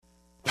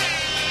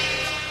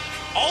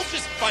I'll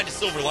just find a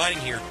silver lining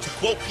here to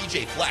quote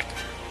PJ Fleck.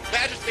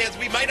 Badgers fans,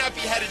 we might not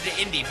be headed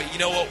to Indy, but you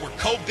know what? We're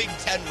co-Big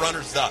Ten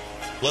runners-up.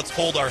 Let's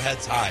hold our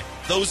heads high.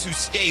 Those who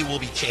stay will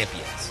be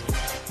champions.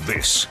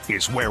 This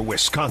is where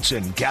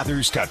Wisconsin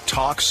gathers to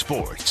talk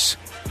sports.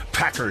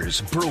 Packers,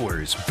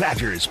 Brewers,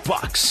 Badgers,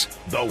 Bucks.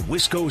 The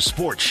Wisco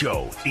Sports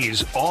Show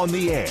is on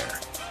the air.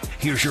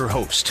 Here's your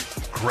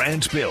host,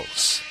 Grant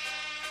Bills.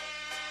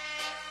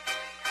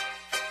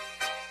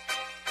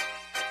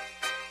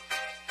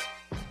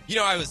 You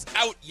know, I was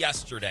out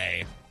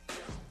yesterday,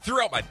 threw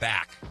out my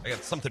back. I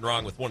got something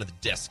wrong with one of the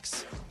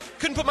discs.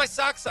 Couldn't put my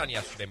socks on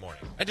yesterday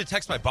morning. I had to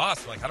text my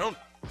boss. I'm like, I don't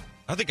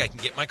think I can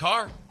get in my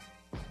car.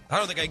 I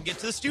don't think I can get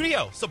to the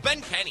studio. So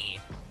Ben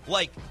Kenny,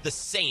 like the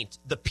saint,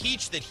 the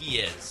peach that he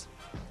is,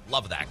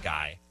 love that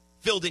guy,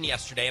 filled in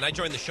yesterday, and I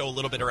joined the show a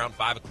little bit around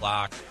 5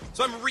 o'clock.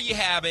 So I'm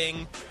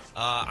rehabbing.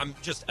 I'm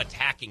just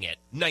attacking it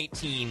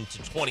 19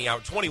 to 20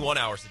 hours, 21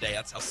 hours a day.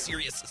 That's how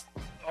serious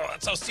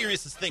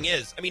this thing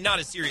is. I mean, not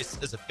as serious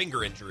as a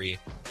finger injury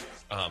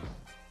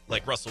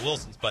like Russell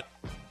Wilson's, but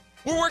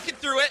we're working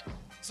through it.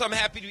 So I'm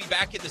happy to be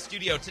back in the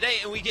studio today,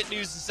 and we get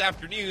news this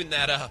afternoon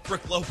that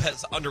Brook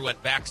Lopez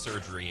underwent back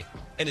surgery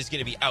and is going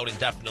to be out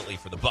indefinitely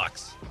for the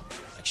Bucks.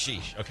 Like,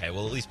 sheesh. Okay,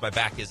 well, at least my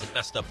back isn't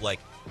messed up like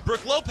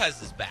Brook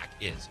Lopez's back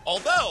is.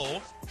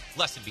 Although,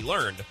 lesson be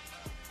learned,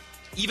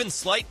 even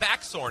slight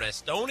back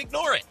soreness, don't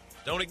ignore it.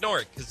 Don't ignore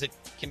it, because it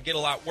can get a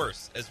lot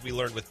worse, as we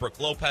learned with Brook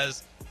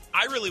Lopez.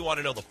 I really want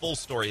to know the full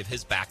story of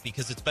his back,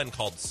 because it's been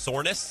called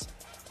soreness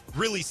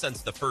really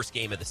since the first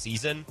game of the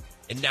season,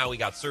 and now he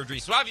got surgery.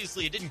 So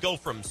obviously it didn't go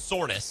from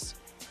soreness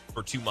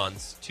for 2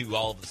 months to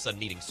all of a sudden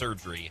needing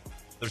surgery.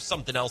 There's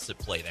something else at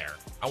play there.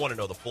 I want to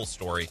know the full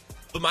story.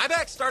 But my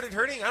back started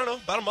hurting, I don't know,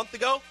 about a month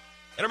ago.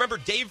 And I remember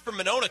Dave from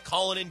Monona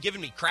calling in,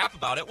 giving me crap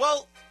about it.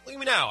 Well, look at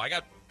me now. I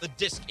got the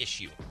disc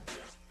issue.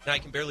 Now I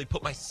can barely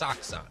put my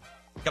socks on.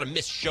 Got to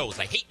miss shows.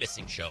 I hate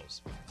missing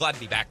shows. Glad to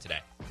be back today.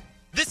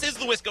 This is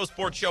the Wisco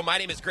Sports Show. My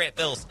name is Grant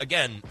Bills.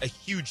 Again, a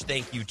huge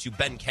thank you to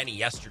Ben Kenny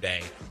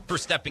yesterday for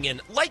stepping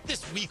in. Like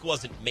this week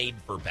wasn't made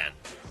for Ben,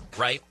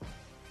 right?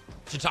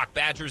 To talk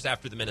Badgers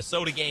after the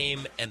Minnesota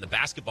game, and the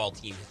basketball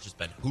team has just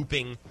been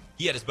hooping.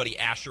 He had his buddy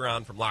Asher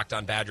on from Locked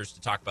On Badgers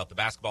to talk about the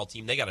basketball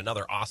team. They got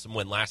another awesome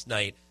win last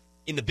night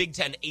in the Big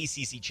Ten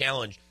ACC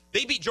Challenge.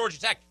 They beat Georgia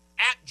Tech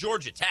at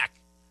Georgia Tech.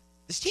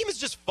 This team is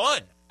just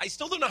fun. I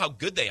still don't know how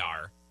good they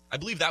are. I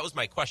believe that was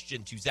my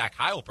question to Zach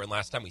Heilpern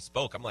last time we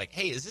spoke. I'm like,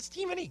 hey, is this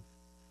team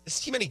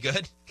any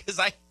good? Because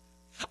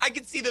I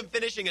could see them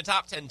finishing a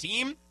top 10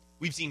 team.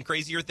 We've seen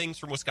crazier things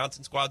from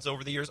Wisconsin squads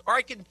over the years. Or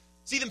I could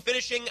see them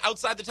finishing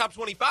outside the top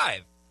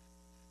 25.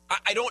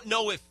 I don't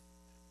know if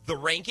the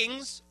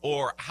rankings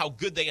or how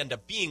good they end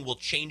up being will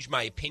change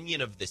my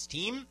opinion of this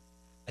team.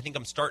 I think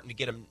I'm starting to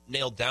get them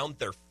nailed down.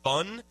 They're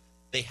fun.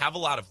 They have a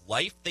lot of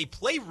life. They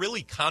play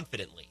really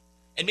confidently.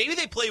 And maybe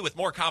they play with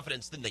more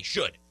confidence than they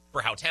should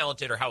for how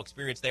talented or how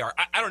experienced they are.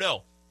 I don't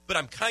know. But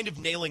I'm kind of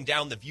nailing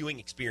down the viewing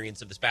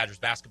experience of this Badgers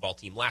basketball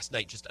team. Last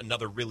night, just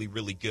another really,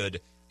 really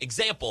good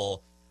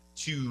example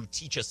to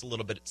teach us a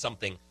little bit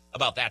something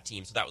about that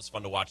team. So that was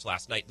fun to watch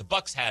last night. The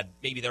Bucks had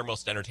maybe their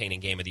most entertaining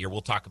game of the year.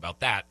 We'll talk about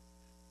that.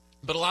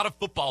 But a lot of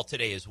football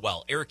today as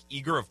well. Eric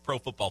Eager of Pro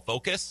Football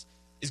Focus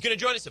is going to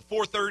join us at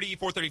 4:30,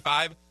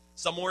 4:35,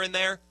 somewhere in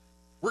there.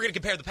 We're going to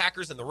compare the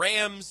Packers and the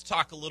Rams,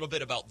 talk a little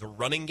bit about the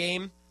running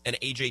game and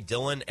A.J.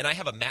 Dillon. And I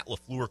have a Matt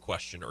LaFleur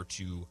question or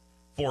two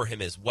for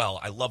him as well.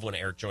 I love when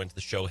Eric joins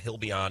the show. He'll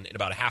be on in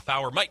about a half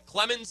hour. Mike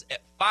Clemens at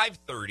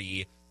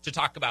 5:30 to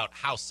talk about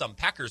how some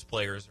Packers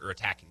players are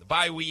attacking the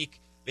bye week,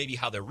 maybe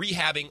how they're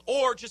rehabbing,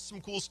 or just some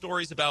cool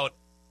stories about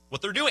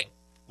what they're doing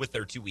with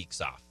their 2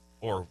 weeks off,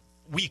 or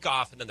week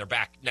off and then they're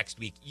back next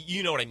week.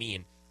 You know what I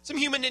mean? Some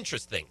human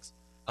interest things.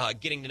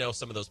 Getting to know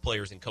some of those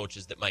players and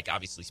coaches that Mike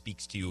obviously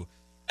speaks to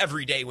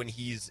every day when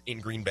he's in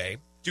Green Bay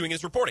doing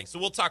his reporting. So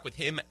we'll talk with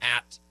him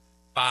at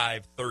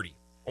 5:30.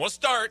 I want to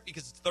start,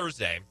 because it's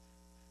Thursday,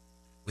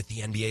 with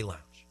the NBA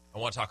Lounge. I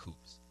want to talk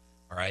hoops,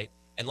 all right?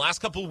 And last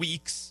couple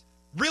weeks,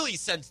 really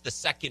since the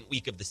second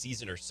week of the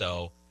season or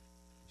so,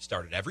 we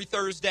started every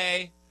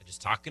Thursday,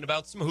 just talking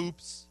about some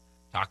hoops,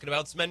 talking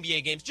about some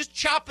NBA games, just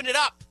chopping it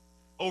up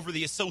over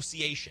the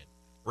association,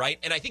 right?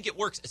 And I think it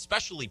works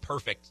especially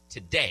perfect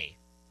today.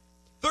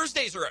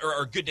 Thursdays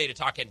are a good day to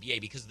talk NBA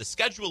because the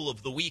schedule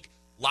of the week,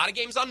 a lot of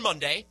games on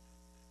Monday,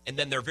 and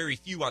then there are very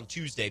few on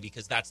Tuesday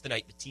because that's the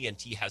night the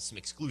TNT has some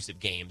exclusive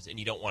games, and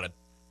you don't want to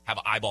have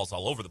eyeballs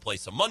all over the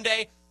place. So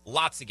Monday,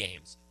 lots of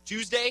games.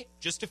 Tuesday,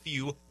 just a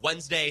few.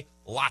 Wednesday,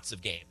 lots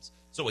of games.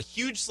 So a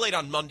huge slate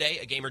on Monday,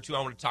 a game or two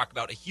I want to talk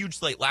about, a huge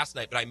slate last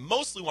night, but I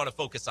mostly want to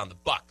focus on the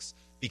Bucks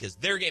because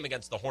their game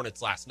against the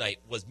Hornets last night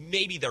was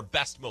maybe their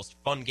best, most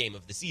fun game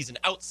of the season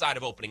outside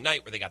of opening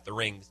night where they got the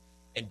rings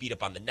and beat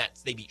up on the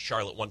Nets. They beat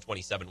Charlotte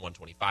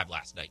 127-125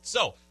 last night.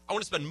 So I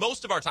want to spend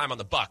most of our time on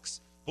the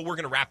Bucks, but we're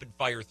going to rapid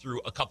fire through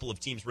a couple of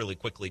teams really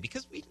quickly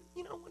because when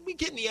we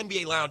get in the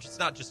NBA Lounge, it's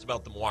not just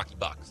about the Milwaukee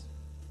Bucks.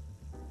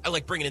 I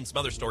like bringing in some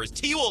other stories.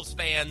 T-Wolves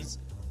fans,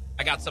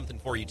 I got something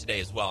for you today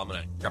as well. I'm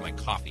going to grab my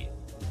coffee.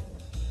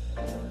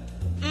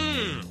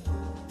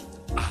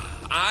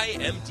 I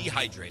am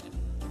dehydrated.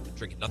 I'm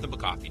drinking nothing but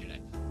coffee today.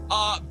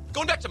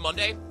 Going back to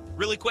Monday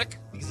really quick,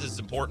 because this is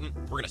important.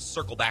 We're going to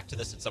circle back to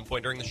this at some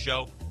point during the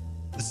show.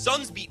 The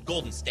Suns beat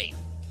Golden State.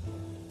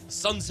 The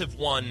Suns have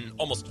won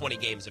almost 20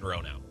 games in a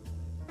row now.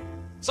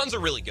 Suns are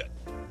really good.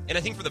 And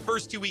I think for the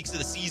first 2 weeks of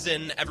the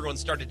season, everyone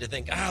started to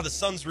think, the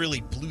Suns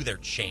really blew their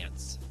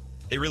chance.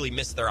 They really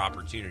missed their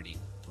opportunity.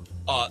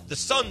 The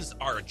Suns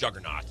are a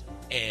juggernaut.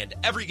 And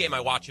every game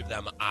I watch of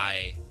them,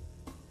 I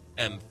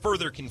am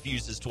further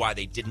confused as to why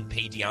they didn't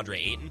pay DeAndre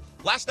Ayton.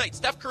 Last night,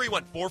 Steph Curry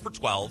went 4 for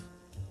 12,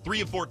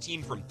 3 of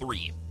 14 from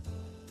 3.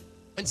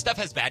 And Steph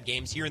has bad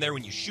games here and there.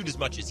 When you shoot as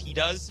much as he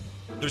does,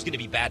 there's going to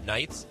be bad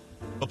nights.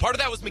 But part of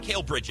that was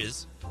Mikal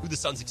Bridges, who the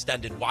Suns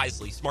extended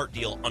wisely, smart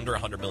deal, under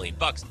 $100 million.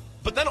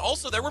 But then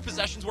also there were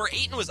possessions where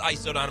Ayton was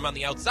ISO'd on him on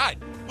the outside,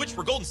 which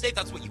for Golden State,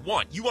 that's what you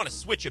want. You want to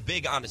switch a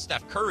big onto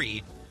Steph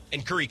Curry,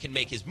 and Curry can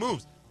make his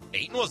moves.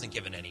 Ayton wasn't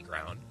given any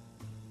ground.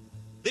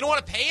 They don't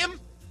want to pay him?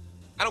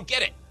 I don't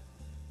get it.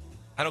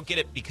 I don't get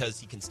it because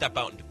he can step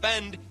out and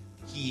defend.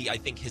 He, I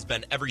think, has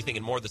been everything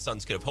and more the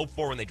Suns could have hoped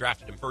for when they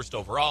drafted him first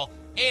overall,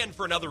 and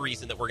for another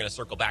reason that we're going to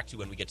circle back to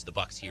when we get to the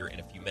Bucks here in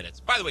a few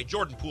minutes. By the way,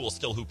 Jordan Poole is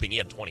still hooping. He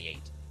had 28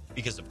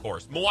 because, of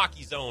course,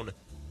 Milwaukee's own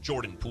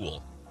Jordan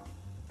Poole.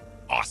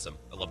 Awesome.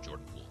 I love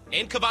Jordan Poole.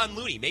 And Kevon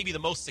Looney, maybe the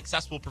most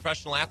successful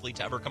professional athlete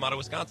to ever come out of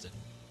Wisconsin.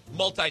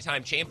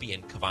 Multi-time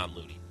champion Kevon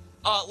Looney.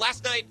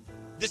 Last night,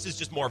 this is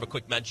just more of a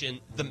quick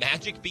mention. The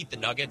Magic beat the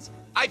Nuggets.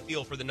 I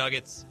feel for the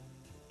Nuggets.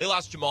 They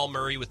lost Jamal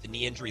Murray with the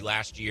knee injury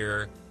last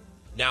year.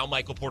 Now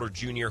Michael Porter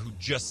Jr., who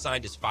just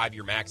signed his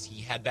 5-year max,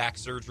 he had back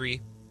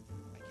surgery.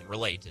 I can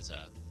relate as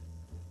a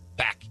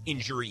back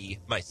injury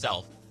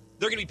myself.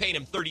 They're going to be paying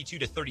him $32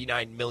 to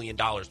 $39 million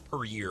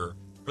per year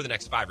for the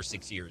next 5 or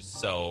 6 years.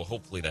 So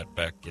hopefully that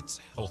back gets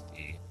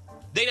healthy.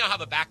 They now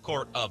have a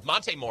backcourt of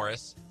Monte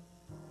Morris,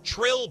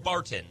 Trill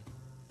Barton,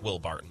 Will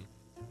Barton,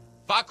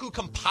 Facu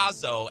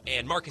Campazzo,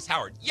 and Marcus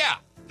Howard. Yeah,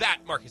 that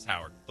Marcus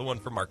Howard, the one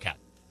from Marquette.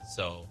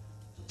 So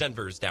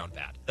Denver's down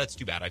bad. That's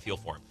too bad. I feel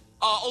for him.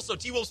 Also,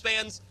 T-Wolves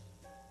fans,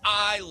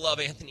 I love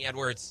Anthony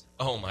Edwards.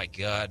 Oh, my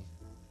God.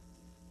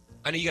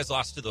 I know you guys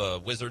lost to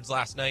the Wizards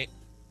last night,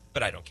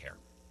 but I don't care.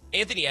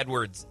 Anthony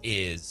Edwards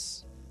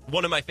is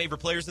one of my favorite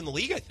players in the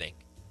league, I think.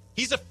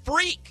 He's a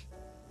freak.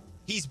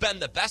 He's been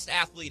the best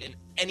athlete in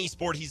any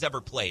sport he's ever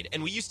played.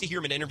 And we used to hear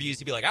him in interviews.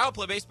 He'd be like, I'll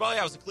play baseball.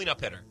 Yeah, I was a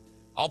cleanup hitter.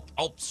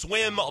 I'll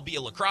swim. I'll be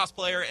a lacrosse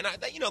player. And,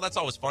 that's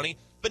always funny.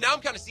 But now I'm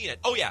kind of seeing it.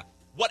 Oh, yeah.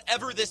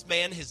 Whatever this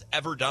man has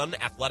ever done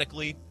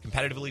athletically,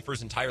 competitively for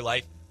his entire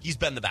life, he's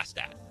been the best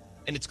at.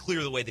 And it's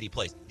clear the way that he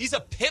plays. He's a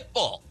pit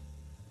bull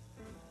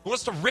who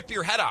wants to rip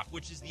your head off,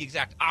 which is the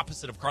exact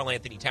opposite of Karl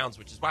Anthony Towns,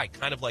 which is why I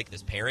kind of like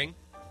this pairing.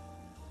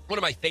 One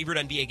of my favorite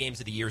NBA games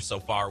of the year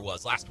so far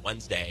was last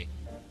Wednesday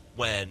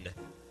when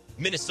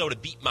Minnesota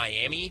beat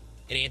Miami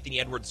and Anthony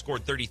Edwards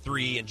scored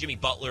 33 and Jimmy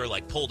Butler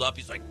pulled up.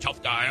 He's like,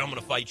 tough guy, I'm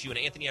going to fight you. And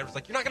Anthony Edwards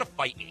like, you're not going to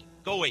fight me.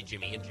 Go away,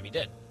 Jimmy. And Jimmy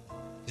did.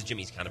 Because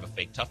Jimmy's kind of a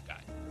fake tough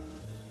guy.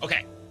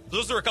 Okay,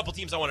 those are a couple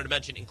teams I wanted to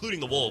mention, including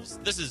the Wolves.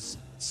 This is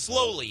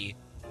slowly,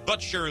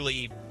 but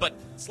surely, but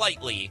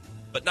slightly,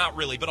 but not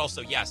really, but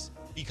also, yes,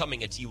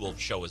 becoming a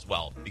T-Wolves show as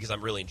well, because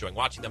I'm really enjoying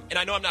watching them. And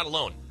I know I'm not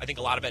alone. I think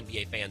a lot of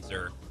NBA fans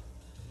are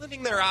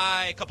lifting their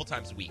eye a couple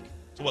times a week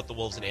to what the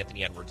Wolves and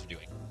Anthony Edwards are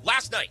doing.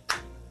 Last night,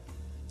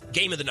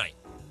 game of the night,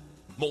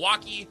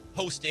 Milwaukee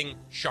hosting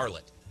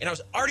Charlotte. And I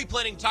was already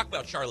planning to talk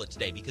about Charlotte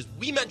today because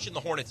we mentioned the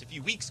Hornets a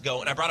few weeks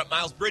ago, and I brought up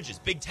Miles Bridges,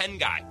 Big Ten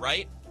guy,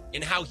 right?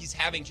 And how he's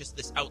having just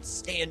this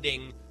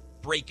outstanding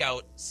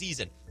breakout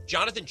season.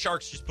 Jonathan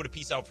Sharks just put a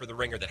piece out for The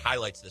Ringer that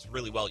highlights this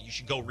really well. You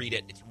should go read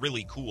it. It's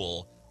really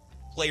cool.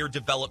 Player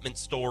development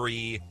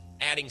story,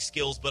 adding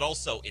skills, but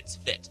also it's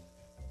fit.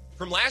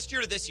 From last year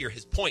to this year,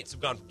 his points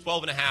have gone from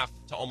 12.5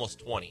 to almost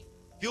 20.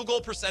 Field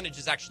goal percentage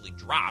has actually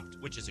dropped,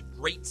 which is a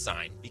great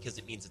sign because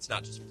it means it's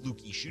not just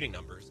fluky shooting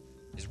numbers.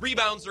 His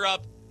rebounds are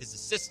up, his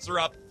assists are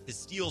up, his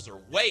steals are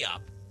way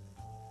up.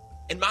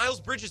 And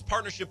Miles Bridges'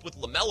 partnership with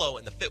LaMelo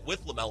and the fit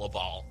with LaMelo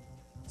Ball,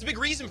 it's a big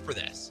reason for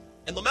this.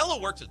 And LaMelo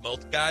worked with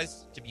most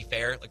guys, to be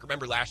fair.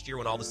 Remember last year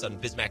when all of a sudden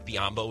Bismack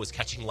Biyombo was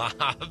catching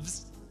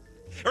lobs?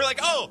 Or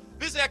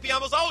Bismack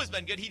Biyombo's always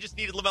been good. He just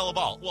needed LaMelo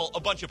Ball. Well, a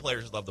bunch of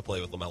players love to play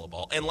with LaMelo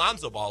Ball. And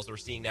Lonzo Ball, as we're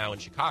seeing now in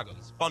Chicago,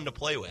 he's fun to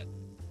play with.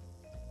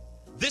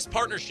 This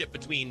partnership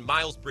between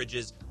Miles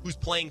Bridges, whose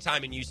playing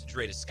time and usage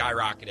rate has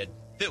skyrocketed,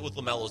 fit with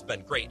LaMelo has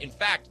been great. In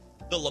fact,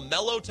 the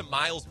LaMelo to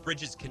Miles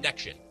Bridges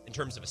connection in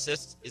terms of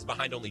assists is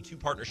behind only 2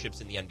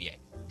 partnerships in the NBA.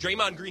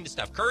 Draymond Green to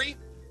Steph Curry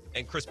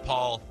and Chris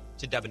Paul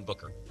to Devin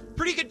Booker.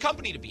 Pretty good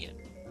company to be in.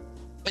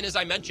 And as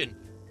I mentioned,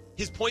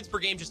 his points per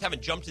game just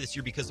haven't jumped this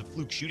year because of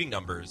fluke shooting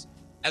numbers.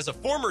 As a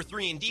former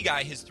 3-and-D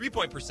guy, his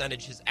three-point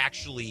percentage has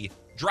actually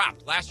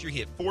dropped. Last year, he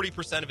hit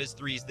 40% of his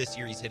threes. This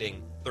year, he's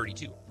hitting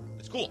 32.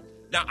 It's cool.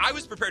 Now, I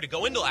was prepared to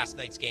go into last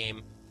night's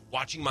game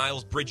watching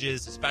Miles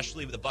Bridges,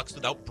 especially with the Bucks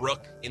without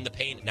Brook in the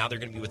paint. Now they're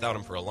going to be without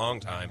him for a long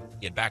time.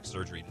 He had back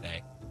surgery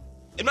today.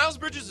 And Miles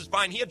Bridges is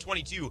fine. He had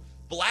 22.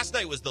 But last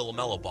night was the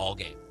LaMelo Ball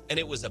game. And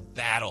it was a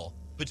battle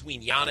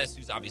between Giannis,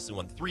 who's obviously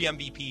won 3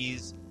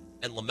 MVPs,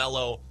 and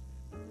LaMelo.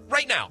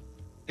 Right now,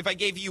 if I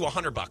gave you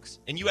 $100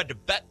 and you had to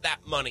bet that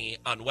money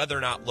on whether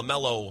or not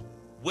LaMelo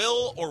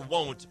will or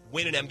won't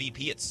win an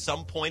MVP at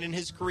some point in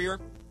his career,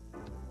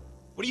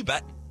 what are you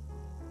betting?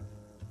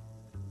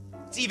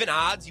 It's even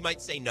odds. You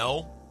might say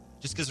no,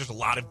 just because there's a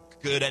lot of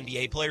good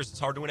NBA players. It's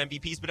hard to win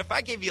MVPs. But if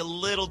I gave you a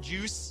little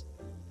juice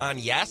on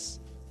yes,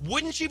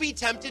 wouldn't you be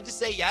tempted to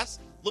say yes?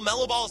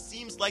 LaMelo Ball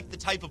seems like the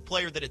type of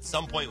player that at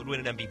some point would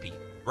win an MVP,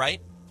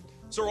 right?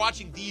 So we're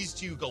watching these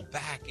two go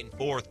back and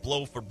forth,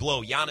 blow for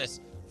blow. Giannis,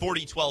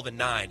 40, 12, and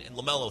 9, and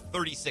LaMelo,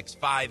 36,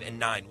 5, and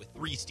 9 with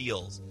 3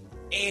 steals.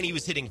 And he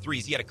was hitting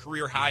threes. He had a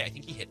career high. I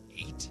think he hit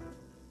 8.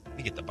 Let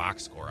me get the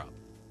box score up.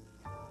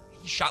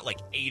 He shot like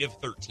 8 of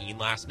 13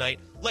 last night.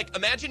 Like,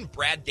 imagine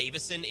Brad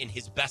Davison in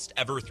his best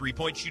ever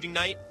three-point shooting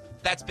night.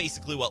 That's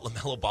basically what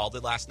LaMelo Ball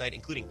did last night,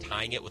 including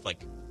tying it with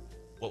like,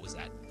 what was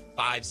that,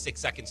 5-6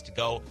 seconds to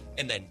go.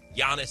 And then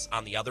Giannis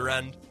on the other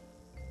end.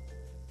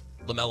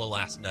 LaMelo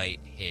last night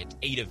hit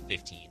 8 of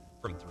 15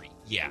 from 3.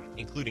 Yeah,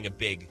 including a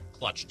big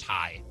clutch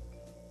tie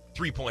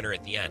three-pointer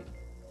at the end.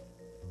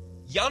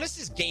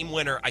 Giannis's game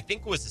winner, I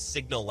think, was a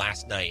signal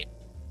last night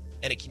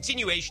and a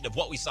continuation of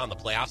what we saw in the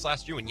playoffs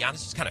last year when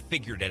Giannis just kind of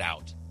figured it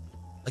out.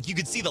 Like, you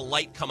could see the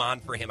light come on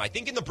for him. I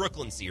think in the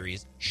Brooklyn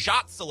series,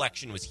 shot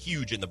selection was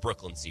huge in the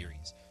Brooklyn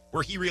series,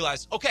 where he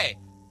realized, okay,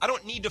 I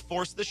don't need to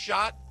force this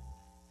shot.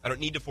 I don't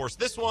need to force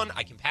this one.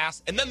 I can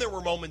pass. And then there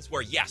were moments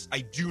where, yes,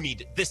 I do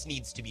need it. This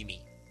needs to be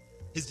me.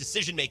 His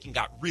decision-making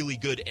got really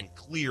good and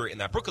clear in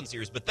that Brooklyn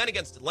series. But then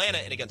against Atlanta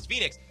and against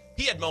Phoenix,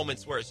 he had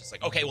moments where it's just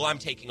like, okay, well, I'm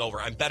taking over.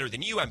 I'm better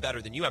than you. I'm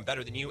better than you. I'm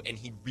better than you. And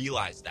he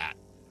realized that.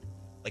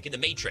 Like in the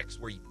Matrix,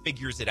 where he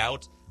figures it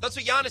out. That's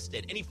what Giannis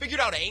did. And he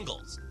figured out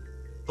angles.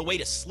 The way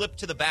to slip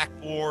to the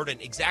backboard,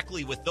 and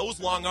exactly with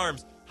those long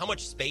arms, how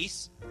much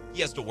space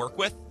he has to work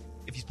with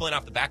if he's playing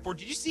off the backboard.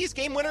 Did you see his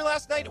game winner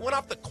last night? It went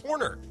off the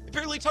corner. It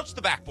barely touched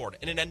the backboard,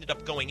 and it ended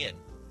up going in.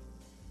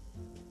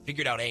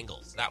 Figured out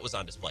angles. That was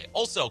on display.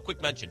 Also,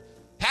 quick mention,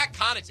 Pat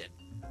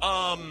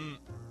Connaughton.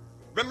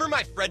 Remember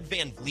my Fred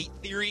VanVleet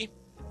theory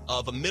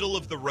of a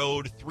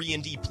middle-of-the-road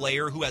 3-and-D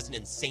player who has an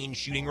insane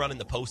shooting run in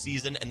the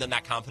postseason, and then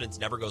that confidence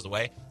never goes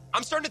away?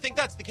 I'm starting to think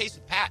that's the case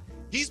with Pat.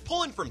 He's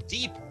pulling from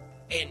deep,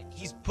 and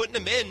he's putting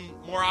them in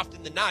more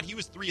often than not. He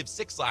was 3 of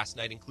 6 last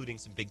night, including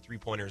some big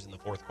three-pointers in the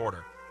fourth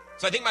quarter.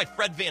 So I think my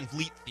Fred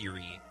VanVleet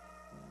theory,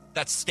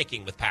 that's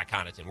sticking with Pat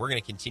Connaughton. We're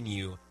going to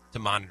continue to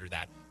monitor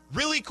that.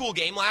 Really cool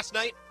game last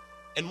night.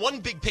 And one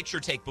big picture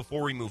take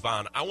before we move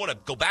on, I want to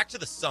go back to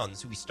the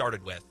Suns, who we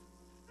started with,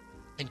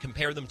 and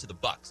compare them to the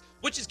Bucks,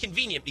 which is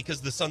convenient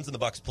because the Suns and the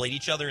Bucks played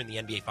each other in the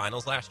NBA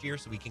Finals last year,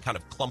 so we can kind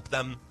of clump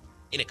them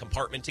in a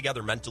compartment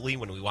together mentally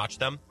when we watch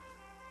them.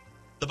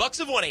 The Bucks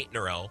have won 8 in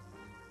a row.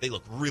 They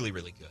look really,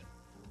 really good.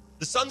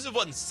 The Suns have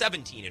won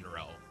 17 in a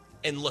row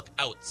and look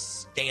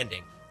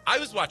outstanding. I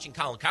was watching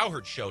Colin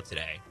Cowherd's show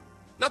today.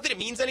 Not that it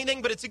means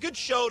anything, but it's a good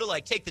show to,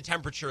 like, take the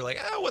temperature, like,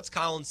 what's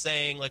Colin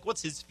saying? Like,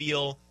 what's his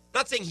feel?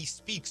 Not saying he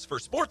speaks for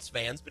sports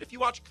fans, but if you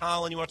watch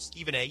Colin, you watch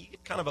Stephen A., you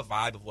get kind of a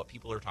vibe of what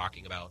people are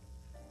talking about.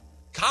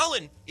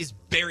 Colin is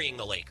burying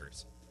the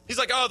Lakers. He's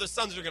like, the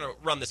Suns are going to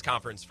run this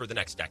conference for the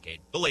next decade.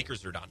 The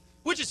Lakers are done.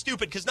 Which is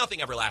stupid because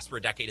nothing ever lasts for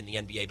a decade in the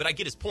NBA, but I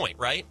get his point,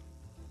 right?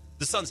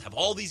 The Suns have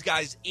all these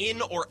guys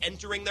in or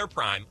entering their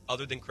prime,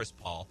 other than Chris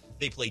Paul.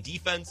 They play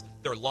defense.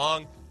 They're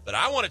long. But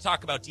I want to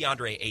talk about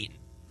DeAndre Ayton.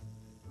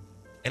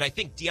 And I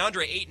think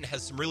DeAndre Ayton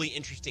has some really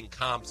interesting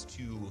comps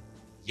to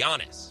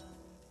Giannis.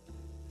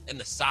 And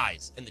the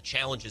size and the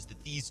challenges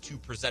that these two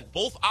present,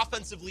 both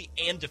offensively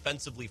and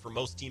defensively for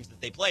most teams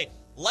that they play,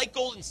 like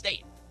Golden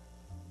State.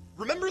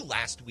 Remember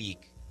last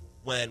week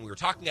when we were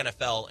talking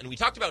NFL and we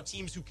talked about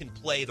teams who can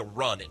play the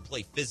run and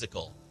play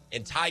physical,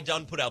 and Ty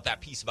Dunn put out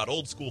that piece about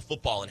old school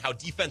football and how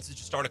defenses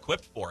just aren't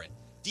equipped for it.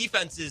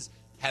 Defenses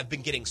have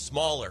been getting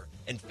smaller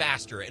and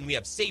faster, and we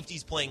have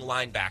safeties playing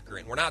linebacker,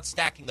 and we're not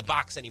stacking the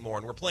box anymore,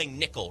 and we're playing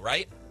nickel,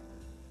 right?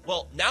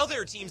 Well, now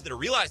there are teams that are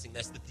realizing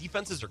this, that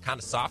defenses are kind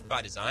of soft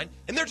by design,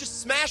 and they're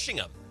just smashing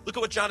them. Look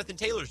at what Jonathan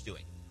Taylor's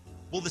doing.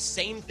 Well, the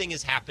same thing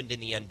has happened in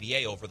the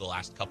NBA over the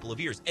last couple of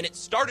years, and it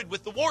started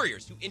with the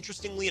Warriors, who,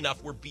 interestingly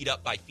enough, were beat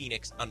up by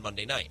Phoenix on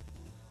Monday night.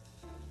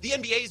 The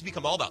NBA has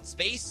become all about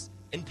space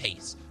and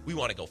pace. We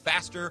want to go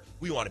faster.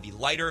 We want to be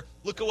lighter.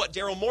 Look at what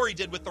Daryl Morey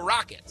did with the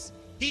Rockets.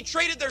 He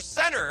traded their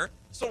center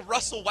so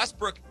Russell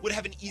Westbrook would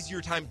have an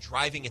easier time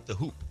driving at the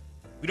hoop.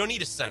 We don't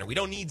need a center. We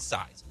don't need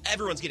size.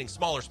 Everyone's getting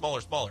smaller,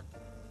 smaller, smaller.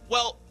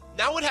 Well,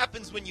 now what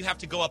happens when you have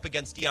to go up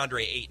against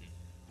DeAndre Ayton,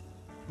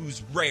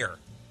 who's rare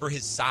for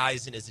his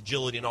size and his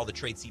agility and all the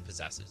traits he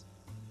possesses?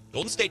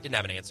 Golden State didn't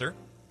have an answer.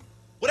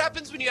 What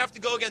happens when you have to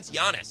go against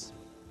Giannis,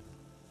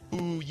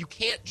 who you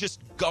can't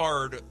just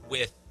guard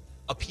with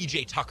a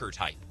PJ Tucker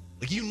type?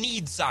 Like, you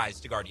need size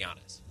to guard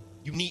Giannis.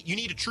 You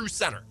need a true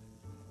center.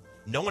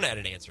 No one had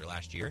an answer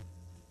last year.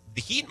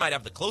 The Heat might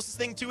have the closest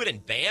thing to it,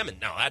 and Bam, and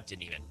no, that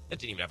didn't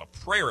even have a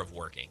prayer of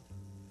working.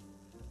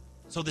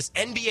 So this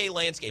NBA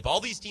landscape, all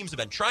these teams have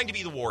been trying to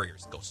be the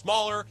Warriors. Go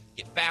smaller,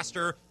 get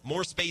faster,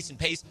 more space and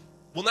pace.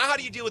 Well, now how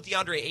do you deal with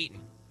DeAndre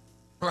Ayton?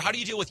 Or how do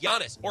you deal with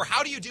Giannis? Or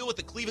how do you deal with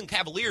the Cleveland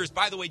Cavaliers?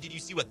 By the way, did you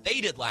see what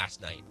they did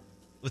last night?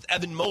 with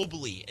Evan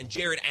Mobley and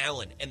Jared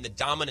Allen and the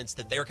dominance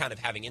that they're kind of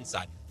having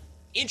inside.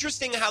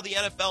 Interesting how the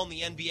NFL and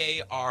the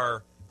NBA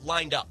are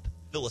lined up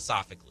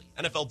philosophically.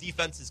 NFL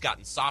defense has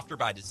gotten softer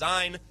by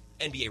design.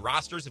 NBA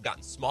rosters have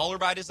gotten smaller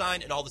by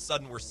design. And all of a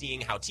sudden we're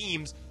seeing how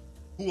teams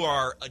who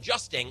are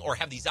adjusting or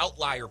have these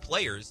outlier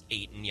players,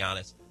 Ayton,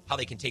 Giannis, how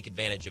they can take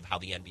advantage of how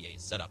the NBA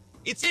is set up.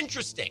 It's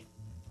interesting,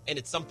 and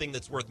it's something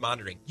that's worth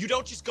monitoring. You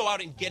don't just go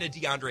out and get a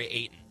DeAndre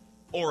Ayton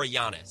or a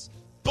Giannis.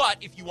 But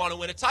if you want to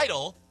win a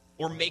title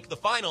or make the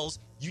finals,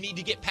 you need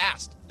to get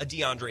past a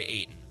DeAndre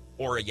Ayton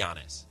or a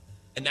Giannis.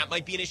 And that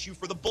might be an issue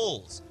for the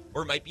Bulls,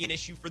 or it might be an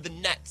issue for the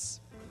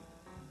Nets.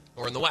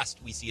 Or in the West,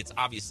 we see it's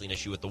obviously an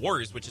issue with the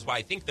Warriors, which is why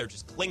I think they're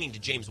just clinging to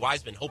James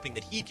Wiseman, hoping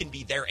that he can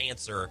be their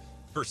answer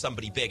for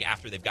somebody big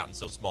after they've gotten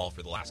so small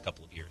for the last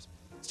couple of years.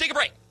 Let's take a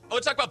break. I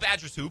want to talk about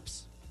Badgers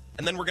hoops,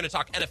 and then we're going to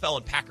talk NFL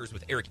and Packers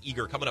with Eric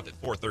Eager coming up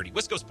at 4:30.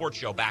 Wisco Sports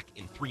Show back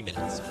in 3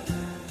 minutes.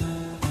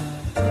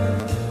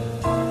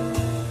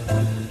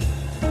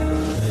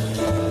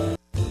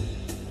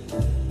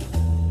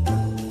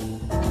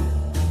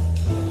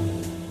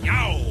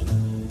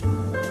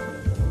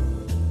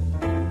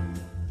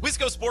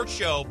 Wisco Sports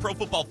Show, Pro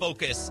Football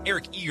Focus.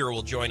 Eric Eager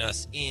will join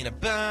us in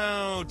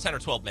about 10 or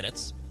 12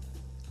 minutes.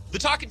 The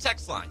talk and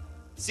text line,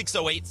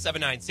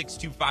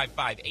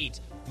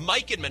 608-796-2558.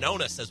 Mike in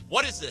Monona says,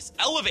 what is this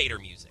elevator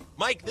music?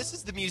 Mike, this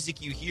is the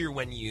music you hear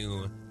when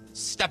you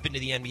step into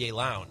the NBA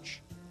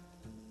lounge.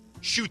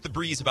 Shoot the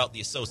breeze about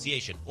the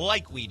association,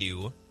 like we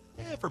do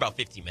for about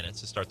 15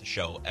 minutes to start the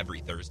show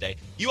every Thursday.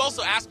 You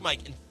also asked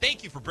Mike, and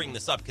thank you for bringing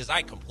this up because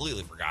I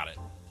completely forgot it.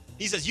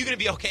 He says, you going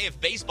to be okay if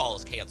baseball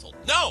is canceled?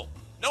 No,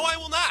 I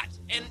will not.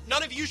 And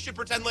none of you should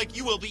pretend like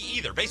you will be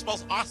either.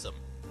 Baseball's awesome.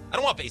 I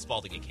don't want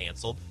baseball to get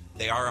canceled.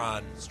 They are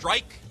on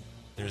strike.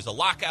 There's a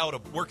lockout, a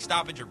work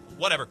stoppage, or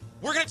whatever.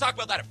 We're going to talk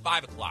about that at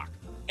 5 o'clock.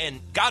 And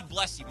God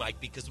bless you, Mike,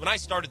 because when I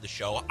started the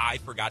show, I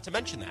forgot to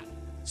mention that.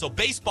 So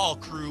baseball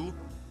crew,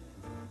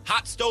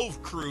 hot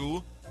stove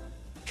crew,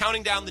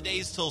 counting down the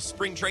days till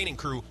spring training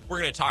crew, we're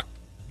going to talk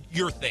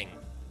your thing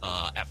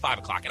at 5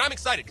 o'clock. And I'm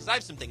excited because I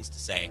have some things to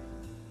say.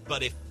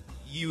 But if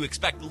you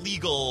expect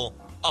legal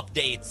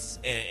updates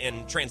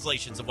and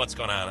translations of what's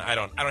going on, I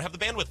don't have the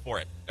bandwidth for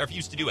it. I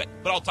refuse to do it.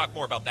 But I'll talk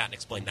more about that and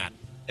explain that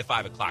at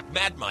 5 o'clock.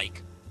 Mad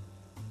Mike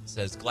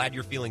says, glad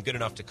you're feeling good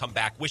enough to come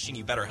back. Wishing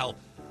you better health.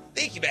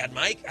 Thank you, Mad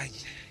Mike. I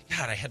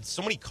had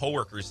so many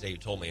coworkers today who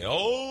told me,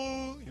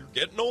 oh, you're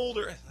getting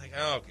older. Like,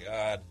 oh,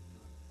 God.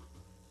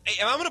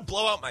 Hey, if I'm going to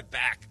blow out my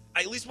back,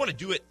 I at least want to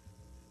do it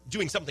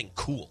doing something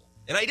cool.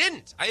 And I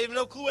didn't. I have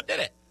no clue what did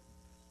it.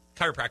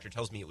 Chiropractor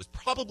tells me it was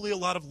probably a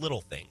lot of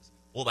little things.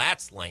 Well,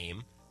 that's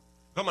lame.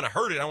 If I'm going to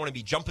hurt it, I want to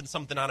be jumping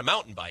something on a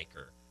mountain bike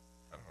or,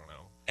 I don't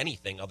know,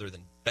 anything other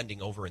than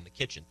bending over in the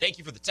kitchen. Thank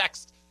you for the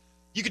text.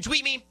 You can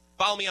tweet me.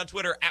 Follow me on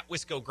Twitter at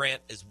Wisco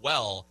Grant as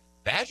well.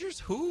 Badgers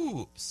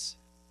hoops.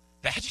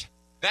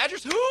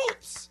 Badgers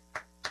hoops.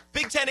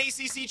 Big Ten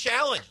ACC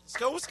Challenge. Let's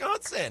go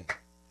Wisconsin.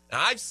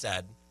 Now, I've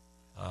said,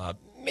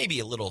 maybe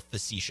a little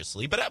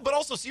facetiously, but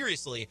also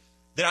seriously,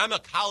 that I'm a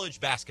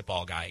college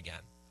basketball guy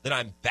again. That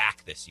I'm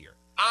back this year.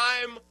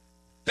 I'm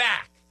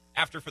back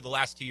after for the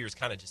last 2 years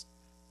kind of just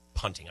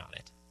punting on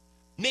it.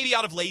 Maybe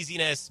out of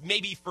laziness,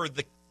 maybe for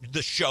the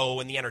show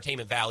and the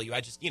entertainment value.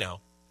 I just,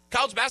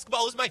 college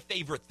basketball is my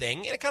favorite thing,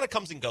 and it kind of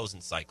comes and goes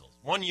in cycles.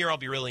 1 year I'll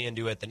be really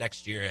into it, the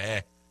next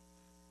year,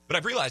 But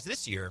I've realized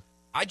this year,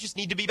 I just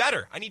need to be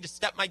better. I need to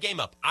step my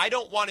game up. I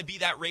don't want to be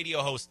that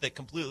radio host that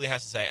completely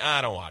has to say,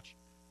 I don't watch.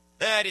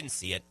 I didn't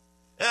see it.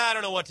 I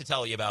don't know what to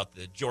tell you about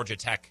the Georgia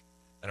Tech.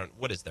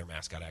 What is their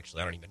mascot,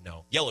 actually? I don't even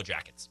know. Yellow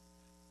Jackets.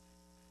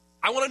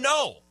 I want to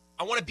know.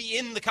 I want to be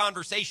in the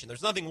conversation.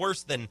 There's nothing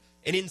worse than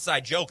an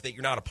inside joke that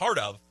you're not a part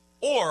of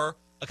or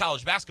a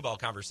college basketball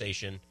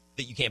conversation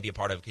that you can't be a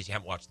part of because you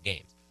haven't watched the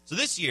games. So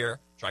this year,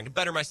 trying to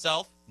better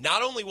myself,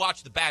 not only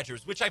watch the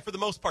Badgers, which I for the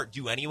most part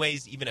do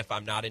anyways, even if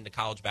I'm not into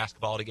college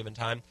basketball at a given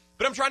time,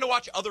 but I'm trying to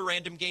watch other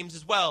random games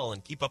as well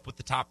and keep up with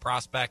the top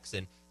prospects.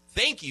 And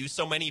thank you.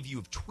 So many of you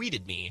have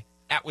tweeted me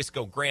at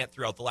Wisco Grant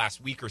throughout the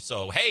last week or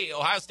so. Hey,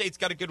 Ohio State's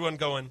got a good one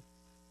going.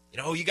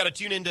 You got to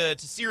tune into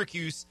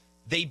Syracuse.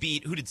 They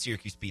beat, who did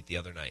Syracuse beat the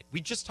other night?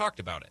 We just talked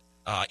about it.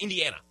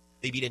 Indiana.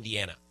 They beat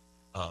Indiana.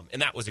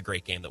 And that was a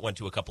great game that went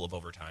to a couple of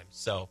overtimes.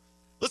 So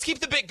let's keep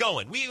the bit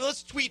going.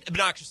 Let's tweet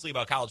obnoxiously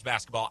about college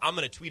basketball. I'm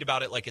going to tweet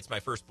about it like it's my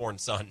firstborn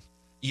son,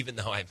 even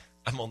though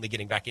I'm only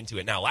getting back into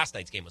it now. Last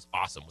night's game was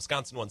awesome.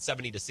 Wisconsin won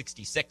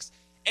 70-66,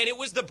 and it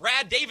was the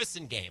Brad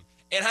Davison game.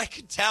 And I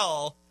could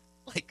tell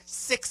like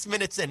 6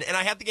 minutes in, and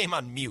I had the game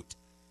on mute.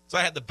 So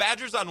I had the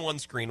Badgers on one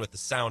screen with the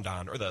sound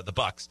on, or the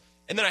Bucks,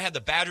 and then I had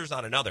the Badgers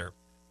on another,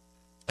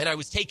 and I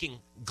was taking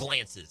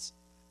glances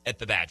at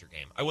the Badger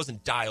game. I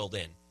wasn't dialed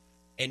in.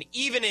 And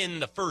even in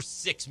the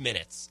first 6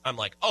 minutes, I'm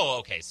like, oh,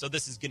 okay, so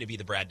this is going to be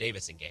the Brad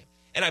Davison game.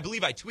 And I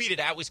believe I tweeted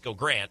at Wisco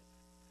Grant.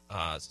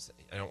 I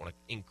don't want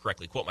to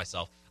incorrectly quote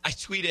myself. I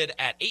tweeted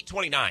at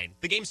 8:29.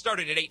 The game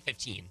started at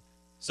 8:15.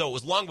 So it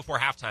was long before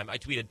halftime. I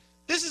tweeted,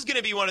 this is going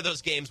to be one of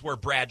those games where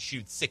Brad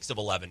shoots 6 of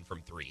 11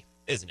 from 3,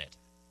 isn't it?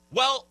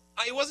 Well,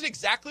 I wasn't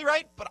exactly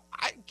right, but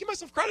I give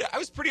myself credit. I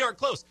was pretty darn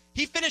close.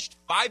 He finished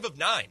 5 of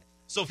 9.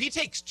 So if he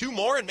takes 2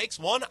 more and makes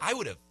 1, I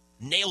would have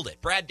nailed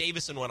it. Brad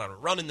Davison went on a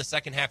run in the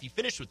second half. He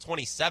finished with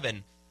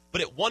 27,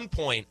 but at one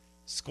point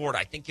scored,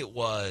 I think it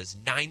was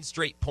 9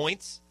 straight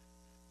points,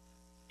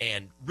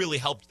 and really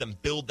helped them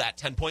build that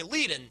 10-point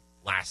lead. And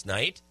last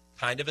night,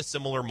 kind of a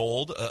similar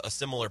mold, a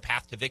similar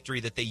path to victory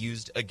that they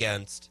used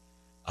against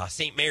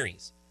St.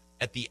 Mary's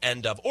at the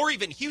end of, or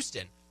even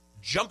Houston.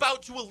 Jump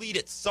out to a lead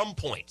at some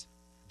point.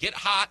 Get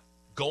hot,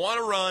 go on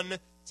a run,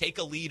 take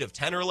a lead of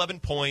 10 or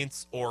 11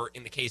 points, or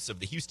in the case of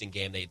the Houston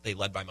game, they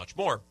led by much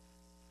more,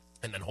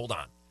 and then hold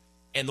on.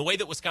 And the way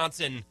that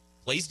Wisconsin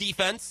plays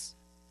defense,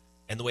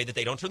 and the way that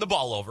they don't turn the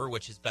ball over,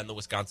 which has been the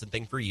Wisconsin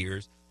thing for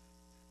years,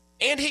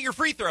 and hit your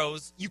free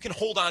throws, you can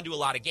hold on to a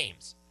lot of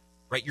games,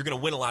 right? You're going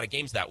to win a lot of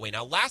games that way.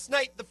 Now, last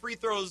night, the free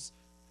throws,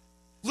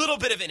 little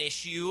bit of an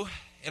issue,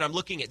 and I'm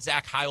looking at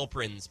Zach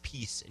Heilprin's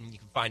piece, and you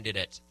can find it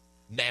at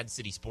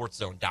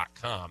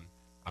MadCitySportsZone.com.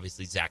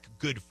 Obviously, Zach,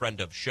 good friend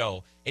of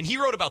show. And he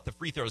wrote about the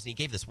free throws, and he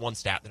gave this one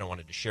stat that I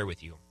wanted to share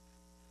with you.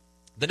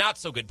 The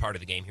not-so-good part of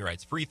the game, he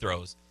writes, free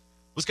throws.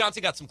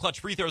 Wisconsin got some clutch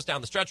free throws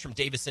down the stretch from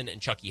Davison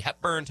and Chucky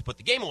Hepburn to put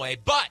the game away,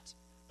 but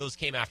those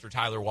came after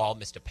Tyler Wall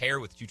missed a pair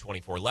with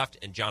 2:24 left,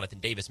 and Jonathan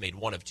Davis made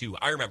 1 of 2.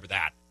 I remember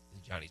that.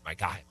 Johnny's my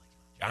guy.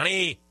 I'm like,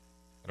 Johnny,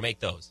 gotta make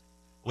those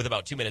with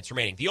about 2 minutes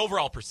remaining. The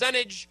overall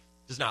percentage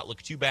does not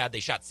look too bad. They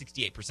shot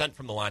 68%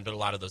 from the line, but a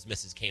lot of those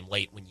misses came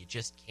late when you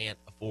just can't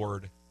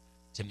afford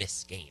to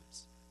miss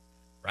games,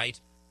 right?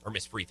 Or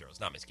miss free throws,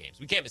 not miss games.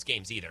 We can't miss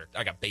games either.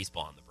 I got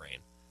baseball on the brain.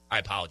 I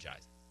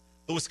apologize.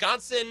 The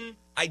Wisconsin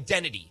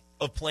identity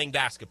of playing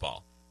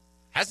basketball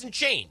hasn't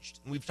changed,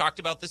 and we've talked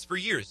about this for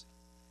years.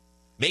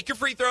 Make your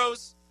free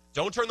throws,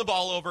 don't turn the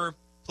ball over,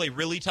 play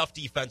really tough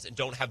defense, and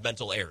don't have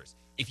mental errors.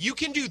 If you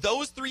can do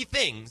those 3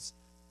 things,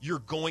 you're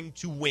going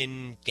to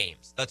win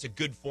games. That's a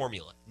good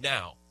formula.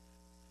 Now,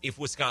 if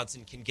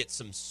Wisconsin can get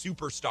some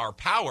superstar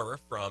power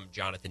from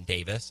Jonathan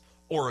Davis,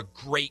 or a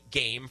great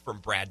game from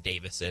Brad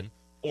Davison,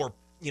 or,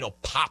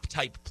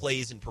 pop-type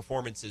plays and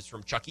performances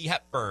from Chucky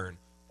Hepburn,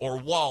 or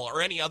Wall,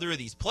 or any other of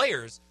these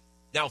players,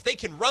 now if they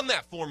can run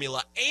that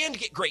formula and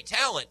get great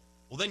talent,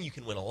 well, then you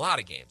can win a lot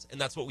of games. And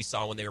that's what we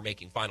saw when they were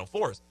making Final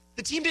Fours.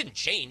 The team didn't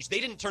change. They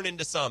didn't turn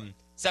into some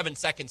 7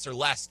 seconds or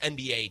less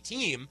NBA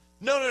team.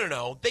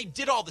 No. They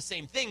did all the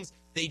same things.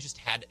 They just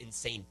had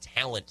insane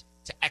talent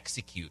to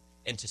execute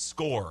and to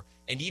score.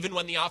 And even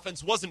when the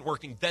offense wasn't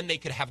working, then they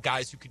could have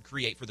guys who could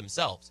create for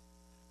themselves.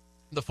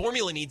 The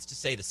formula needs to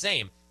stay the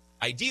same.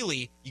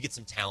 Ideally, you get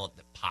some talent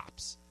that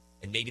pops.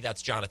 And maybe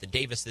that's Jonathan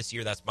Davis this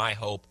year. That's my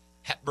hope.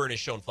 Hepburn has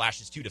shown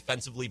flashes too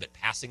defensively, but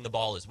passing the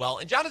ball as well.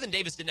 And Jonathan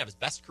Davis didn't have his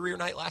best career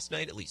night last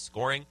night, at least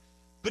scoring,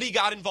 but he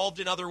got involved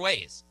in other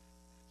ways.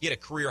 He had a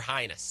career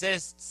high in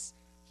assists.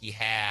 He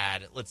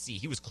had,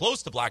 he was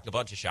close to blocking a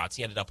bunch of shots.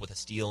 He ended up with a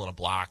steal and a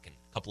block and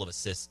a couple of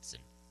assists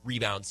and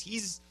rebounds.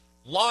 He's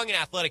long and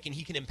athletic, and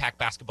he can impact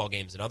basketball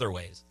games in other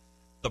ways.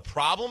 The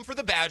problem for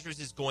the Badgers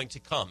is going to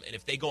come, and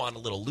if they go on a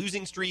little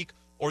losing streak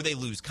or they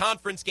lose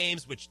conference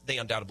games, which they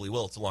undoubtedly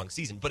will, it's a long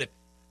season, but if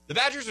the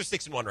Badgers are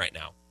 6-1 right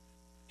now,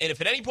 and if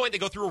at any point they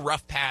go through a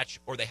rough patch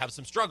or they have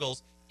some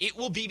struggles, it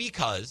will be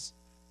because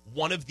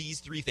one of these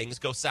 3 things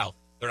goes south.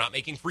 They're not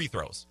making free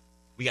throws.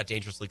 We got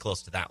dangerously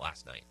close to that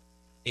last night.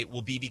 It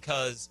will be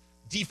because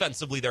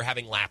defensively they're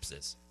having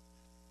lapses,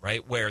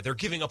 right, where they're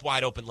giving up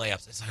wide open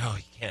layups. It's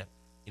like, you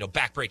can't,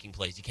 back-breaking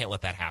plays, you can't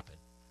let that happen.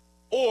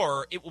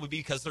 Or it will be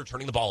because they're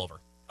turning the ball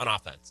over on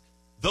offense.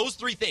 Those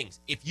 3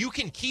 things, if you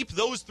can keep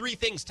those 3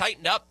 things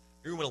tightened up,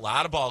 you're going to win a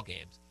lot of ball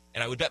games.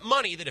 And I would bet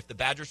money that if the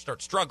Badgers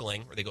start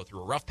struggling, or they go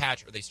through a rough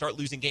patch, or they start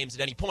losing games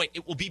at any point,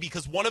 it will be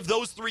because one of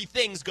those 3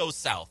 things goes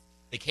south.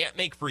 They can't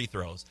make free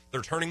throws,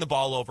 they're turning the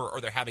ball over,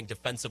 or they're having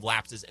defensive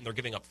lapses, and they're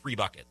giving up free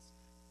buckets.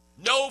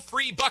 No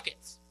free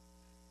buckets.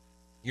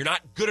 You're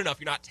not good enough,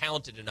 you're not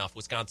talented enough,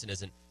 Wisconsin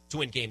isn't, to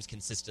win games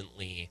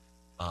consistently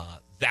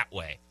that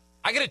way.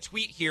 I got a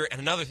tweet here,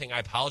 and another thing, I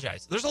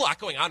apologize. There's a lot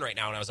going on right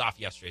now, and I was off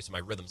yesterday, so my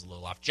rhythm's a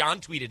little off. John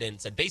tweeted in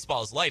and said,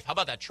 baseball is life. How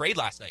about that trade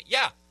last night?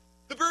 Yeah,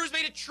 the Brewers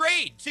made a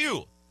trade,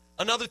 too.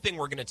 Another thing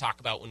we're going to talk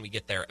about when we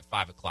get there at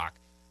 5 o'clock.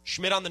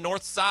 Schmidt on the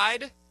north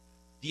side.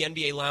 The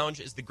NBA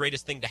Lounge is the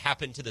greatest thing to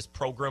happen to this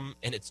program,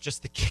 and it's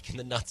just the kick in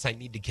the nuts I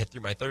need to get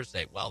through my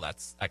Thursday. Well,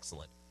 that's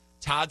excellent.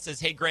 Todd says,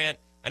 hey, Grant,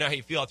 I know how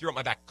you feel. I threw out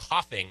my back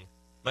coughing.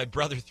 My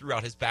brother threw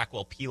out his back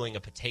while peeling a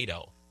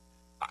potato.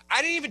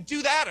 I didn't even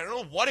do that. I don't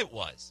know what it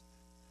was.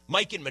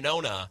 Mike in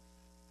Monona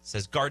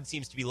says, guard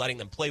seems to be letting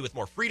them play with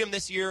more freedom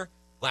this year.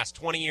 Last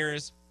 20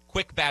 years,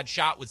 quick bad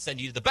shot would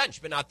send you to the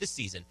bench, but not this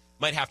season.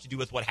 Might have to do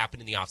with what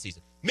happened in the offseason.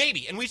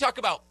 Maybe. And we talk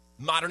about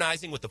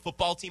modernizing with the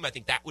football team. I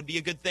think that would be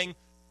a good thing.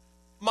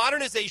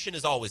 Modernization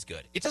is always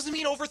good. It doesn't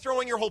mean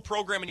overthrowing your whole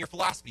program and your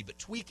philosophy, but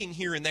tweaking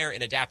here and there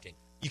and adapting.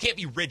 You can't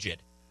be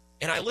rigid.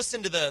 And I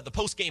listened to the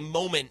post-game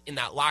moment in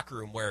that locker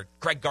room where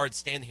Greg Gard's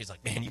standing. He's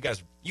like, man, you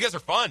guys are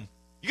fun.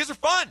 You guys are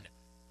fun.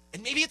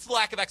 And maybe it's the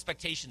lack of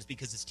expectations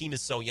because this team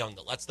is so young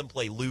that lets them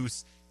play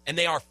loose, and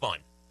they are fun.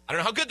 I don't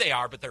know how good they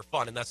are, but they're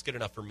fun, and that's good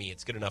enough for me.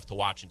 It's good enough to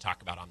watch and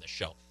talk about on this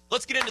show.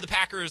 Let's get into the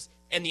Packers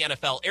and the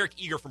NFL. Eric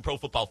Eager from Pro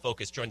Football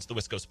Focus joins the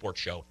Wisco Sports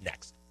Show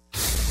next.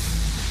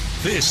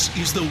 This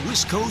is the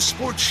Wisco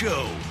Sports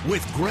Show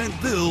with Grant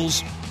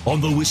Bills on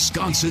the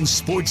Wisconsin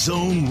Sports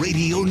Zone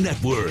Radio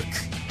Network.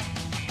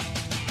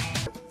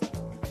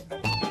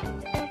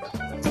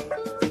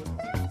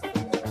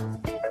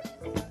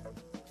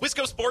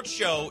 Wisco Sports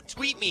Show,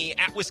 tweet me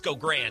at Wisco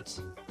Grant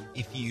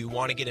if you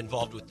want to get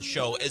involved with the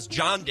show, as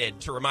John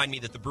did to remind me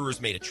that the Brewers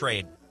made a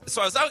trade.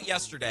 So I was out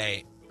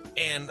yesterday,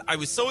 and I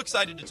was so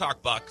excited to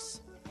talk Bucks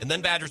and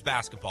then Badgers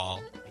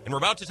basketball. And we're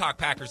about to talk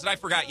Packers, and I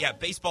forgot,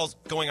 baseball's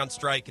going on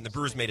strike, and the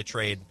Brewers made a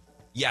trade.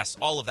 Yes,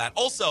 all of that.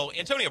 Also,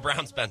 Antonio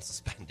Brown's been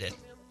suspended,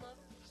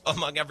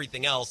 among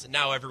everything else, and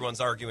now everyone's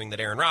arguing that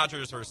Aaron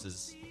Rodgers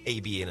versus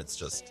AB, and it's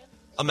just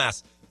a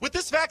mess. With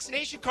this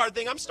vaccination card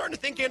thing, I'm starting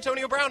to think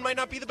Antonio Brown might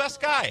not be the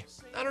best guy.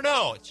 I don't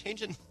know. It's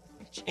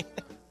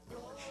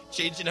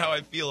changing how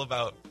I feel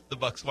about the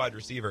Bucks wide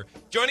receiver.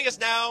 Joining us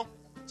now,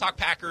 talk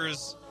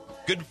Packers,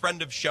 good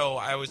friend of show.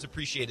 I always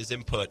appreciate his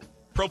input.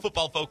 Pro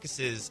Football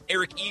Focus's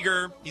Eric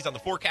Eager. He's on the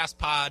Forecast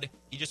Pod.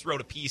 He just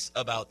wrote a piece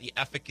about the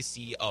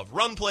efficacy of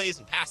run plays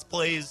and pass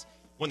plays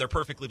when they're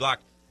perfectly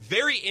blocked.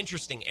 Very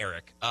interesting,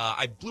 Eric.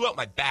 I blew out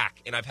my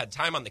back, and I've had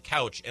time on the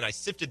couch, and I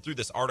sifted through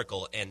this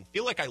article and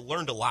feel like I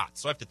learned a lot,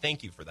 so I have to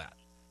thank you for that.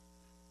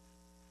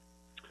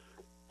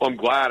 Well, I'm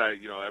glad.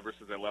 Ever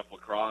since I left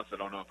lacrosse, I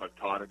don't know if I've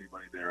taught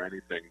anybody there or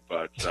anything,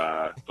 but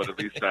at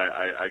least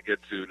I get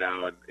to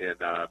now in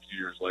a few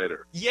years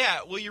later.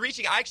 Yeah, well, you're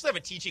reaching. I actually have a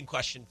teaching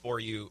question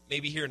for you,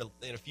 maybe here in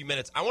a few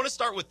minutes. I want to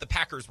start with the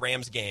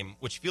Packers-Rams game,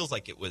 which feels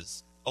like it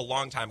was a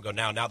long time ago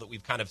now that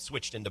we've kind of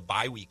switched into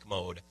bye week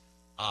mode.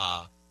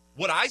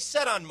 What I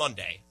said on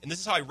Monday, and this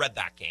is how I read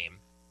that game,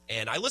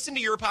 and I listened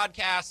to your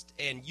podcast,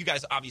 and you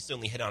guys obviously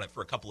only hit on it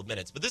for a couple of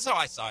minutes, but this is how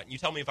I saw it, and you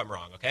tell me if I'm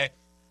wrong, okay?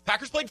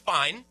 Packers played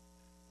fine.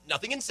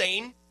 Nothing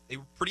insane. They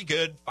were pretty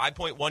good,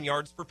 5.1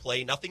 yards per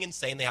play. Nothing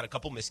insane. They had a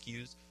couple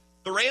miscues.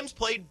 The Rams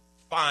played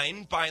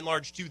fine, by and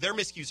large, too. Their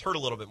miscues hurt a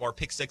little bit more,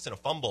 pick six and a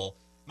fumble.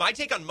 My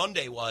take on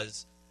Monday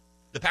was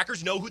the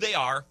Packers know who they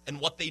are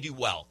and what they do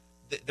well.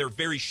 They're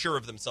very sure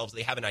of themselves.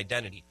 They have an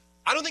identity.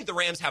 I don't think the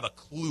Rams have a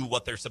clue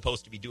what they're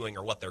supposed to be doing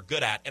or what they're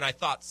good at, and I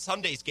thought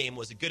Sunday's game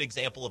was a good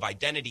example of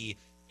identity,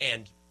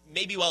 and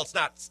maybe while it's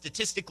not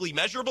statistically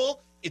measurable,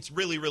 it's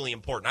really, really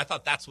important. I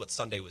thought that's what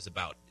Sunday was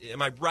about.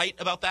 Am I right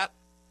about that?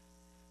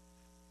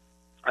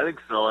 I think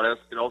so, and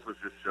it also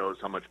just shows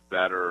how much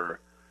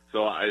better.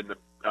 So in the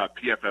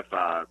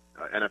PFF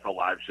NFL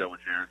Live show,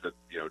 which airs at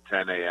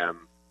 10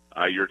 a.m.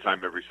 Your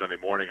time every Sunday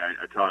morning,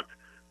 I talked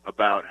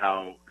about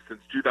how since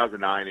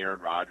 2009,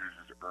 Aaron Rodgers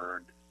has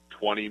earned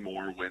 20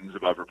 more wins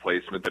above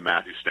replacement than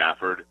Matthew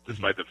Stafford,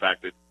 despite the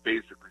fact that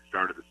basically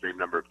started the same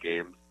number of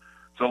games.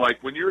 So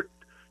when your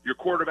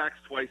quarterback's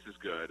twice as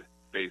good,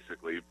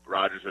 basically,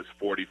 Rodgers has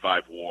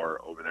 45 WAR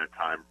over that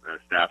time,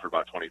 Stafford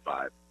about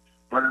 25.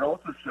 But it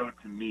also showed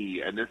to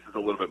me, and this is a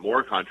little bit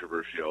more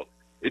controversial,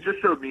 it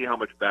just showed me how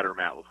much better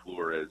Matt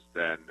LaFleur is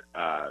than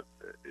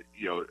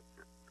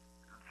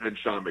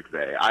Sean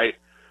McVay.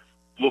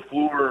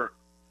 LaFleur,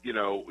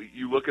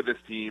 you look at this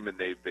team and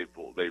they've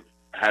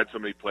had so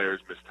many players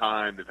miss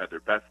time. They've had their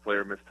best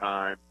player miss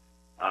time.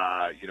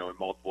 In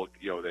multiple,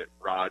 that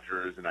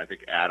Rodgers and I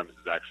think Adams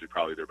is actually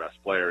probably their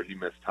best player. He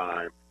missed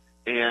time,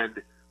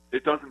 and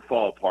it doesn't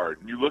fall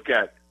apart. And you look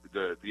at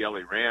the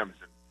LA Rams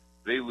and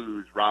they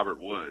lose Robert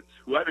Woods,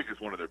 who I think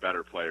is one of their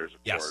better players,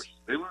 of course.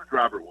 They lose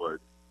Robert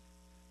Woods,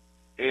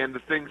 and the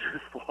thing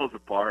just falls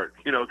apart,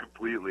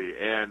 completely.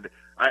 And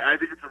I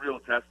think it's a real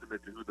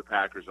testament to who the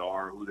Packers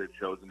are, who they've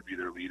chosen to be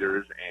their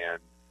leaders,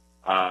 and,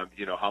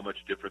 how much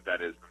different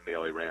that is than the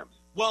LA Rams.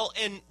 Well,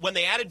 and when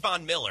they added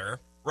Von Miller,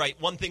 right,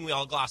 one thing we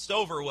all glossed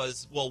over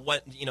was,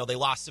 when they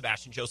lost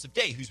Sebastian Joseph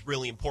Day, who's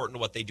really important to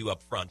what they do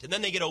up front. And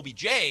then they get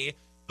OBJ,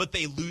 but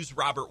they lose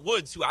Robert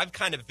Woods, who I've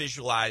kind of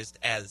visualized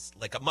as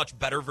like a much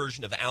better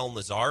version of Allen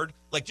Lazard.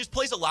 Just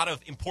plays a lot of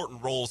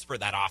important roles for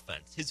that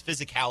offense. His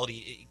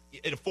physicality,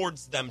 it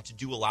affords them to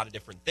do a lot of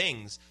different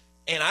things.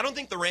 And I don't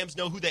think the Rams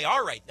know who they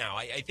are right now.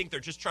 I think they're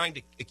just trying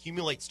to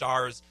accumulate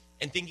stars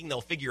and thinking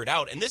they'll figure it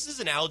out. And this is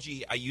an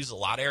analogy I use a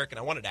lot, Eric, and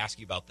I wanted to ask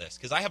you about this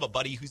because I have a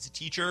buddy who's a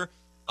teacher,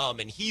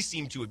 and he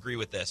seemed to agree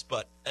with this.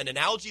 But an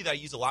analogy that I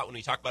use a lot when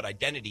we talk about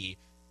identity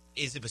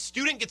is if a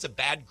student gets a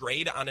bad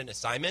grade on an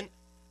assignment,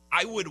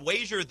 I would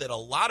wager that a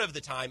lot of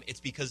the time it's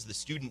because the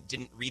student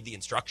didn't read the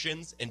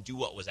instructions and do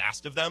what was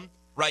asked of them,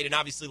 right? And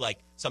obviously,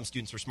 some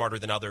students are smarter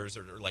than others,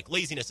 or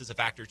laziness is a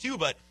factor too,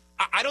 but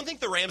I don't think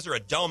the Rams are a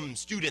dumb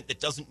student that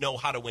doesn't know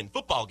how to win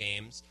football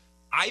games.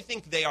 I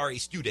think they are a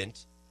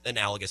student,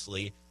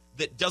 analogously,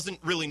 that doesn't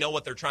really know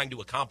what they're trying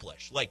to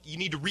accomplish. You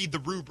need to read the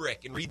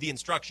rubric and read the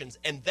instructions,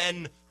 and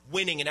then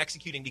winning and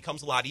executing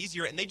becomes a lot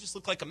easier, and they just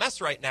look like a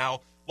mess right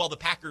now, while the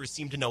Packers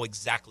seem to know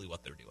exactly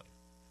what they're doing.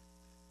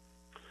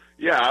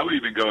 Yeah, I would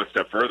even go a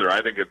step further.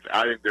 I think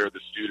they're the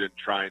student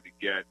trying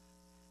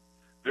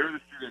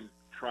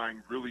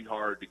really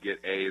hard to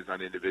get A's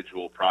on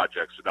individual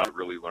projects without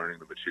really learning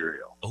the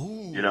material.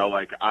 Ooh.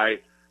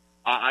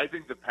 I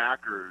think the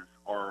Packers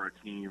are a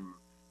team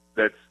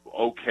that's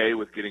okay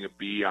with getting a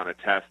B on a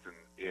test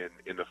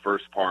in the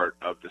first part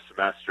of the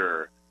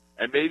semester,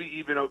 and maybe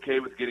even okay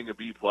with getting a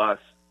B plus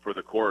for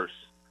the course,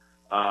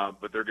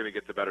 but they're going to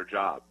get the better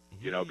job,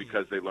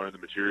 because they learn the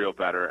material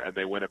better and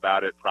they went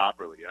about it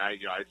properly. And I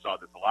saw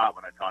this a lot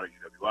when I taught at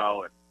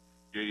UWL, and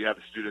you have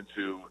the students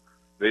who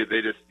they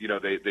just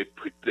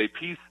they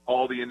piece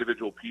all the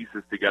individual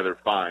pieces together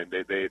fine.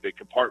 They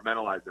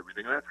compartmentalize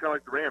everything, and that's kind of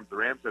like the Rams. The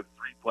Rams have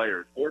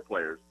 4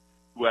 players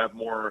who have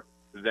more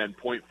than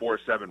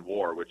 .47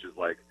 WAR, which is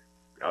like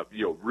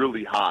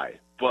really high.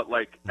 But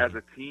like as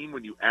a team,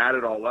 when you add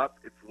it all up,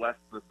 it's less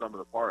than the sum of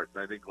the parts.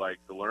 And I think like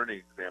the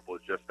learning example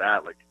is just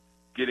that, like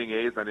getting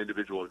A's on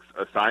individual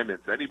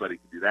assignments. Anybody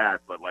can do that,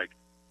 but like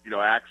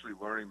actually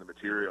learning the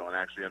material and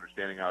actually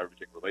understanding how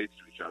everything relates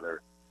to each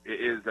other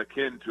is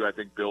akin to, I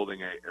think,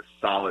 building a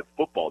solid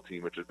football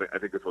team, which is, I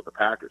think, is what the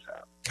Packers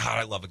have. God,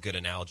 I love a good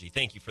analogy.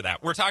 Thank you for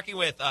that. We're talking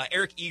with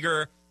Eric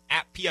Eager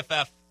at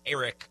PFF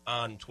Eric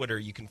on Twitter.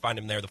 You can find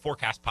him there, the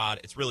Forecast Pod.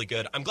 It's really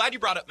good. I'm glad you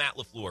brought up Matt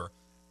LaFleur.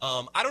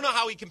 I don't know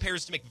how he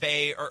compares to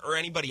McVay or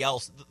anybody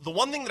else. The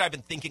one thing that I've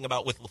been thinking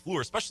about with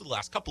LaFleur, especially the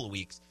last couple of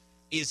weeks,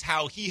 is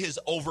how he has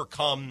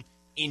overcome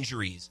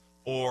injuries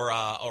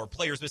or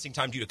players missing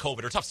time due to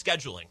COVID or tough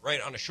scheduling,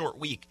 right, on a short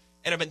week.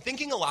 And I've been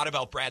thinking a lot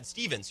about Brad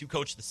Stevens, who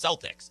coached the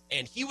Celtics,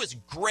 and he was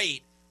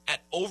great at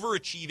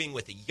overachieving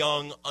with a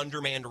young,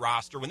 undermanned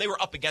roster. When they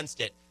were up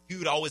against it, he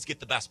would always get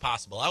the best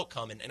possible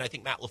outcome, and I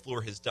think Matt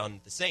LaFleur has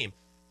done the same.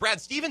 Brad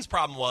Stevens'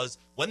 problem was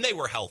when they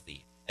were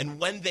healthy and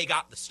when they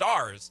got the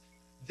stars,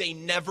 they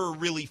never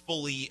really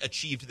fully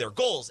achieved their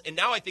goals. And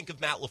now I think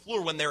of Matt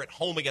LaFleur when they're at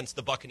home against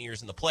the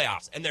Buccaneers in the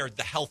playoffs, and they're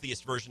the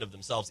healthiest version of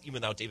themselves, even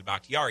without David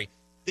Bakhtiari.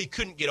 They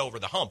couldn't get over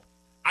the hump.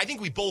 I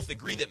think we both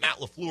agree that Matt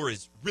LaFleur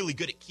is really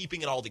good at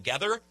keeping it all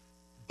together,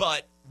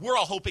 but we're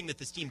all hoping that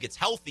this team gets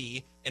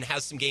healthy and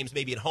has some games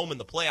maybe at home in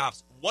the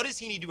playoffs. What does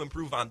he need to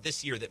improve on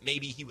this year that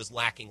maybe he was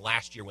lacking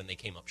last year when they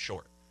came up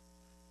short?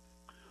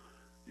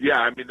 Yeah,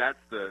 I mean, that's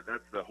the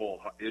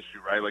whole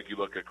issue, right? Like you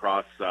look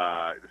across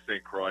the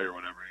St. Croix or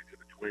whatever, into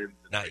the Twins,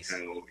 and nice.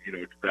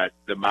 That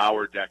the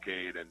Mauer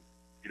decade, and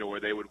where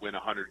they would win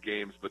 100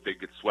 games, but they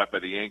get swept by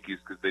the Yankees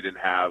because they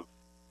didn't have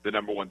the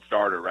number one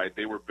starter, right?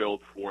 They were built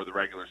for the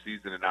regular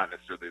season and not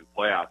necessarily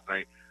the playoffs.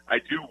 And I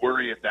do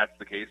worry if that's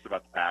the case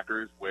about the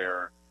Packers,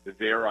 where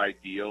their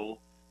ideal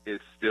is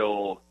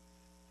still,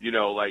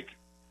 like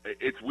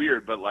it's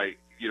weird, but like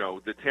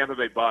the Tampa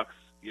Bay Bucks,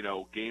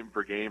 game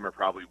for game are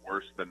probably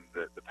worse than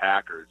the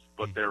Packers,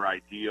 but their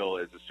ideal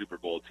is a Super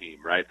Bowl team,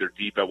 right? They're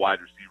deep at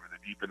wide receiver, they're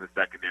deep in the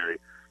secondary,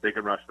 they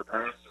can rush the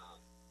passer.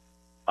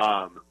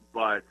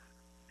 But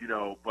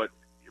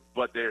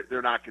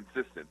they're not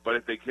consistent. But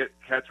if they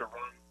catch a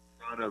run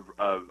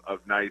of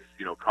nice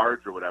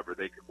cards or whatever,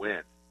 they can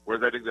win.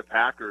 Whereas I think the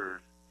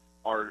Packers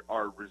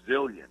are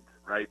resilient,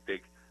 right?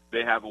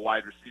 They have a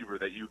wide receiver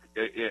that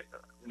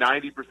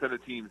 90%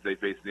 of teams they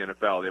face in the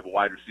NFL, they have a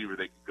wide receiver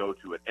they can go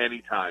to at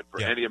any time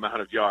for any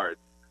amount of yards.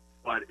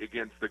 But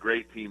against the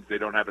great teams, they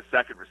don't have a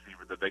second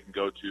receiver that they can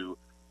go to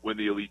when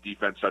the elite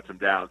defense shuts them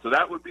down. So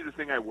that would be the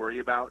thing I worry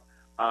about.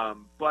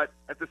 But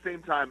at the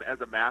same time,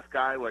 as a math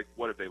guy, like,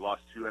 what if they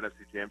lost 2 NFC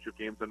Championship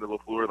games under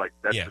LaFleur? Like,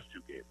 that's just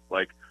 2 games.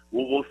 Like,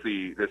 we'll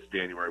see this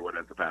January what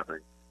ends up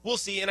happening. We'll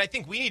see, and I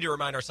think we need to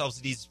remind ourselves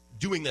that he's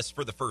doing this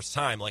for the first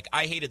time. Like,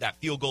 I hated that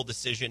field goal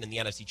decision in the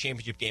NFC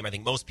Championship game. I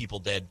think most people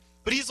did.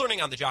 But he's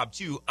learning on the job,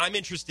 too. I'm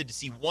interested to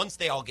see, once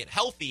they all get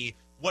healthy,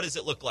 what does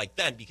it look like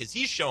then? Because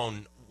he's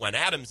shown when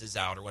Adams is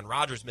out or when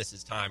Rodgers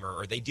misses time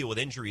or they deal with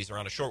injuries or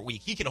on a short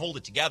week, he can hold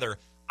it together.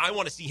 I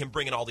want to see him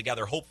bring it all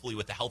together, hopefully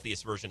with the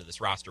healthiest version of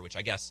this roster, which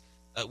I guess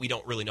we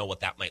don't really know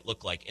what that might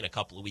look like in a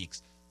couple of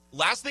weeks.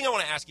 Last thing I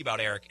want to ask you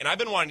about, Eric, and I've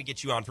been wanting to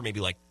get you on for maybe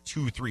like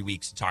 2-3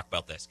 weeks to talk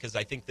about this because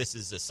I think this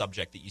is a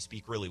subject that you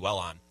speak really well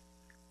on.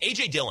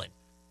 A.J. Dillon.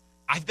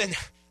 I've been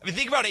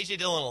thinking about A.J.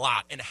 Dillon a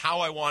lot and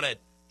how I want to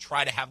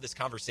try to have this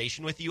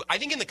conversation with you. I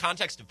think in the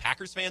context of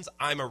Packers fans,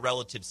 I'm a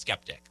relative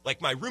skeptic.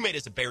 Like, my roommate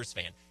is a Bears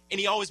fan, and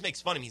he always makes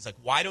fun of me. He's like,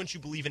 why don't you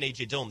believe in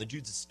A.J. Dillon? The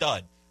dude's a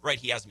stud, right?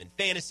 He has him in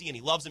fantasy, and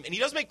he loves him, and he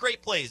does make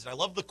great plays, and I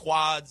love the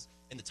quads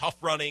and the tough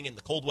running and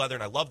the cold weather,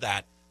 and I love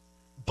that.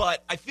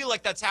 But I feel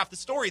like that's half the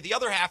story. The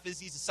other half is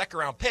he's a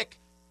second-round pick,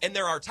 and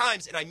there are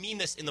times, and I mean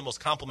this in the most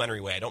complimentary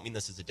way, I don't mean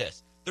this as a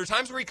diss, there are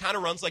times where he kind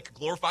of runs like a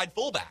glorified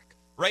fullback,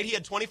 right? He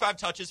had 25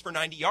 touches for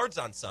 90 yards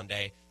on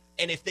Sunday,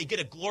 and if they get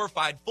a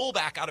glorified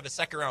fullback out of a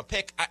second-round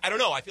pick, I don't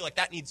know. I feel like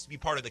that needs to be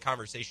part of the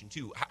conversation,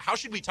 too. How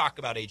should we talk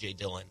about A.J.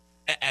 Dillon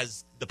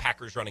as the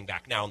Packers running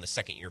back now in the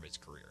second year of his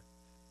career?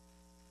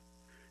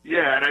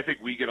 Yeah, and I think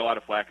we get a lot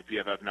of flack at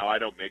PFF. Now, I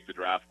don't make the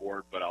draft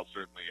board, but I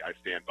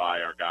stand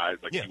by our guys.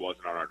 Like, he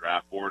wasn't on our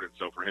draft board, and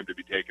so for him to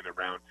be taken in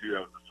round 2,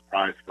 that was a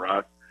surprise for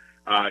us.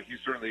 He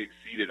certainly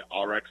exceeded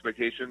our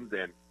expectations,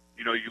 and,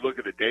 you look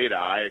at the data,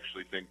 I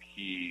actually think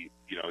he's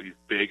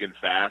big and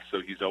fast,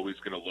 so he's always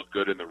going to look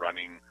good in the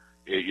running,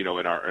 in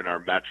our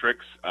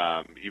metrics,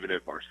 even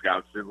if our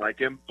scouts didn't like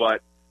him.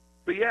 But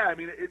yeah, I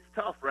mean, it's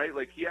tough, right?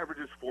 Like, he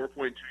averages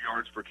 4.2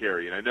 yards per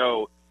carry, and I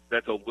know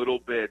that's a little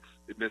bit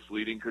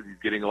misleading because he's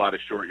getting a lot of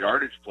short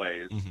yardage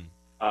plays.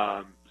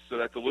 Mm-hmm. so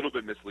that's a little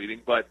bit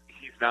misleading. But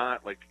he's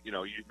not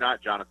he's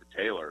not Jonathan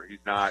Taylor. He's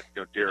not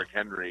Derrick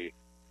Henry.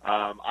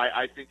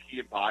 I think he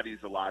embodies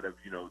a lot of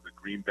the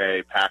Green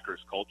Bay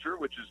Packers culture,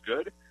 which is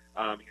good.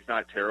 He's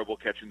not terrible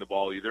catching the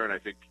ball either, and I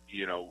think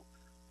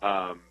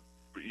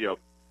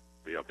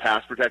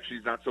pass protection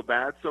he's not so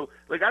bad. So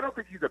I don't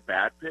think he's a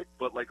bad pick,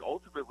 but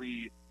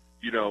ultimately,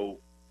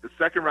 the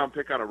second round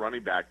pick on a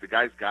running back, the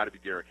guy's got to be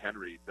Derrick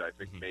Henry to I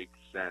think makes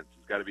sense.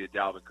 He's got to be a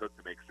Dalvin Cook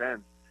to make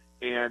sense.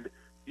 And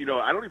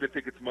I don't even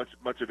think it's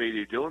much of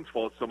A.J. Dillon's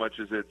fault so much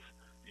as it's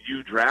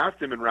you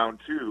draft him in round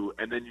 2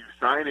 and then you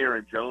sign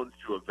Aaron Jones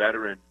to a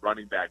veteran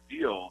running back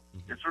deal.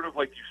 It's sort of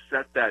like you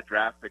set that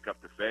draft pick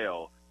up to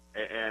fail.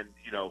 And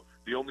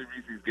the only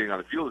reason he's getting on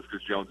the field is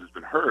because Jones has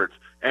been hurt.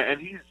 And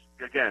he's,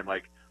 again,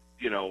 I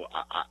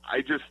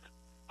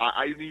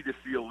need to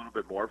see a little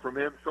bit more from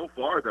him. So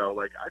far, though,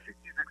 I think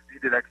he's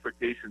exceeded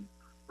expectations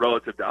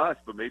relative to us,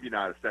 but maybe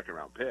not a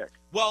second-round pick.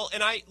 Well,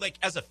 and I,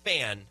 as a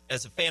fan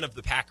of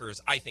the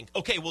Packers, I think,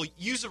 okay, we'll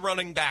use a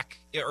running back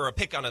or a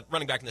pick on a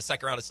running back in the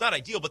second round. It's not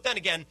ideal, but then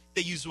again,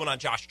 they used one on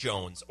Josh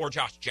Jones or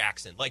Josh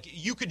Jackson.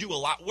 You could do a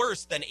lot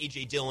worse than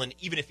A.J. Dillon,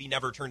 even if he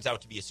never turns out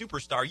to be a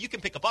superstar. You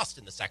can pick a bust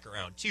in the second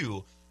round,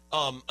 too.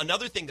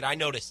 Another thing that I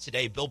noticed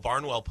today, Bill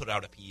Barnwell put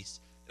out a piece,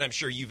 and I'm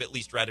sure you've at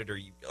least read it, or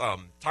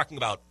talking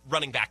about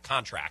running back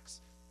contracts,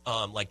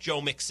 like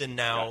Joe Mixon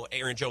now,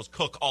 Aaron Jones,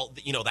 Cook, all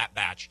that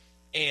batch.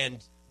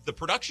 And the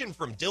production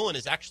from Dillon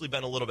has actually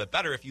been a little bit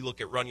better if you look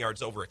at run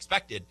yards over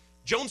expected.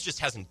 Jones just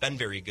hasn't been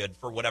very good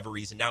for whatever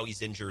reason. Now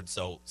he's injured,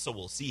 so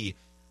we'll see.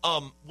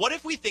 What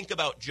if we think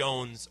about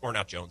Dillon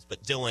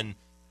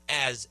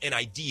as an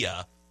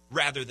idea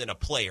rather than a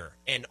player,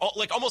 and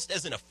almost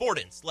as an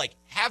affordance,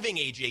 having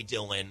A.J.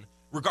 Dillon,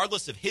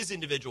 regardless of his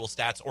individual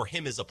stats or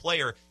him as a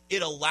player,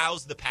 it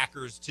allows the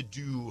Packers to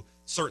do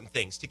certain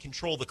things, to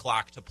control the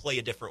clock, to play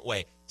a different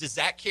way. Does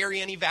that carry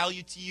any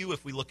value to you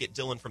if we look at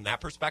Dillon from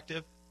that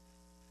perspective?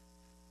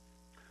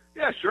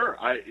 Yeah, sure.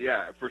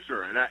 For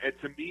sure. And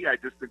to me, I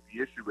just think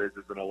the issue is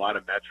in a lot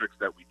of metrics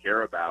that we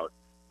care about,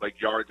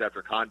 like yards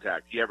after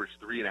contact. He averaged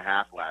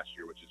 3.5 last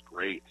year, which is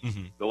great.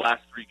 Mm-hmm. The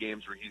last 3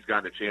 games where he's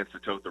gotten a chance to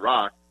tote the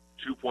rock,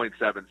 2.76,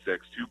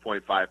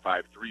 2.55,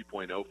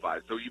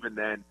 3.05. So even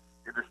then,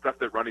 in the stuff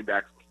that running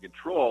backs can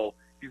control,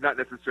 he's not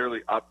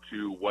necessarily up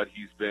to what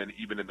he's been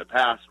even in the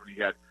past when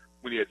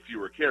he had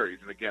fewer carries.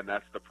 And again,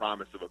 that's the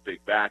promise of a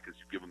big back: as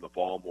you give him the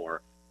ball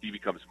more, he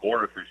becomes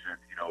more efficient,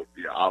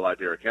 a la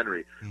Derrick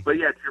Henry. Mm-hmm. But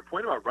yeah, to your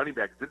point about running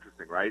back, it's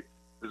interesting, right?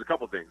 There's a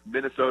couple things.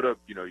 Minnesota,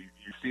 you've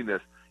seen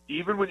this.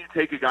 Even when you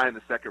take a guy in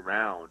the second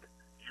round,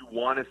 you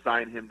want to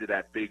sign him to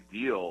that big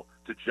deal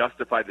to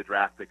justify the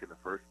draft pick in the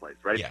first place,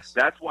 right? Yes.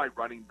 That's why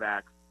running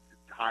backs,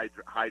 high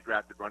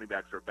drafted running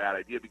backs, are a bad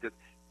idea, because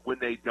when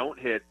they don't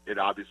hit, it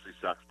obviously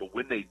sucks. But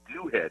when they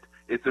do hit,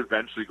 it's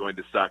eventually going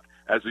to suck,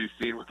 as we've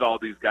seen with all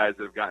these guys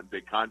that have gotten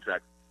big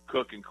contracts,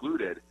 Cook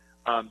included.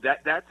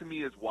 That to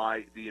me is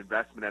why the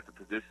investment at the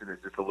position is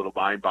just a little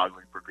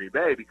mind-boggling for Green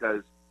Bay,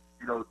 because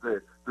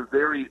the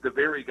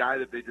very guy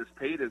that they just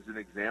paid is an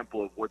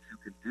example of what you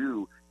can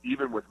do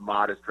even with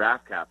modest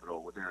draft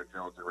capital with Aaron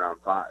Jones in round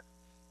 5.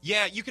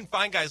 Yeah, you can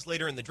find guys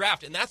later in the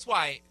draft, and that's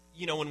why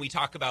when we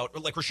talk about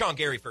Rashawn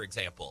Gary, for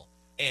example.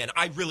 And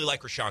I really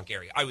like Rashawn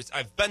Gary.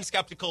 I've been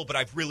skeptical, but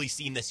I've really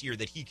seen this year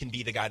that he can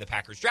be the guy the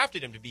Packers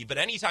drafted him to be. But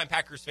anytime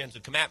Packers fans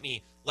would come at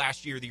me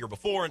last year, the year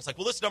before, and it's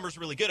well, this number's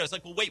really good. I was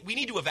well, wait, we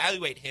need to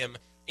evaluate him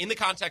in the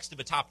context of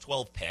a top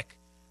 12 pick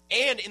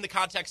and in the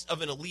context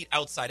of an elite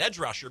outside edge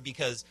rusher,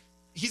 because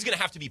he's going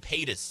to have to be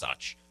paid as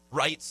such,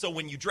 right? So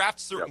when you draft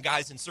certain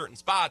guys in certain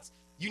spots,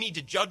 you need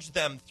to judge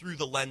them through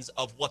the lens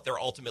of what they're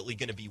ultimately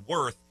going to be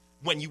worth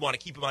when you want to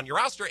keep them on your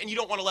roster, and you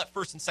don't want to let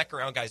first and second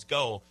round guys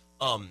go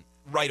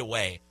right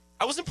away.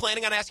 I wasn't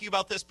planning on asking you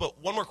about this,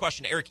 but one more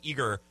question, Eric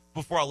Eager,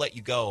 before I'll let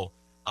you go.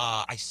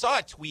 I saw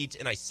a tweet,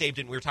 and I saved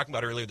it, and we were talking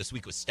about earlier this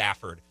week with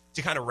Stafford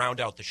to kind of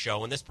round out the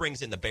show, and this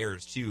brings in the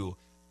Bears, too.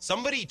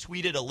 Somebody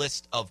tweeted a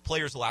list of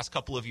players the last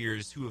couple of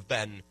years who have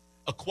been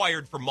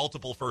acquired for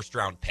multiple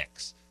first-round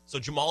picks. So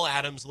Jamal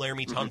Adams,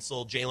 Laramie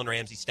Tunsil, Jalen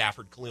Ramsey,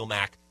 Stafford, Khalil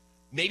Mack.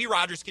 Maybe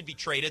Rodgers could be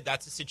traded.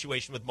 That's a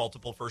situation with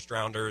multiple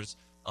first-rounders.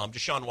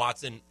 Deshaun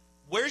Watson.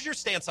 Where's your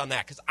stance on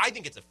that? Because I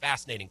think it's a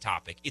fascinating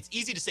topic. It's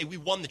easy to say we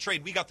won the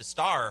trade, we got the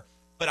star,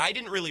 but I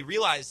didn't really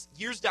realize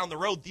years down the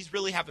road these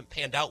really haven't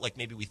panned out like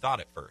maybe we thought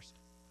at first.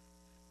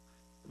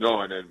 No,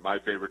 and then my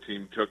favorite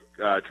team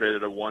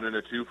traded a 1 and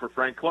a 2 for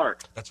Frank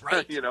Clark. That's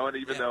right. And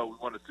even though we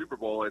won a Super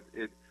Bowl,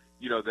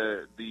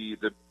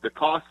 the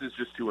cost is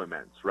just too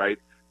immense, right?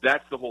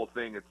 That's the whole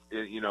thing.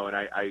 And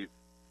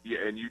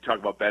you talk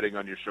about betting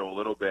on your show a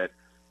little bit.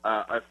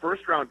 A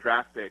first round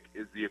draft pick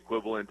is the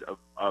equivalent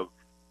of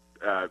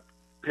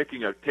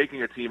taking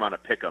a team on a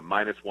pick 'em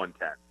minus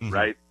 110,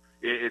 right?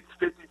 It's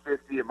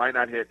 50-50. It might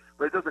not hit,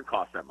 but it doesn't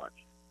cost that much.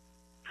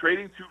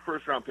 Trading 2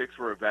 first round picks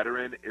for a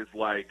veteran is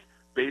like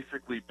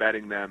basically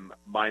betting them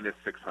minus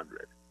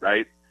 600,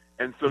 right?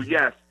 And so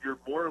yes, you're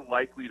more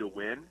likely to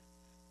win,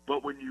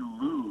 but when you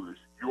lose,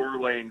 you're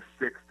laying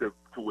 6 to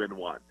win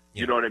 1.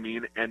 You know what I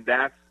mean? And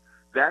that's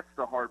that's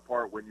the hard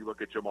part when you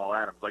look at Jamal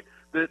Adams. Like,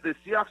 the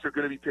Seahawks are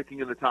going to be picking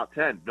in the top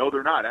 10. No,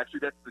 they're not.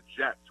 Actually, that's the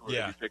Jets who are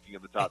going to be picking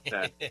in the top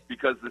 10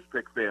 because this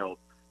pick failed.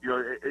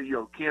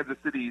 Kansas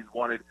City's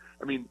wanted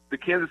 – I mean, the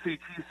Kansas City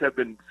Chiefs have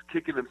been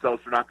kicking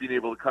themselves for not being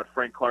able to cut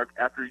Frank Clark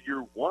after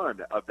year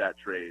one of that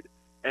trade.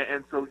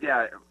 And so,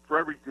 yeah, for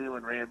every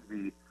Jalen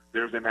Ramsey,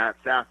 there's a Matt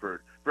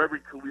Stafford. For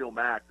every Khalil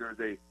Mack, there's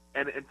a –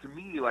 and to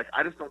me, like,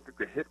 I just don't think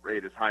the hit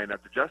rate is high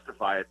enough to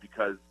justify it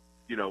because,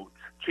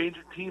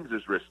 changing teams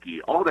is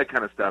risky. All that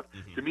kind of stuff.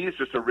 Mm-hmm. To me, it's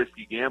just a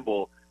risky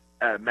gamble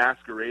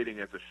masquerading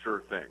as a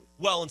sure thing.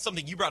 Well, and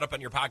something you brought up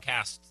on your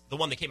podcast, the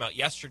one that came out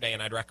yesterday,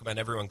 and I'd recommend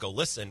everyone go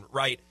listen,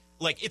 right?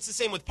 Like, it's the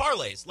same with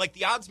parlays. Like,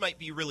 the odds might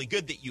be really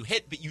good that you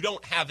hit, but you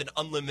don't have an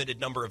unlimited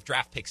number of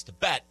draft picks to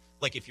bet.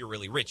 Like, if you're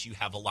really rich, you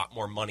have a lot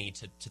more money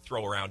to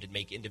throw around and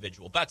make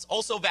individual bets.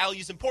 Also, value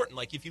is important.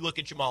 Like, if you look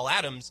at Jamal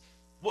Adams,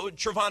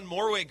 Trevon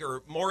Moehrig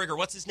or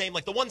what's his name?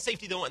 Like, the one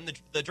safety that went in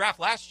the draft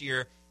last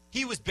year,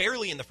 he was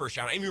barely in the first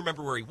round. I don't even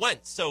remember where he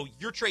went. So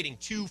you're trading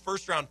 2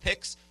 first-round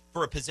picks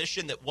for a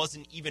position that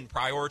wasn't even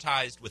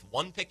prioritized with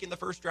 1 pick in the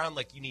first round.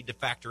 Like, you need to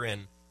factor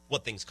in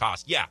what things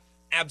cost. Yeah,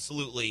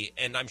 absolutely.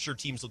 And I'm sure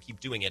teams will keep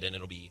doing it, and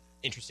it'll be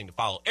interesting to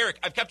follow. Eric,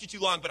 I've kept you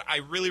too long, but I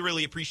really,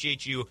 really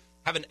appreciate you.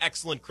 Have an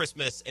excellent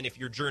Christmas. And if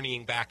you're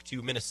journeying back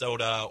to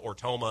Minnesota or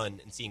Toma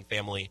and seeing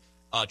family,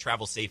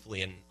 travel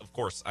safely. And, of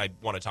course, I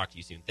want to talk to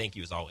you soon. Thank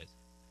you, as always.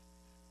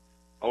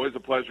 Always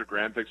a pleasure,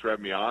 Grant. Thanks for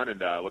having me on, and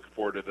looking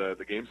forward to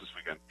the games this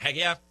weekend. Heck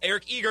yeah.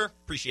 Eric Eager,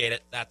 appreciate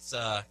it. That's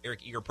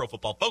Eric Eager, Pro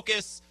Football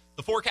Focus.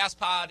 The Forecast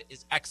Pod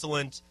is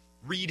excellent.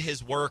 Read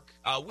his work.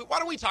 Why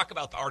don't we talk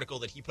about the article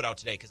that he put out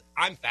today, because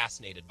I'm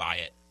fascinated by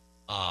it.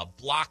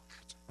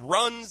 Blocked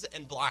runs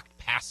and blocked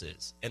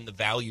passes and the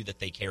value that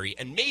they carry.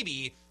 And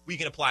maybe we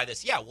can apply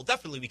this. Yeah, well,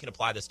 definitely we can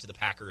apply this to the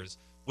Packers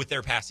with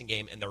their passing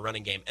game and their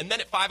running game. And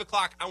then at 5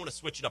 o'clock, I want to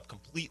switch it up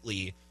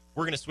completely.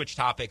 We're going to switch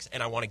topics,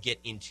 and I want to get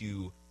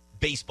into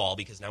baseball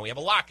because now we have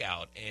a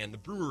lockout and the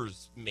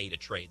Brewers made a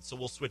trade. So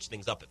we'll switch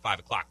things up at 5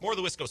 o'clock. More of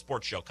the Wisco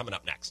Sports Show coming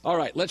up next. All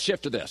right, let's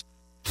shift to this.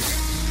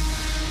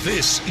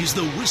 This is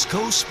the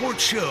Wisco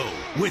Sports Show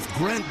with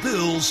Grant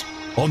Bills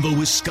on the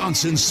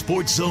Wisconsin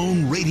Sports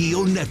Zone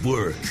Radio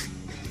Network.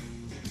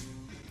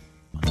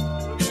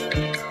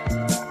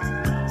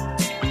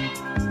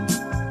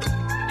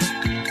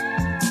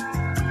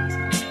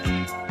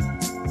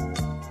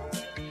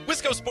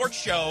 Sports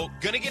Show.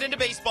 Gonna get into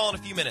baseball in a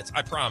few minutes,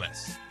 I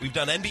promise. We've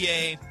done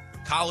NBA,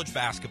 college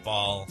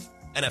basketball,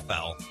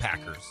 NFL,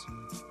 Packers,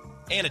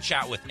 and a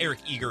chat with Eric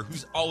Eager,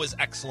 who's always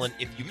excellent.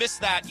 If you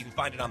missed that, you can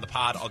find it on the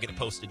pod. I'll get it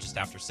posted just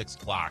after 6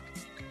 o'clock.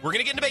 We're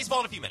gonna get into baseball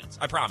in a few minutes,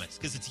 I promise,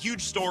 because it's a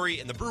huge story,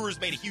 and the Brewers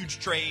made a huge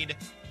trade.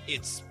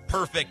 It's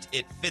perfect.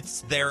 It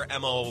fits their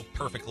MO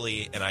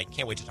perfectly, and I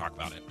can't wait to talk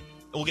about it.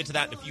 And we'll get to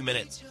that in a few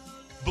minutes.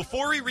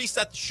 Before we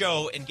reset the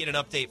show and get an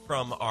update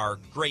from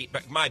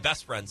my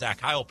best friend, Zach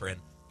Heilprin,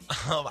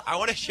 I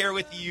want to share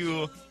with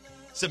you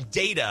some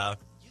data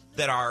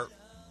that our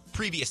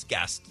previous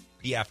guest,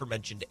 the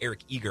aforementioned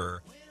Eric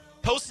Eager,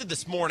 posted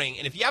this morning.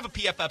 And if you have a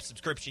PFF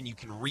subscription, you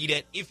can read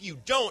it. If you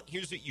don't,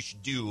 here's what you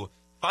should do.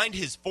 Find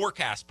his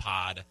Forecast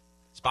Pod,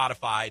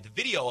 Spotify. The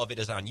video of it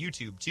is on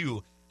YouTube,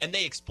 too, and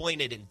they explain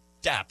it in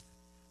depth.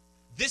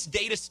 This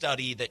data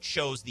study that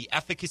shows the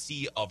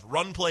efficacy of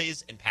run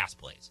plays and pass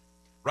plays,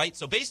 right?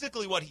 So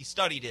basically what he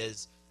studied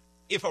is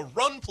if a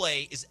run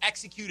play is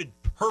executed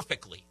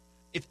perfectly,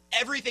 if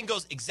everything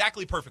goes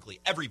exactly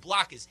perfectly, every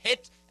block is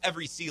hit,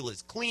 every seal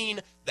is clean,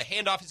 the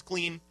handoff is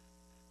clean,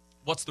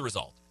 what's the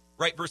result,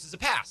 right? Versus a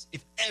pass.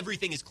 If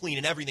everything is clean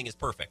and everything is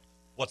perfect,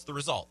 what's the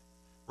result,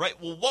 right?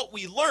 Well, what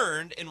we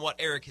learned and what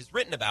Eric has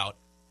written about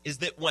is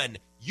that when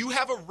you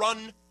have a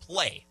run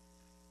play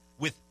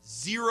with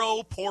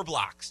 0 poor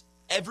blocks,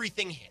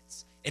 everything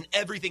hits and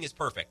everything is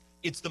perfect,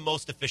 it's the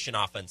most efficient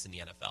offense in the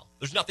NFL.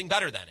 There's nothing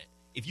better than it.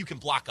 If you can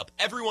block up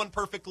everyone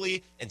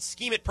perfectly and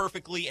scheme it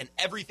perfectly and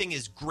everything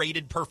is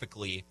graded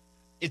perfectly,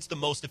 it's the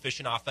most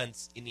efficient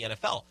offense in the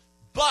NFL.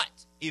 But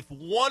if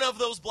one of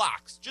those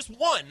blocks, just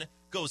one,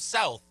 goes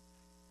south,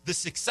 the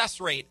success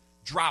rate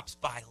drops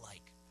by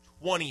like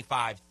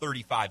 25,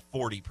 35,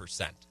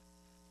 40%.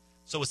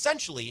 So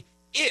essentially,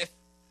 if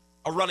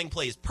a running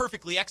play is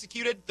perfectly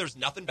executed, there's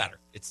nothing better.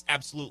 It's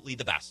absolutely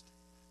the best.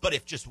 But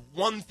if just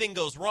one thing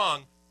goes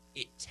wrong,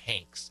 it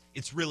tanks.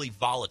 It's really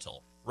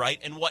volatile.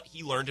 Right? And what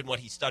he learned and what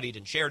he studied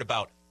and shared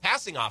about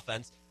passing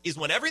offense is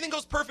when everything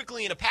goes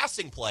perfectly in a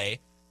passing play,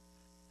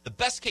 the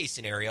best case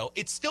scenario,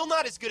 it's still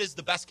not as good as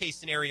the best case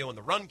scenario in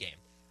the run game.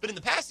 But in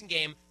the passing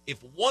game, if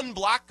one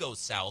block goes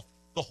south,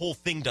 the whole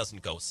thing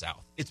doesn't go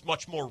south. It's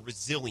much more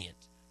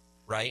resilient,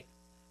 right?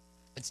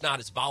 It's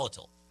not as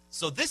volatile.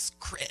 So this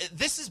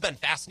has been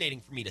fascinating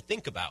for me to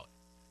think about,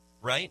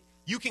 right?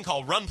 You can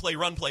call run play,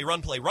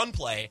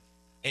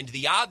 and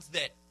the odds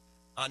that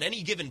on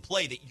any given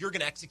play that you're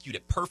going to execute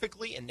it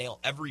perfectly and nail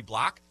every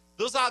block,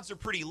 those odds are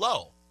pretty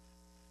low.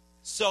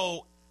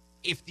 So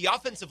if the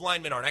offensive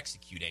linemen aren't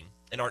executing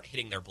and aren't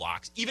hitting their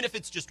blocks, even if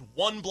it's just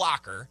one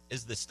blocker,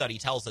 as the study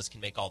tells us can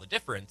make all the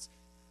difference,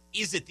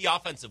 is it the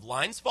offensive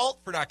line's fault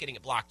for not getting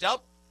it blocked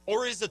up,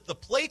 Or is it the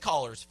play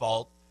caller's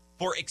fault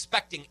for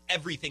expecting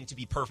everything to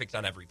be perfect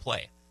on every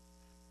play?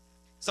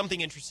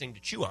 Something interesting to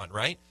chew on,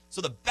 right?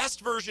 So the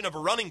best version of a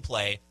running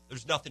play,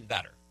 there's nothing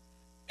better.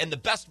 And the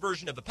best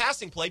version of a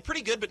passing play,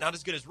 pretty good, but not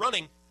as good as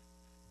running.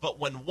 But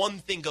when one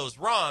thing goes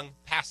wrong,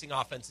 passing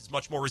offense is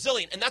much more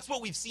resilient. And that's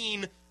what we've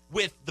seen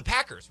with the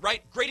Packers,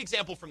 right? Great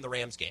example from the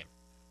Rams game.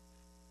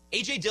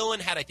 A.J. Dillon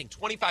had, I think,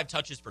 25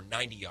 touches for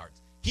 90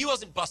 yards. He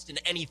wasn't busting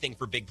anything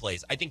for big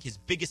plays. I think his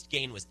biggest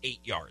gain was 8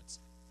 yards.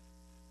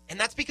 And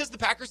that's because the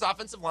Packers'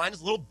 offensive line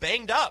is a little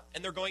banged up,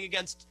 and they're going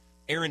against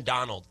Aaron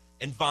Donald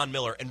and Von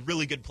Miller and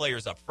really good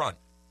players up front.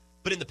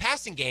 But in the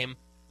passing game,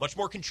 much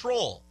more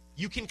control.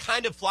 You can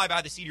kind of fly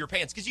by the seat of your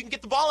pants because you can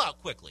get the ball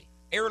out quickly.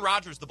 Aaron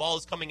Rodgers, the ball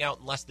is coming out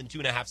in less than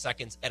 2.5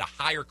 seconds at a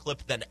higher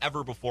clip than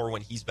ever before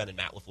when he's been in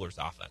Matt LaFleur's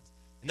offense.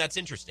 And that's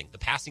interesting. The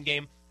passing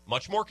game,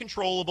 much more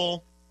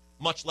controllable,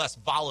 much less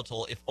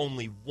volatile if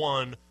only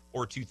one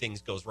or two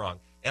things goes wrong.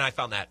 And I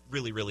found that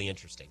really, really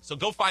interesting. So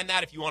go find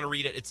that if you want to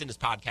read it. It's in his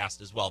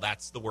podcast as well.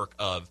 That's the work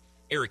of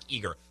Eric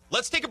Eager.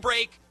 Let's take a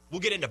break.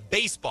 We'll get into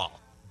baseball.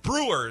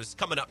 Brewers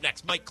coming up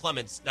next. Mike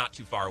Clemens not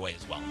too far away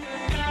as well.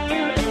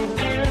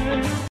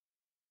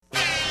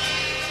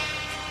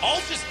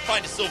 I'll just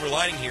find a silver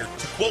lining here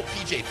to quote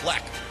PJ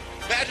Fleck.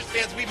 Badgers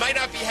fans, we might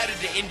not be headed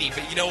to Indy,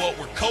 but you know what?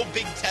 We're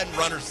co-Big Ten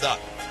runners-up.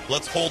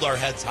 Let's hold our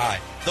heads high.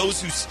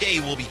 Those who stay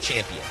will be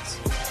champions.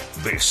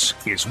 This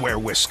is where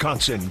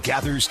Wisconsin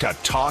gathers to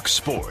talk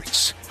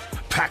sports.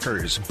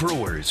 Packers,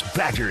 Brewers,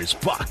 Badgers,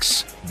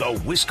 Bucks. The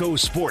Wisco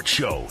Sports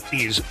Show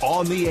is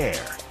on the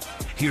air.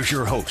 Here's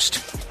your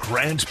host,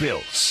 Grant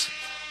Bills.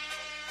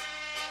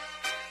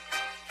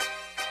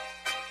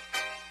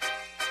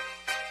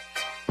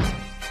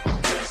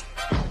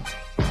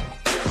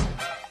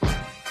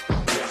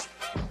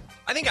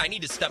 I think I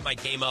need to step my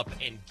game up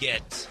and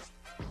get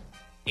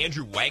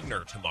Andrew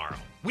Wagner tomorrow.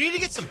 We need to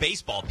get some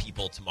baseball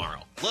people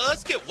tomorrow.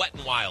 Let's get wet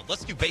and wild.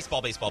 Let's do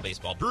baseball.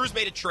 Brewers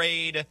made a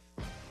trade.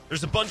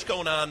 There's a bunch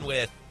going on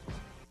with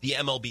the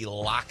MLB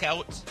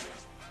lockout.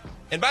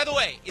 And by the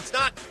way, it's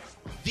not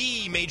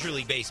the Major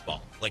League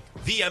Baseball, like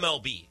the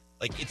MLB.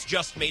 Like, it's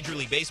just Major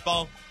League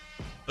Baseball.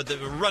 But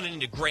we're running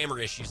into grammar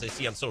issues I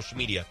see on social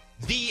media.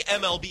 The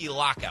MLB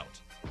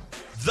lockout.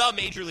 The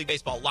Major League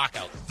Baseball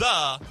lockout.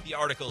 The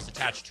article is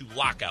attached to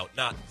lockout,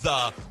 not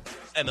the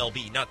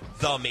MLB, not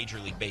the Major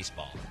League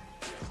Baseball.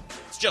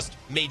 It's just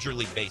Major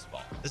League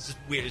Baseball. This is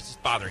weird. It's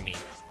just bothering me.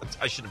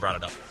 I should have brought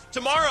it up.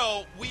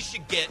 Tomorrow, we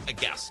should get a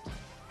guest.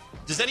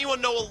 Does anyone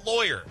know a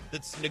lawyer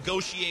that's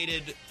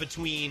negotiated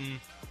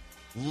between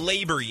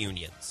labor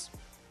unions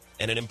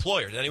and an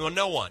employer? Does anyone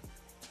know one?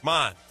 Come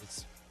on.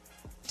 It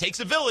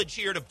takes a village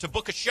here to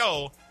book a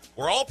show.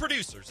 We're all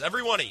producers,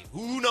 every one of you.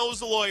 Who knows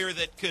a lawyer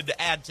that could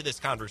add to this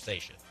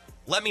conversation?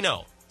 Let me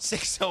know.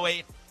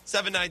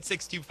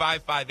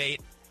 608-796-2558.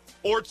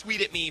 Or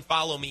tweet at me,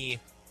 follow me,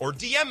 or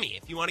DM me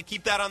if you want to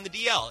keep that on the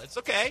DL. It's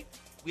okay.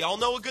 We all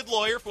know a good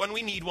lawyer for when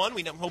we need one.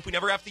 We hope we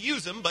never have to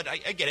use them, but I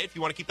get it. If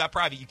you want to keep that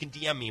private, you can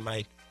DM me.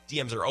 My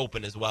DMs are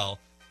open as well.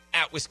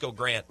 At Wisco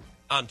Grant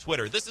on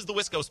Twitter. This is the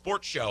Wisco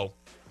Sports Show.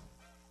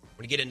 We're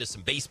going to get into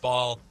some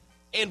baseball,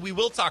 and we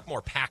will talk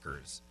more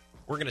Packers.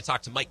 We're going to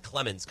talk to Mike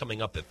Clemens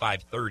coming up at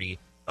 5:30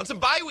 on some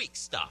bye week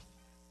stuff.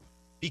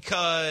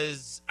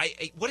 Because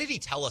what did he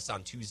tell us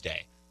on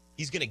Tuesday?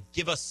 He's going to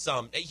give us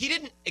some. He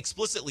didn't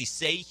explicitly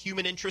say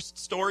human interest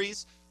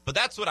stories, but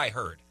that's what I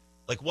heard.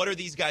 Like, what are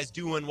these guys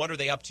doing? What are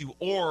they up to?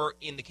 Or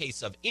in the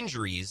case of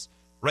injuries,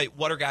 right,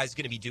 what are guys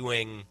going to be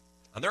doing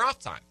on their off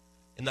time?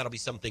 And that'll be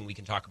something we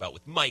can talk about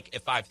with Mike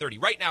at 5:30.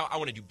 Right now, I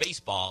want to do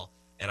baseball,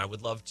 and I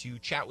would love to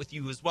chat with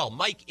you as well.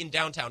 Mike in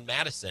downtown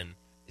Madison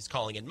is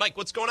calling in. Mike,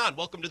 what's going on?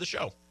 Welcome to the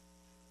show.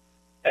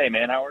 Hey,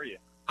 man, how are you?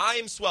 I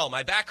am swell.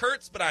 My back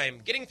hurts, but I am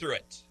getting through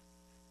it.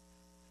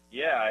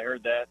 Yeah, I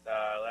heard that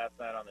last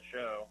night on the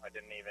show. I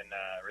didn't even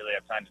really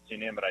have time to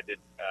tune in, but I did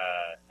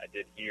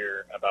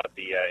hear about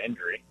the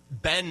injury.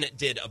 Ben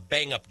did a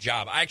bang-up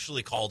job. I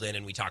actually called in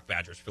and we talked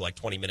Badgers for like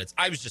 20 minutes.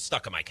 I was just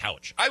stuck on my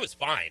couch. I was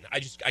fine. I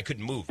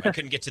couldn't move. I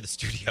couldn't get to the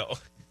studio.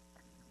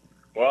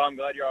 Well, I'm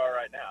glad you're all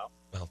right now.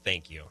 Well,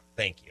 thank you.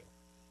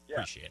 Yeah.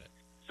 Appreciate it.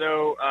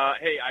 So,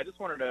 hey, I just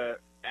wanted to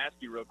ask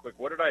you real quick,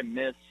 what did I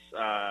miss?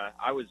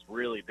 I was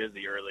really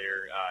busy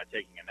earlier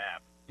taking a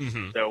nap.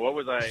 Mm-hmm. So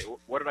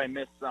what did I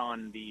miss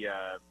on the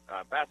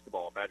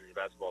Badgers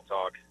basketball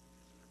talk?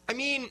 I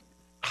mean,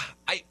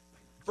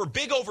 for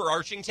big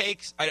overarching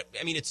takes, I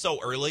mean, it's so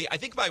early. I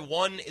think my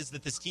one is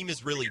that this team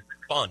is really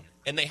fun,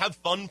 and they have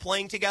fun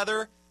playing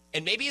together,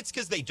 and maybe it's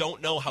because they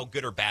don't know how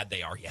good or bad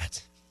they are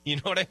yet. You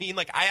know what I mean?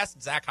 Like, I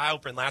asked Zach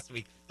Heilprin last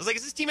week, I was like,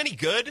 is this team any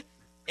good?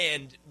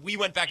 And we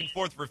went back and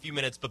forth for a few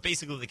minutes, but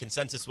basically the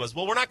consensus was,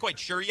 well, we're not quite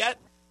sure yet,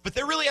 but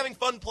they're really having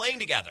fun playing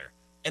together.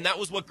 And that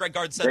was what Greg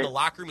Gard said in the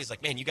locker room. He's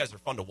like, man, you guys are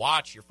fun to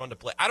watch. You're fun to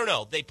play. I don't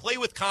know. They play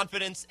with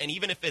confidence, and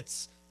even if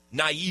it's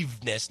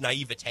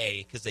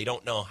naivete, because they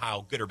don't know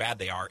how good or bad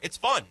they are, it's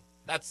fun.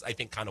 That's, I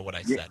think, kind of what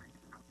I said.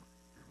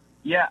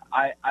 Yeah,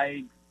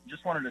 I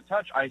just wanted to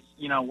touch. I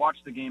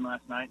watched the game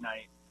last night, and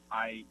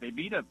they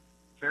beat a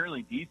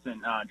fairly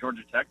decent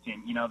Georgia Tech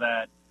team. You know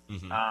that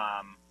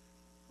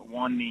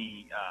won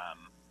the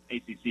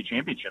ACC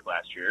championship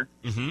last year.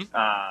 Mm-hmm.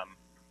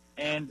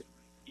 And,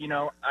 you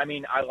know, I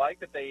mean, I like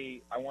that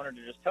I wanted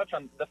to just touch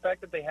on the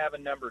fact that they have a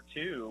number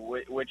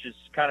 2, which is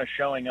kind of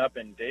showing up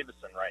in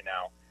Davison right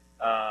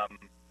now.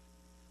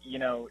 You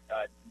know,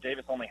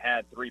 Davis only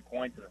had 3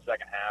 points in the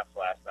second half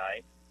last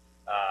night.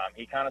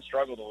 He kind of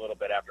struggled a little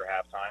bit after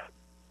halftime.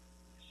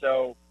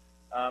 So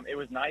it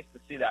was nice to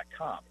see that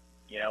comp.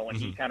 You know, when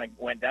he kind of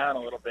went down a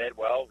little bit,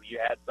 well, you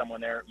had someone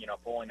there, you know,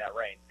 pulling that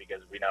reins,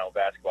 because we know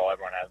basketball,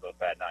 everyone has those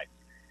bad nights.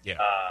 Yeah.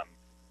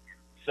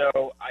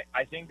 So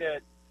I think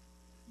that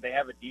they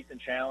have a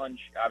decent challenge,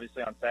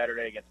 obviously, on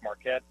Saturday against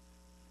Marquette.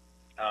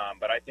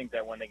 But I think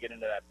that when they get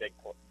into that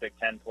Big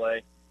Ten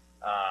play,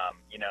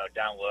 you know,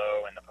 down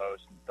low in the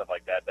post and stuff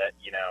like that,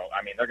 you know,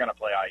 I mean, they're going to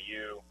play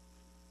IU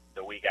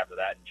the week after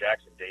that, and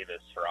Jackson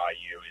Davis for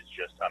IU is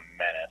just a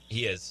menace.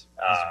 He is.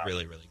 He's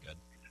really, really good.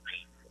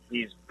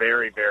 He's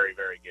very, very,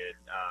 very good.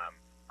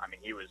 I mean,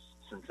 he was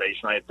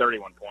sensational. He had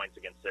 31 points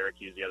against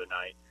Syracuse the other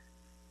night,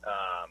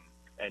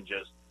 and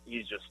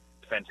he's just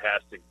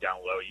fantastic down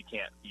low. You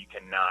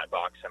cannot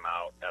box him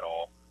out at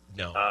all.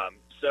 No.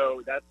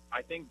 So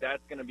I think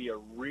that's going to be a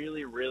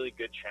really, really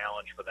good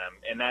challenge for them,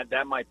 and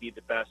that might be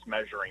the best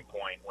measuring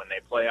point when they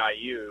play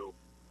IU.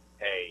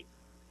 Hey,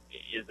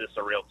 is this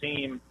a real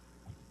team,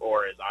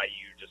 or is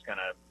IU just going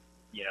to,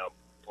 you know,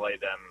 play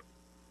them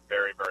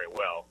very, very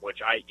well?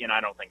 Which I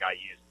don't think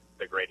IU's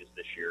the greatest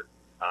this year.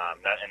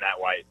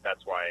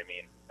 That's why I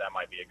mean that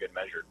might be a good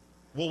measure.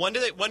 Well, when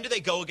do they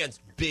go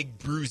against big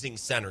bruising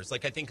centers?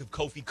 Like I think of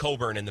Kofi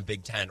Cockburn in the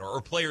Big Ten,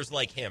 or players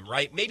like him,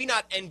 right? Maybe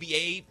not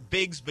NBA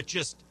bigs, but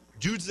just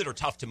dudes that are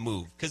tough to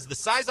move, because the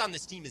size on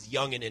this team is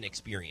young and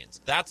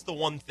inexperienced. That's the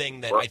one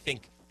thing that I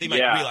think they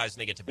might realize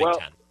when they get to Big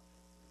Ten.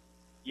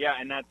 Yeah,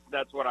 and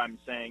that's what I'm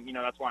saying. You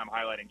know, that's why I'm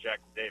highlighting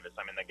Jackson Davis.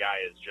 I mean, the guy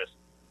is just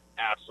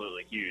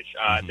absolutely huge.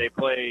 They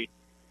play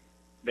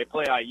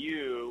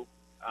IU.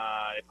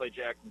 They play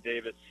Jackson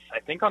Davis, I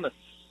think, on the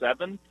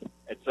 7th.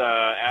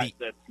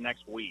 It's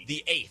next week.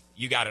 The 8th.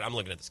 You got it. I'm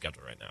looking at the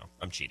schedule right now.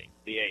 I'm cheating.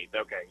 The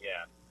 8th. Okay,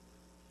 yeah.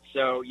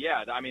 So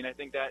yeah, I mean, I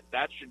think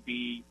that should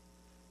be,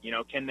 you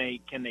know, can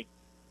they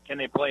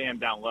play him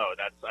down low?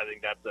 I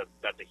think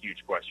that's a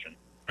huge question.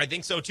 I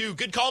think so too.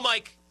 Good call,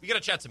 Mike. We got to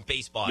chat some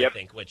baseball. Yep. I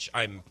think, which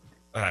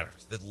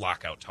the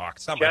lockout talk.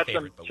 It's not my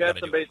favorite, but we got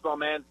to do baseball,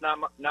 man. It's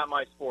not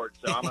my sport,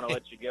 so I'm going to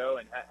let you go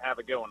and have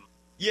a good one.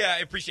 Yeah,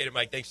 I appreciate it,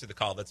 Mike. Thanks for the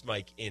call. That's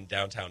Mike in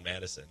downtown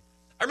Madison.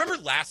 I remember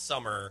last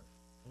summer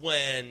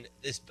when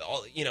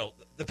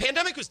the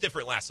pandemic was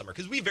different last summer,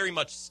 because we very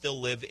much still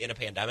live in a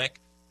pandemic,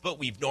 but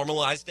we've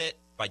normalized it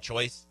by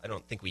choice. I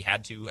don't think we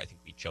had to. I think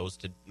we chose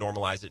to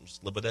normalize it and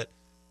just live with it.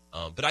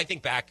 But I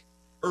think back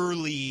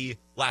early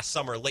last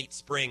summer, late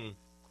spring,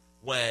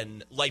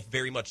 when life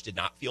very much did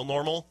not feel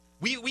normal.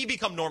 We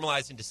become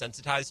normalized and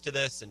desensitized to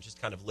this and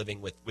just kind of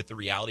living with the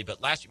reality.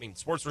 But last year, I mean,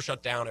 sports were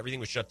shut down. Everything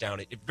was shut down.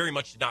 It very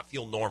much did not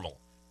feel normal.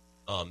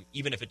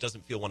 Even if it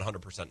doesn't feel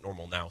 100%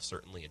 normal now,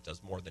 certainly it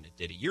does more than it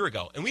did a year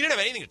ago. And we didn't have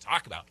anything to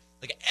talk about.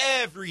 Like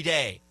every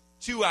day,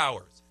 2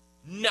 hours,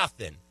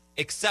 nothing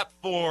except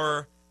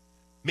for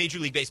Major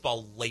League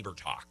Baseball labor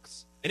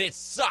talks. And it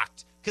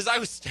sucked because I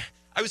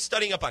was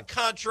studying up on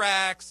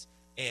contracts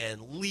and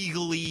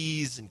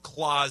legalese and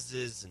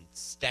clauses and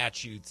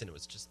statutes, and it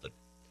was just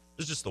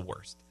the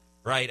worst,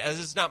 right? As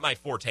it's not my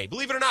forte.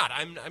 Believe it or not,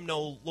 I'm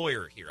no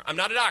lawyer here. I'm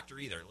not a doctor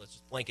either. Let's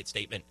just blanket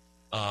statement.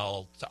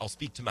 I'll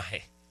speak to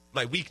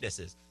my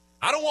weaknesses.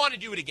 I don't want to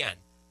do it again.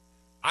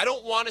 I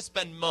don't want to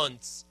spend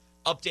months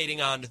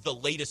updating on the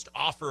latest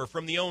offer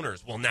from the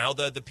owners. Well, now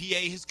the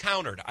PA has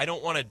countered. I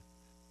don't want to.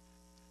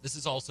 This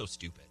is all so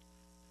stupid.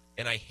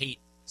 And I hate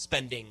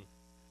spending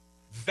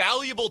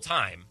valuable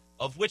time,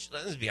 of which,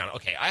 let's be honest,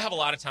 okay, I have a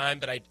lot of time,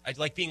 but I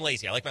like being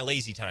lazy. I like my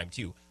lazy time,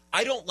 too.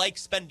 I don't like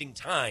spending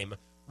time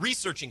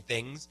researching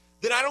things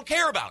that I don't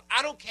care about.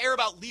 I don't care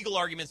about legal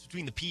arguments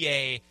between the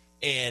PA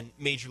and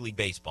Major League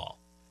Baseball.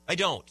 I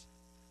don't.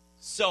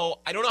 So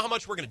I don't know how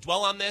much we're going to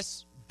dwell on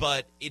this,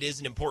 but it is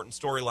an important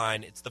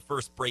storyline. It's the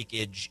first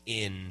breakage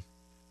in,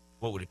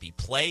 what would it be,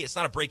 play? It's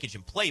not a breakage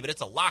in play, but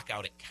it's a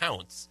lockout. It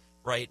counts,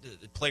 right?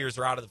 The players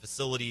are out of the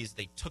facilities.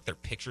 They took their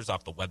pictures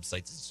off the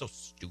websites. This is so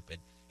stupid.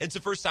 And it's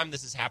the first time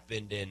this has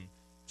happened in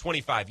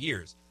 25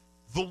 years.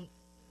 The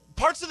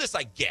parts of this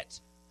I get,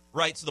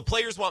 right? So the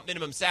players want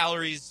minimum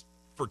salaries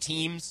for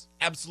teams.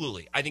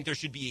 Absolutely. I think there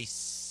should be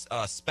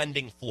a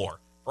spending floor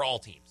for all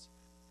teams.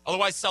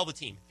 Otherwise, sell the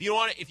team.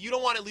 If you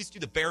don't want to at least do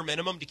the bare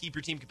minimum to keep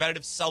your team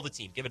competitive, sell the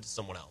team. Give it to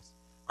someone else.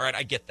 All right,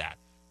 I get that.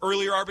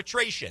 Earlier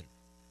arbitration.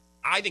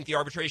 I think the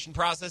arbitration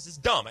process is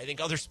dumb. I think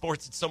other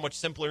sports, it's so much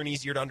simpler and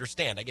easier to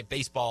understand. I get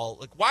baseball.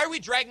 Like, why are we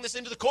dragging this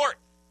into the court?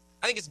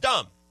 I think it's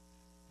dumb.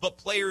 But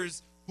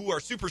players who are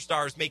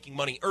superstars making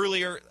money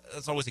earlier,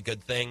 that's always a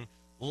good thing.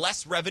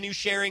 Less revenue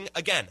sharing,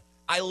 again,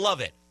 I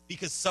love it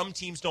because some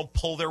teams don't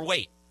pull their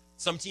weight.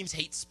 Some teams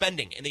hate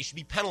spending, and they should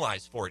be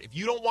penalized for it. If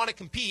you don't want to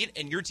compete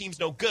and your team's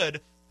no good,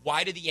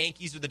 why do the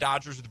Yankees or the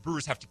Dodgers or the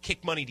Brewers have to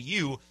kick money to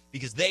you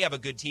because they have a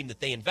good team that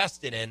they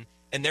invested in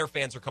and their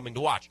fans are coming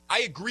to watch? I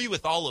agree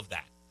with all of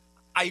that.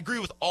 I agree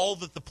with all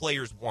that the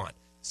players want.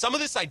 Some of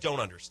this I don't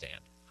understand.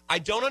 I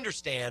don't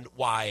understand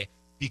why,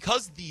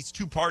 because these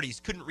two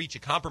parties couldn't reach a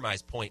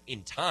compromise point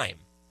in time,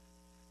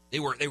 they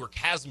were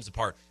chasms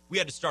apart, we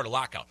had to start a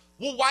lockout.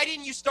 Well, why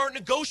didn't you start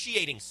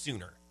negotiating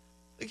sooner?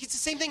 Like, it's the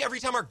same thing every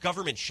time our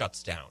government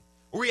shuts down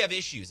or we have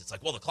issues. It's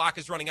like, well, the clock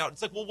is running out.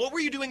 It's like, well, what were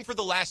you doing for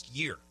the last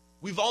year?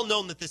 We've all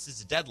known that this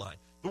is a deadline.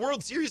 The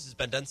World Series has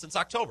been done since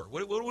October.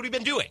 What have you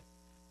been doing?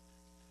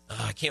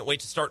 I can't wait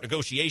to start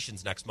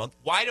negotiations next month.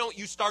 Why don't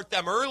you start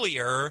them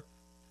earlier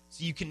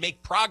so you can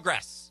make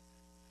progress,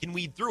 can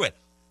weed through it?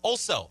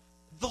 Also,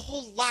 the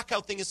whole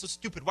lockout thing is so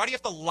stupid. Why do you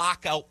have to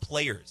lock out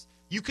players?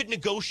 You could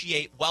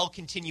negotiate while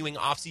continuing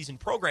off-season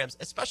programs,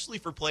 especially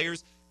for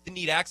players that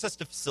need access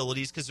to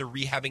facilities because they're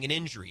rehabbing an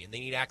injury and they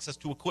need access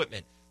to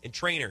equipment and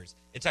trainers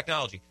and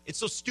technology. It's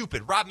so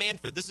stupid. Rob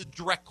Manfred, this is a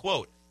direct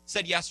quote,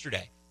 said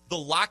yesterday, the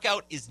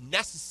lockout is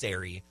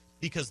necessary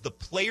because the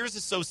Players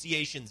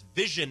Association's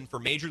vision for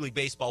Major League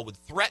Baseball would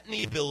threaten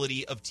the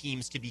ability of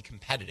teams to be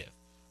competitive.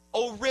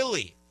 Oh,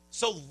 really?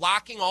 So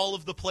locking all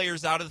of the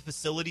players out of the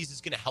facilities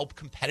is going to help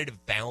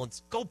competitive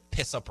balance? Go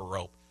piss up a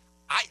rope.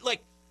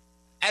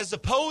 As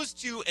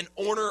opposed to an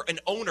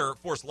owner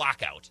forced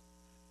lockout,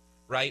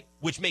 right?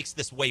 Which makes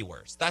this way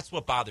worse. That's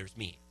what bothers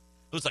me.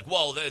 It was like,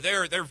 well,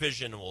 their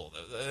vision will,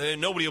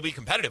 nobody will be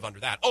competitive under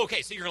that.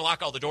 Okay, so you're going to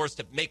lock all the doors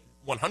to make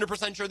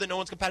 100% sure that no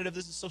one's competitive?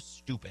 This is so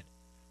stupid.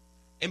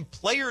 And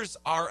players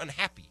are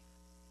unhappy.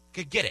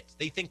 Could get it.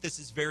 They think this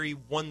is very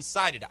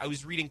one-sided. I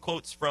was reading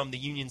quotes from the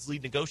union's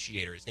lead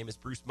negotiator. His name is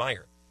Bruce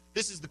Meyer.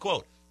 This is the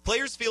quote.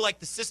 Players feel like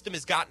the system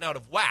has gotten out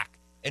of whack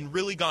and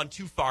really gone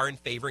too far in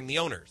favoring the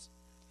owners.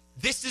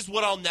 This is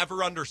what I'll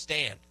never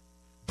understand.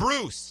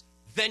 Bruce,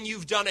 then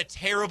you've done a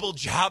terrible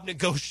job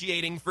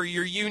negotiating for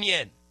your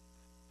union.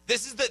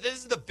 This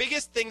is the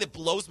biggest thing that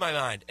blows my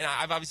mind. And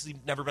I've obviously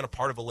never been a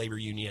part of a labor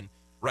union,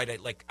 right?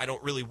 I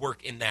don't really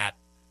work in that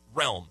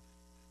realm.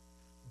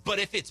 But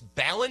if it's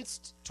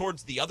balanced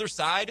towards the other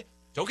side,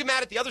 don't get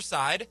mad at the other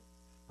side,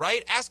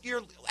 right? Ask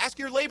your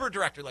labor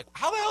director, like,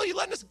 how the hell are you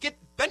letting us get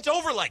bent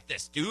over like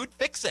this, dude?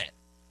 Fix it.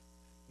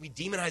 We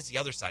demonize the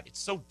other side. It's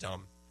so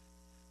dumb.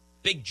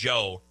 Big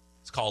Joe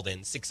is called in,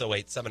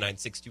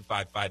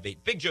 608-796-2558.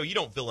 Big Joe, you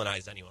don't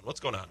villainize anyone. What's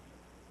going on?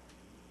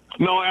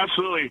 No,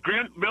 absolutely.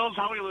 Grant Mills,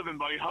 how are you living,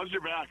 buddy? How's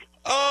your back?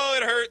 Oh,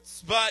 it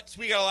hurts, but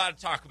we got a lot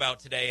to talk about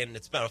today, and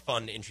it's been a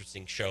fun,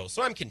 interesting show,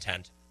 so I'm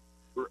content.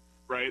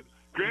 Right.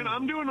 Grant, I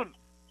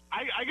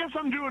guess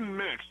I'm doing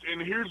mixed,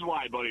 and here's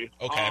why, buddy.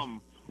 Okay.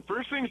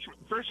 First things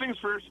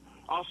first,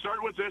 I'll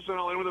start with this, and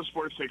I'll end with a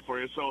sports take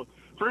for you. So,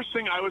 first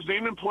thing, I was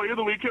named Employee of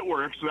the Week at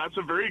work, so that's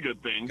a very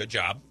good thing. Good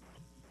job.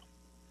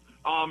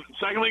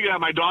 Secondly, yeah,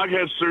 my dog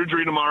has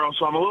surgery tomorrow,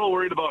 so I'm a little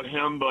worried about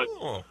him, but,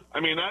 I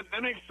mean, that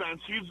makes sense.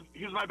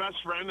 He's my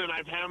best friend, and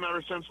I've had him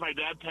ever since my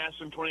dad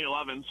passed in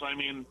 2011, so, I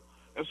mean,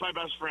 that's my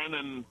best friend,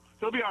 and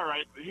he'll be all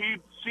right. He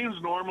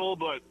seems normal,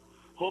 but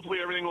hopefully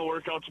everything will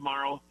work out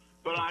tomorrow.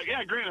 But,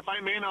 yeah, Grant, if I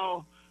may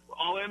now,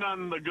 I'll end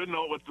on the good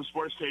note with the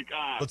sports take.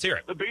 Let's hear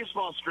it. The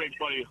baseball strike,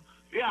 buddy.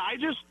 Yeah,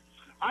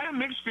 I have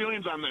mixed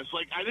feelings on this.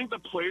 Like, I think the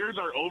players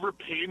are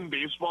overpaid in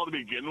baseball to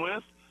begin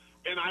with.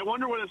 And I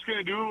wonder what it's going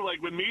to do,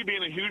 like, with me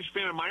being a huge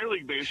fan of minor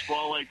league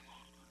baseball, like,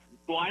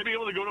 will I be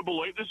able to go to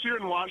Beloit this year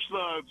and watch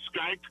the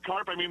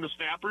the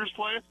Snappers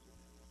play?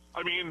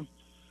 I mean,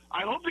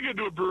 I hope to get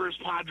to a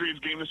Brewers-Padres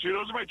game this year.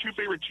 Those are my two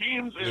favorite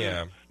teams.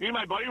 And me and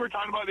my buddy were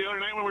talking about the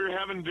other night when we were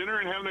having dinner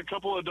and having a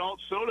couple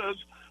adult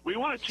sodas. We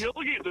want to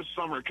tailgate this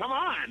summer. Come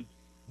on.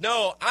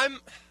 No,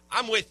 I'm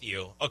with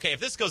you. Okay, if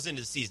this goes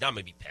into the season, I'm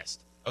going to be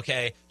pissed.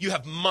 Okay? You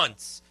have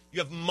months. You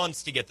have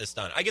months to get this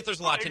done. I get there's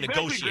a lot to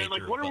negotiate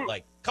through,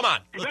 but, come on.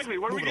 Exactly.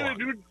 What are we going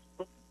to do?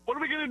 What are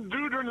we going to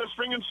do during the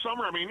spring and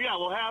summer? I mean, yeah,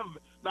 we'll have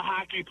the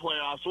hockey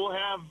playoffs. We'll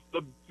have the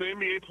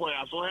NBA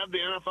playoffs. We'll have the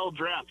NFL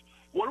draft.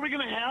 What are we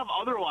going to have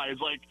otherwise?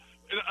 Like,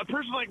 a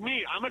person like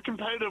me, I'm a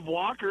competitive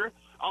walker.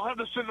 I'll have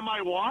to sit in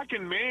my walk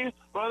in May.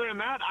 But other than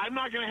that, I'm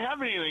not going to have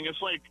anything.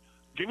 It's like,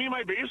 give me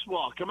my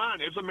baseball. Come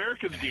on. It's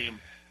America's game.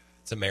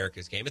 It's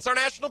America's game. It's our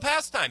national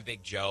pastime,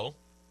 Big Joe.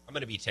 I'm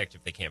going to be ticked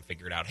if they can't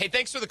figure it out. Hey,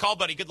 thanks for the call,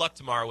 buddy. Good luck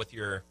tomorrow with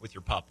your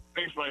pup.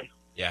 Thanks, buddy.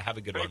 Yeah, have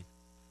a good one.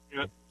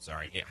 Yeah.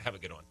 Sorry. Yeah, have a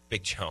good one.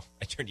 Big Joe.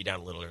 I turned you down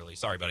a little early.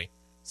 Sorry, buddy.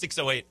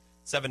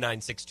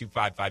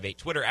 608-796-2558.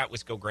 Twitter at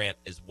Wisco Grant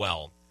as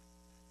well.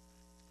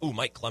 Ooh,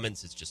 Mike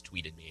Clemens has just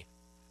tweeted me,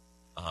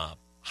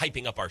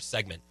 hyping up our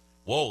segment.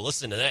 Whoa,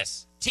 listen to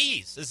this.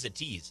 Tease. This is a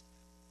tease.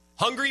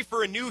 Hungry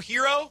for a new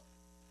hero?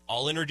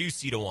 I'll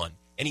introduce you to one.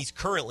 And he's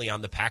currently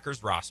on the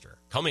Packers roster.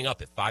 Coming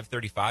up at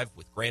 5:35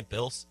 with Grant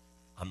Bills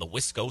on the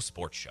Wisco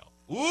Sports Show.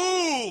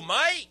 Ooh,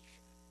 Mike.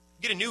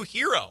 Get a new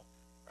hero. All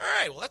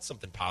right, well, that's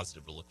something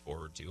positive to look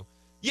forward to.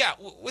 Yeah,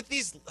 with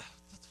these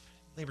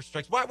labor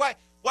strikes, why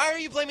are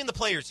you blaming the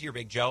players here,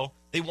 Big Joe?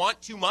 They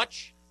want too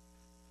much?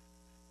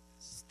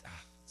 This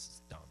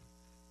is dumb.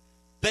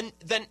 Then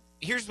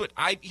here's what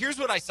I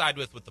side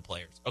with the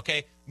players,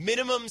 okay?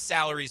 Minimum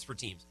salaries for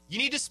teams. You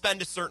need to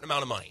spend a certain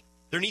amount of money.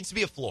 There needs to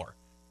be a floor.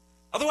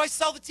 Otherwise,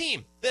 sell the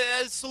team.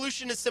 The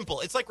solution is simple.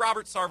 It's like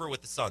Robert Sarver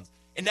with the Suns.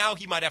 And now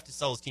he might have to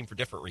sell his team for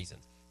different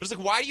reasons. But it's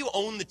like, why do you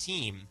own the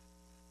team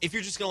if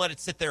you're just going to let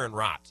it sit there and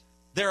rot?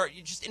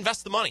 You just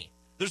invest the money.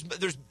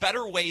 There's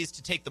better ways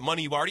to take the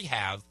money you already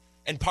have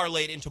and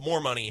parlay it into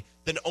more money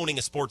than owning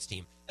a sports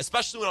team,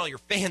 especially when all your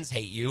fans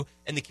hate you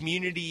and the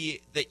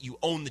community that you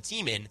own the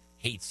team in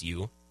hates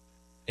you.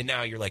 And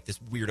now you're like this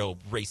weirdo,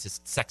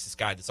 racist, sexist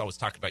guy that's always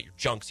talking about your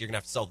junk, so you're going to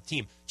have to sell the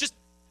team. Just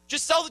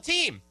sell the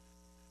team.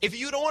 If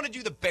you don't want to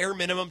do the bare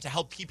minimum to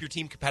help keep your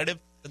team competitive,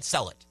 then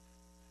sell it.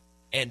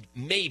 And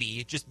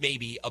maybe, just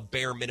maybe, a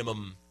bare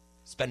minimum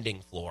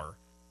spending floor,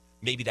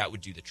 maybe that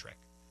would do the trick.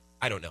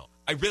 I don't know.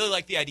 I really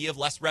like the idea of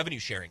less revenue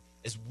sharing.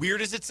 As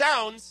weird as it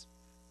sounds,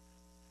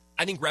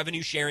 I think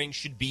revenue sharing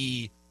should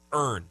be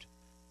earned,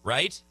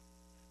 right?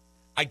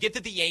 I get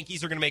that the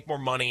Yankees are going to make more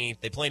money.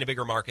 They play in a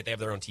bigger market. They have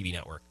their own TV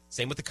network.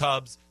 Same with the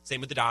Cubs. Same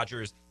with the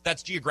Dodgers.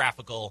 That's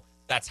geographical.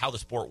 That's how the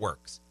sport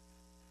works.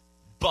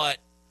 But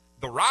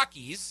the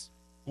Rockies,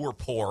 who are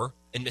poor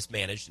and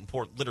mismanaged and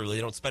poor, literally,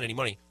 they don't spend any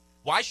money,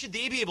 why should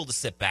they be able to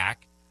sit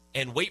back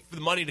and wait for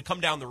the money to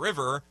come down the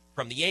river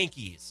from the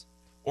Yankees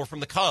or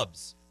from the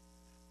Cubs?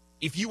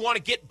 If you want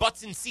to get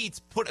butts in seats,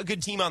 put a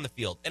good team on the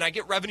field. And I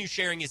get revenue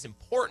sharing is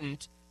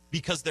important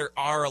because there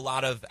are a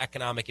lot of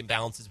economic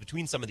imbalances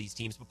between some of these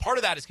teams, but part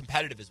of that is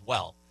competitive as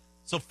well.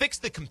 So fix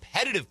the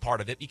competitive part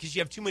of it because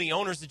you have too many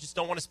owners that just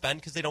don't want to spend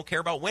because they don't care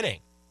about winning.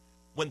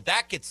 When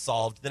that gets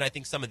solved, then I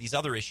think some of these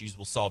other issues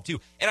will solve too.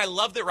 And I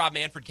love that Rob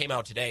Manfred came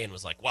out today and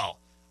was like, well,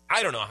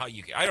 I don't know how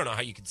you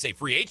could say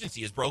free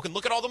agency is broken.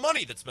 Look at all the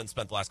money that's been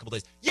spent the last couple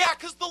days. Yeah,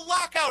 because the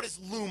lockout is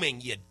looming,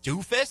 you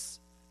doofus.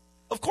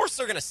 Of course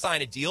they're going to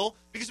sign a deal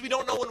because we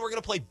don't know when we're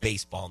going to play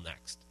baseball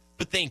next.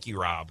 But thank you,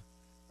 Rob.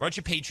 Why don't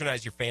you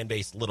patronize your fan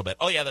base a little bit?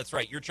 Oh, yeah, that's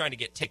right. You're trying to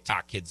get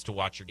TikTok kids to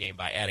watch your game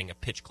by adding a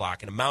pitch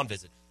clock and a mound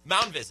visit.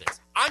 Mound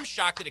visits. I'm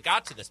shocked that it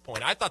got to this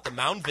point. I thought the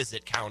mound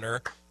visit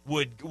counter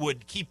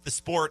would keep the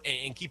sport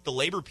and keep the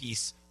labor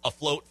peace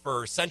afloat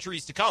for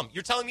centuries to come.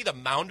 You're telling me the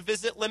mound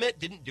visit limit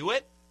didn't do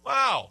it?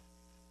 Wow.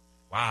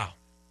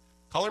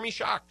 Color me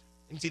shocked.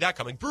 Didn't see that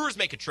coming. Brewers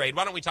make a trade.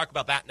 Why don't we talk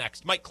about that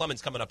next? Mike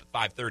Clemens coming up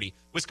at 5:30.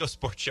 Wisco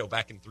Sports Show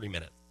back in 3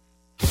 minutes.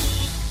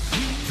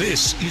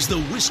 This is the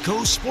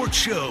Wisco Sports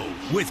Show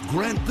with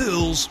Grant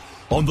Bills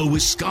on the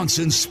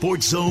Wisconsin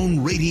Sports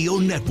Zone Radio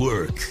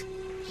Network.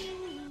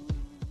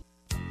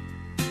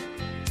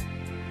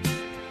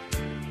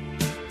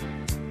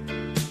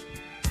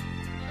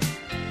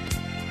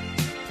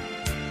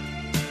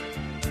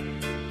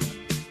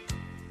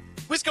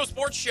 Wisco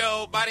Sports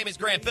Show. My name is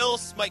Grant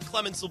Bills. Mike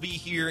Clemens will be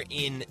here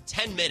in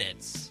 10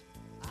 minutes.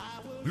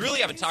 We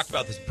really haven't talked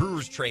about this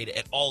Brewers trade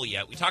at all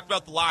yet. We talked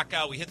about the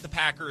lockout. We hit the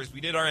Packers.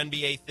 We did our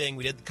NBA thing.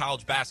 We did the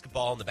college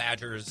basketball and the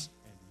Badgers.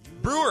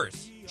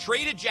 Brewers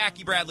traded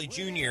Jackie Bradley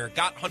Jr.,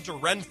 got Hunter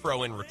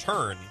Renfroe in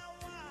return.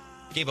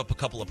 Gave up a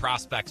couple of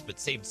prospects, but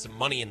saved some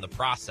money in the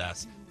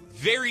process.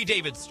 Very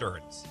David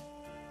Stearns.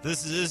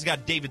 This has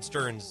got David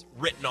Stearns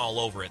written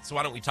all over it. So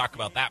why don't we talk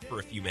about that for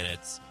a few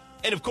minutes?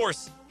 And, of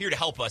course, here to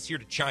help us, here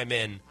to chime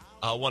in,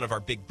 one of our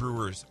big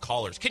Brewers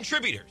callers.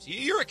 Contributors.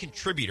 You're a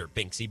contributor,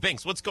 Binksy.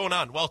 Binks, what's going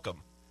on?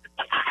 Welcome.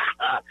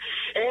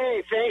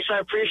 Hey, thanks. I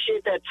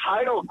appreciate that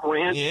title,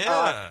 Grant.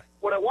 Yeah.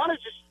 What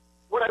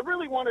I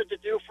really wanted to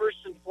do first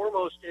and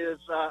foremost is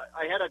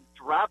I had a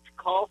dropped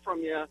call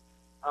from you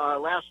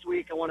last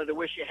week. I wanted to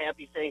wish you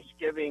happy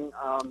Thanksgiving.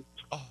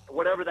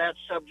 Whatever that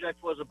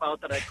subject was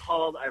about that I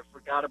called, I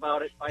forgot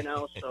about it by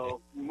now, so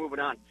moving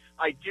on.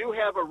 I do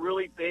have a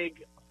really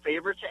big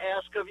favor to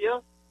ask of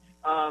you.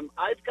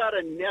 I've got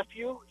a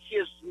nephew. He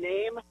is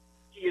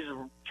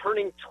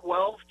turning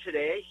 12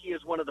 today. He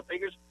is one of the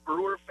biggest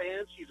Brewer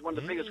fans. He's one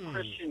of the biggest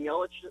Christian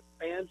Yelich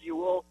fans you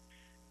will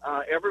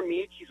ever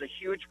meet. He's a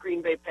huge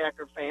Green Bay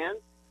Packer fan.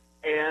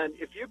 And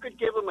if you could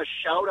give him a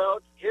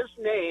shout-out, his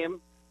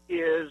name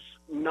is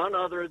none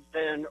other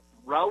than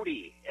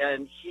Rowdy,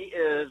 and he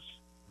is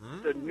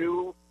the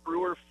new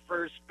Brewer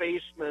first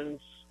baseman's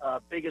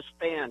biggest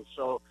fan.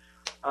 So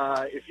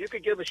if you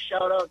could give a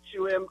shout-out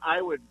to him,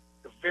 I would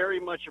very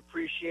much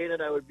appreciate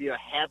it. I would be a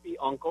happy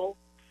uncle.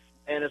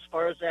 And as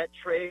far as that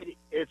trade,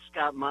 it's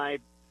got my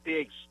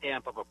big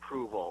stamp of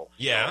approval.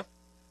 Yeah.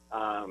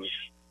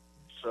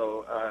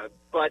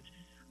 But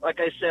like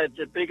I said,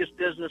 the biggest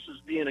business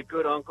is being a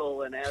good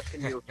uncle and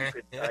asking you if you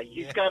could.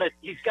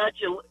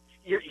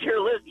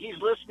 He's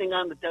listening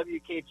on the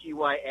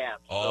WKTY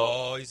app. So,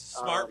 Oh, he's a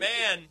smart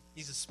man.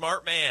 He's a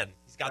smart man.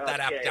 He's got that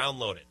app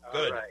downloaded.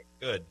 Good.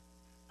 Good.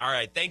 All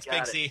right. Thanks,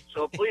 Binksy.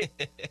 So please.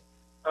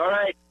 All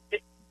right.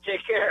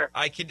 Take care.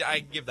 I can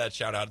give that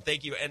shout out.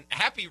 Thank you. And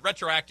happy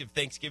retroactive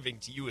Thanksgiving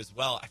to you as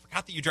well. I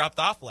forgot that you dropped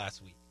off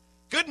last week.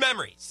 Good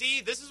memory. See,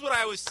 this is what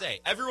I always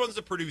say. Everyone's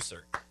a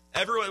producer.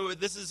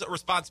 This is a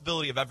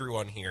responsibility of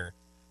everyone here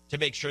to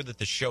make sure that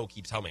the show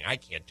keeps humming. I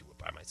can't do it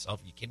by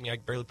myself. Are you kidding me? I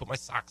barely put my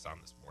socks on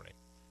this morning.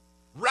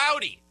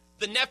 Rowdy,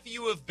 the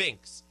nephew of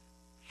Binks.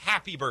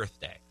 Happy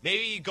birthday.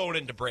 Maybe going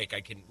into break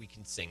we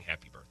can sing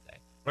happy birthday.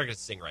 We're not going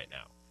to sing right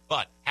now.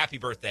 But happy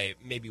birthday.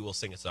 Maybe we'll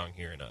sing a song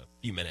here in a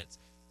few minutes.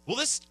 Well,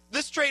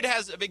 this trade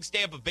has a big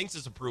stamp of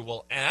Binks'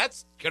 approval, and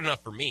that's good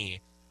enough for me.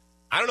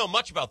 I don't know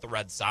much about the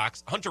Red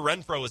Sox. Hunter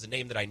Renfroe is a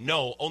name that I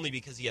know only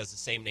because he has the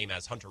same name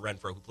as Hunter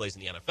Renfroe, who plays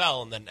in the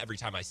NFL. And then every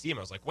time I see him,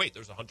 I was like, wait,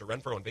 there's a Hunter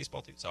Renfroe in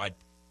baseball too. So I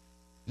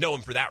know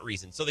him for that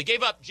reason. So they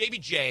gave up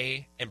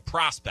JBJ and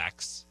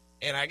prospects.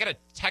 And I got a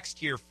text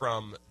here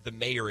from the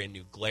mayor in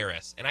New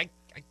Glarus. And I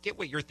get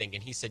what you're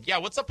thinking. He said, yeah,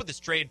 what's up with this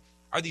trade?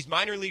 Are these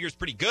minor leaguers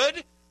pretty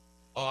good?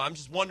 Oh, I'm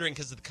just wondering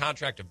because of the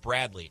contract of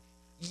Bradley.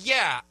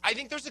 Yeah, I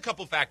think there's a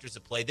couple factors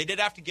at play. They did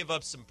have to give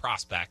up some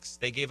prospects.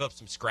 They gave up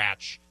some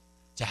scratch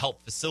to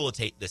help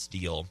facilitate this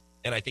deal,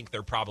 and I think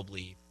they're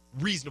probably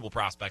reasonable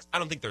prospects. I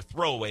don't think they're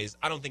throwaways.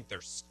 I don't think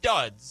they're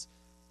studs,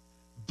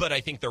 but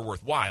I think they're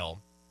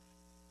worthwhile.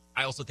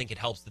 I also think it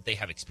helps that they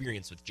have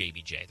experience with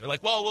JBJ. They're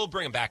like, well, we'll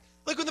bring him back.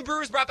 Like when the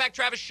Brewers brought back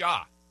Travis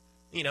Shaw.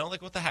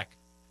 Like what the heck?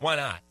 Why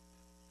not?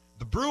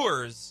 The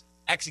Brewers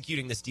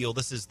executing this deal,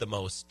 this is the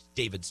most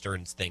David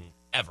Stearns thing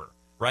ever,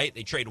 right?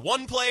 They trade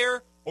one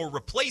player or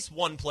replace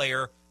one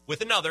player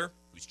with another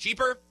who's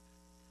cheaper,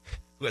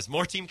 who has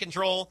more team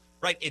control,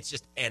 right? It's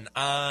just and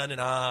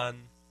on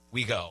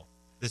we go.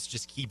 This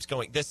just keeps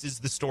going. This is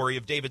the story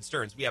of David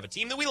Stearns. We have a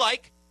team that we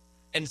like,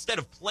 and instead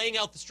of playing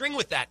out the string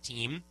with that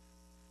team,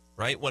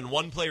 right, when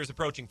one player is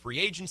approaching free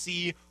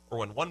agency or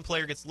when one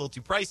player gets a little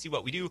too pricey,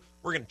 what we do,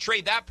 we're going to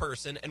trade that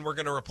person, and we're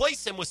going to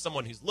replace him with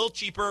someone who's a little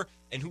cheaper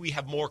and who we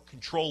have more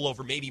control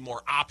over, maybe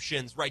more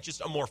options, right?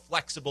 Just a more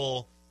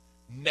flexible,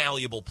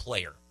 malleable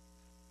player,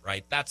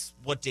 right? That's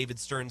what David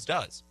Stearns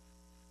does.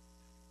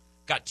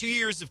 Got 2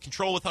 years of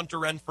control with Hunter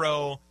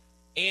Renfroe,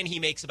 and he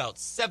makes about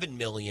 $7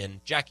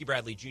 million. Jackie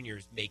Bradley Jr.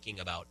 is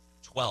making about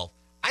 $12.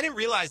 I didn't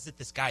realize that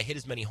this guy hit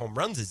as many home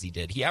runs as he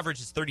did. He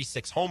averages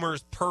 36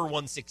 homers per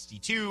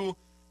 162.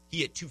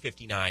 He hit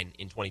 259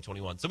 in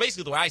 2021. So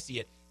basically, the way I see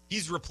it,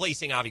 he's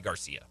replacing Avi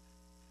Garcia.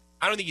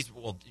 I don't think he's,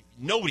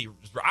 nobody,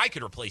 I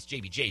could replace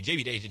JBJ.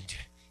 JBJ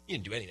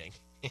didn't do anything.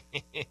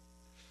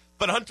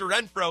 But Hunter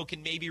Renfroe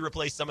can maybe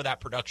replace some of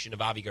that production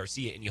of Avi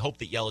Garcia, and you hope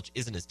that Yelich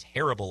isn't as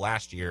terrible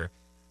last year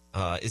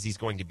as he's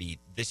going to be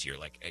this year.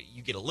 Like,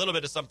 you get a little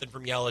bit of something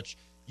from Yelich,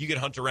 you get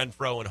Hunter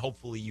Renfroe, and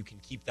hopefully you can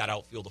keep that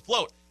outfield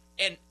afloat.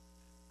 And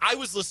I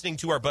was listening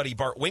to our buddy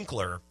Bart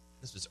Winkler,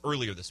 this was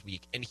earlier this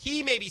week, and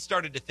he maybe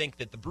started to think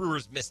that the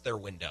Brewers missed their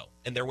window,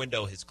 and their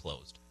window has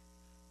closed.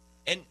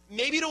 And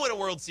maybe to win a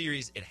World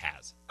Series, it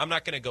has. I'm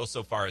not going to go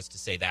so far as to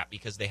say that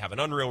because they have an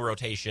unreal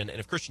rotation, and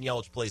if Christian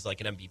Yelich plays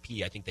like an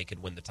MVP, I think they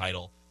could win the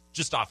title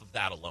just off of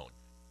that alone,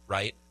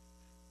 right?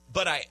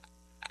 But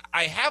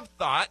I have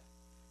thought,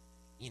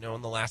 in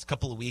the last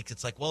couple of weeks,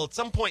 it's like, well, at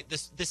some point,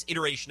 this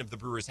iteration of the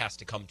Brewers has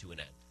to come to an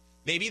end.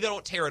 Maybe they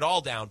don't tear it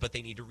all down, but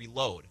they need to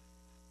reload.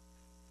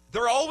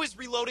 They're always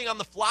reloading on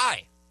the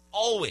fly.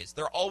 Always.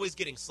 They're always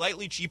getting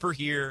slightly cheaper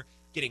here,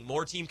 getting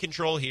more team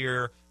control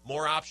here,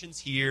 more options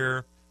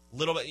here, a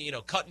little bit,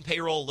 cutting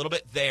payroll a little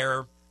bit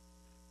there.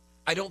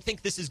 I don't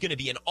think this is going to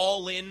be an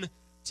all-in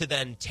to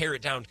then tear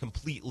it down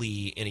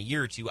completely in a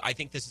year or two. I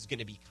think this is going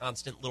to be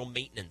constant little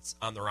maintenance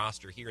on the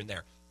roster here and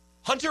there.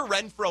 Hunter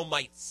Renfroe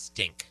might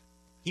stink.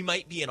 He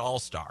might be an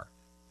all-star.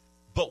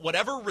 But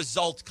whatever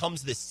result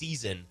comes this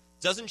season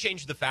doesn't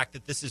change the fact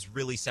that this is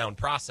really sound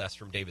process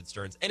from David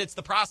Stearns. And it's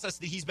the process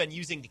that he's been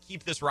using to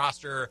keep this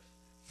roster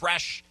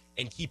fresh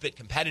and keep it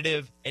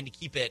competitive and to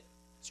keep it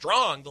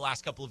strong the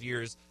last couple of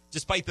years,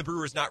 despite the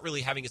Brewers not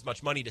really having as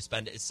much money to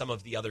spend as some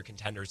of the other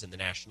contenders in the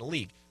National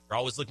League. They're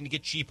always looking to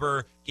get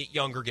cheaper, get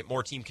younger, get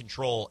more team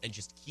control, and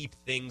just keep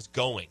things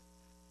going.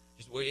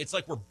 It's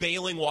like we're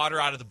bailing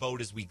water out of the boat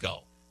as we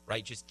go,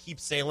 right? Just keep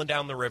sailing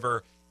down the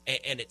river,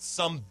 and at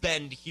some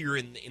bend here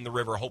in the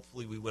river,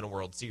 hopefully we win a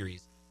World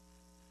Series.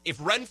 If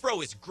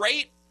Renfroe is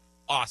great,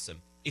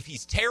 awesome. If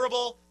he's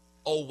terrible,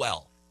 oh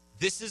well.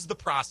 This is the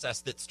process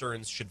that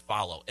Stearns should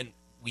follow. And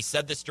we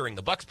said this during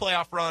the Bucs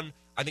playoff run.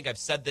 I think I've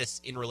said this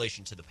in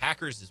relation to the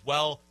Packers as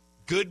well.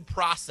 Good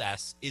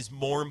process is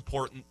more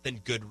important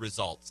than good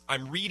results.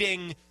 I'm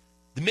reading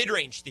The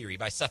Mid-Range Theory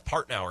by Seth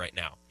Partnow right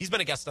now. He's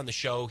been a guest on the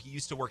show. He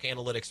used to work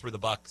analytics for the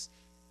Bucs,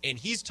 and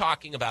he's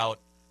talking about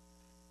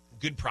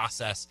good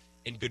process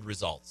and good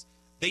results.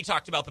 They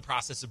talked about the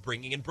process of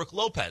bringing in Brook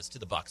Lopez to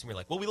the Bucs, and we're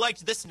like, well, we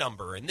liked this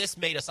number, and this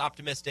made us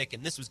optimistic,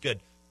 and this was good.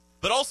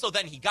 But also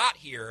then he got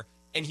here,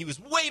 and he was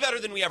way better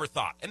than we ever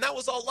thought, and that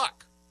was all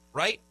luck,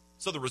 right?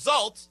 So the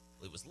result,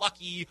 it was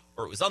lucky,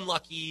 or it was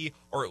unlucky,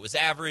 or it was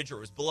average, or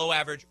it was below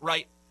average,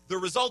 right? The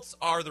results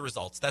are the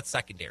results. That's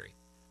secondary.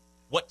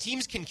 What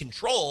teams can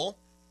control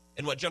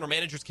and what general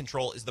managers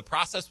control is the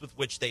process with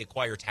which they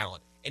acquire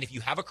talent. And if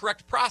you have a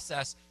correct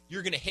process,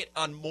 you're going to hit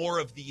on more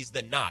of these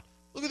than not.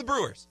 Look at the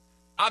Brewers.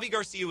 Avi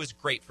Garcia was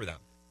great for them.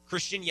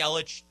 Christian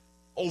Yelich,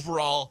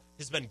 overall,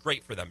 has been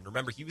great for them.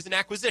 Remember, he was an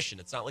acquisition.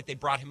 It's not like they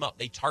brought him up.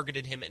 They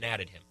targeted him and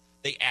added him.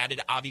 They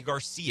added Avi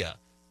Garcia,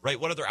 right?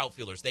 What other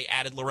outfielders? They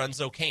added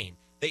Lorenzo Cain.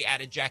 They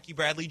added Jackie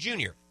Bradley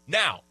Jr.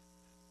 Now,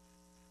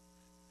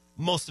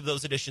 most of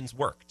those additions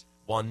worked.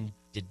 One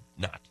did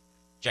not.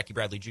 Jackie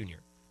Bradley Jr.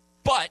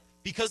 But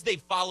because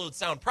they've followed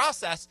sound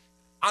process,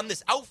 on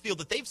this outfield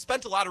that they've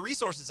spent a lot of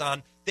resources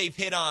on, they've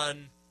hit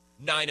on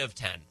 9 of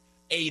 10.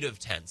 8 of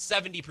 10,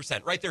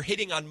 70%, right? They're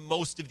hitting on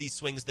most of these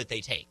swings that they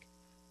take.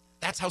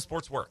 That's how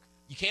sports work.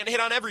 You can't hit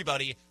on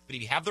everybody, but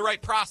if you have the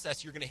right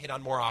process, you're going to hit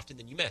on more often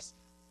than you miss.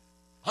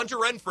 Hunter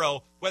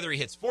Renfroe, whether he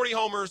hits 40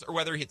 homers or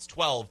whether he hits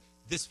 12,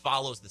 this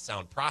follows the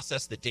sound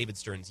process that David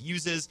Stearns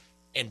uses,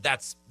 and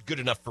that's good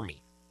enough for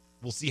me.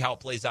 We'll see how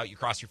it plays out. You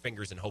cross your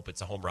fingers and hope it's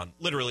a home run,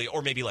 literally,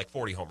 or maybe like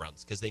 40 home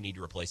runs, because they need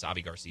to replace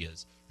Avi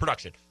Garcia's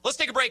production. Let's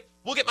take a break.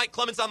 We'll get Mike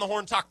Clemens on the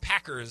horn, talk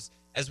Packers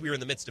as we are in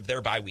the midst of their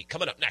bye week.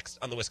 Coming up next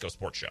on the Wisco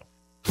Sports Show.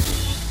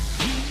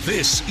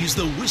 This is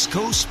the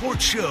Wisco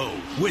Sports Show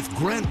with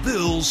Grant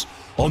Bills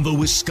on the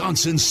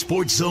Wisconsin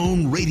Sports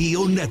Zone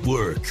Radio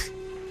Network.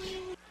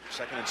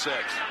 2nd and 6.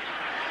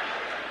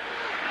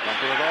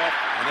 Bumping it off,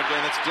 and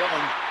again it's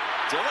Dillon.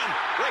 Dillon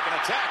breaking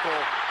a tackle.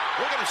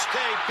 We're going to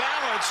stay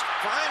balanced.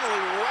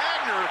 Finally,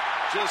 Wagner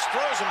just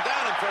throws him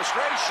down in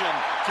frustration.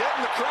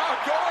 Getting the crowd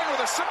going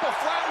with a simple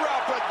flat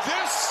route, but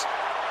this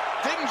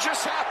didn't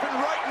just happen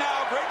right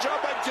now. Great job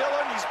by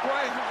Dillon. He's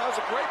playing. That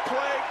was a great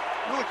play.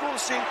 Really cool to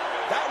see.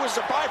 That was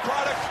the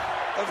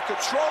byproduct of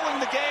controlling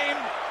the game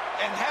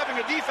and having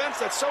a defense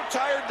that's so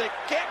tired they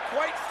can't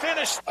quite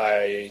finish.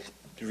 I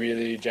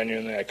really,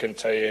 genuinely, I couldn't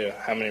tell you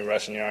how many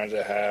rushing yards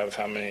I have,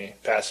 how many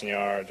passing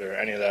yards, or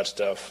any of that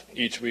stuff.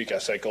 Each week I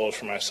set goals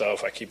for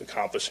myself. I keep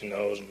accomplishing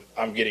those.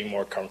 I'm getting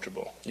more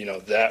comfortable.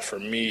 That for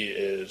me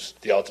is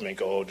the ultimate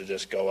goal, to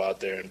just go out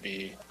there and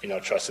be,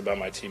 trusted by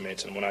my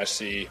teammates. And when I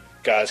see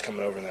guys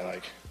coming over and they're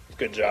like,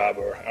 good job,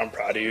 or I'm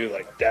proud of you,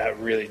 like, that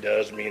really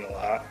does mean a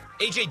lot.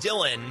 A.J.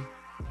 Dillon,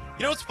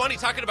 it's funny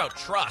talking about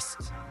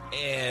trust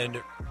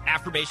and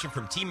affirmation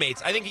from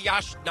teammates. I think of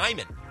Josh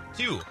Nijman,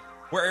 too,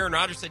 where Aaron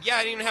Rodgers said,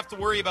 I didn't even have to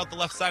worry about the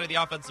left side of the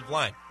offensive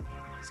line.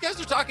 These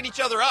guys are talking each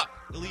other up,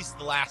 at least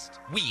the last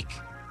week,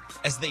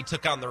 as they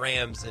took on the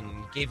Rams and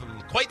gave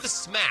them quite the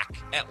smack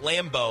at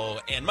Lambeau.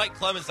 And Mike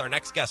Clemens, our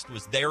next guest,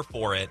 was there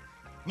for it.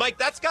 Mike,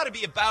 that's got to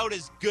be about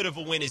as good of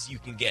a win as you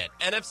can get.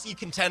 NFC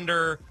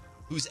contender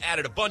who's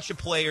added a bunch of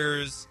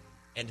players,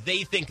 and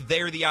they think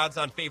they're the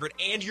odds-on favorite,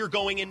 and you're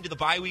going into the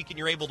bye week and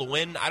you're able to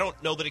win. I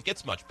don't know that it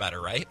gets much better,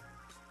 right?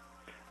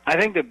 I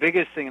think the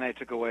biggest thing I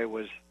took away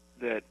was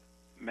that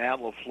Matt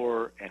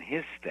LaFleur and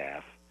his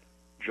staff,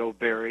 Joe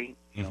Barry,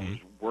 who's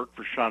worked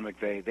for Sean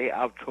McVay, they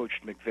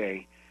outcoached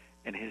McVay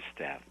and his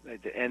staff.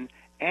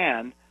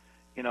 And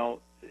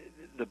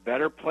the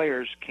better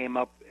players came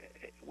up.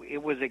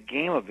 It was a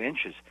game of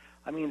inches.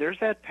 I mean, there's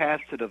that pass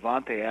to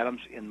Devontae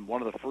Adams in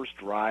one of the first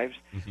drives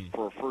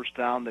for a first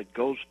down that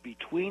goes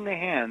between the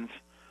hands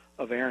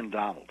of Aaron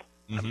Donald,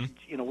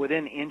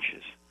 within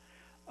inches.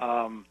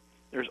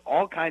 There's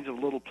all kinds of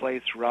little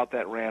plays throughout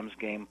that Rams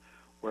game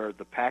where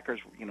the Packers,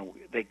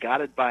 they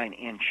got it by an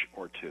inch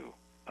or two.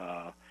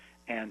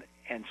 And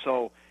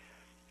so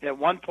at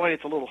one point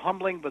it's a little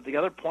humbling, but the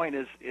other point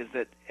is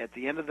that at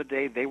the end of the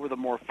day, they were the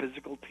more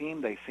physical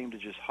team. They seemed to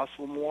just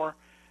hustle more.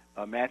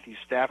 Matthew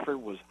Stafford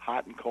was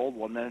hot and cold.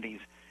 One minute he's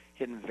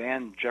hitting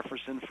Van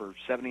Jefferson for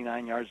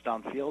 79 yards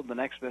downfield. The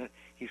next minute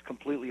he's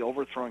completely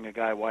overthrowing a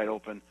guy wide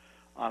open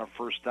on a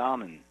first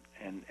down.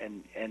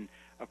 And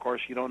of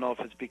course, you don't know if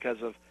it's because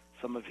of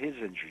some of his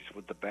injuries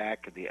with the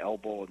back and the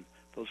elbow and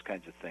those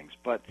kinds of things.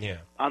 But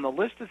on the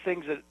list of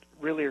things that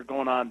really are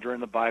going on during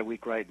the bye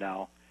week right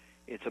now,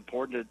 it's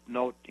important to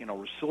note,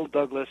 Rasul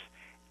Douglas,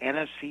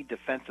 NFC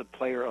Defensive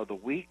Player of the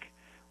Week,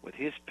 with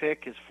his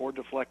pick, his 4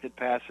 deflected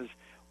passes.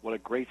 What a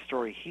great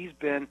story he's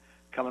been,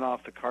 coming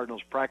off the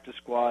Cardinals practice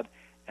squad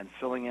and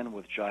filling in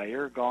with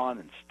Jair gone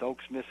and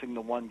Stokes missing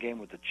the one game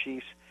with the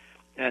Chiefs.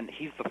 And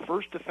he's the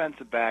first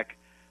defensive back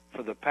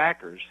for the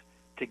Packers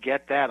to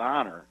get that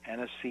honor,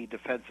 NFC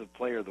Defensive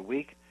Player of the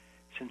Week,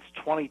 since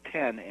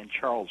 2010 and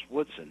Charles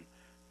Woodson,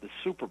 the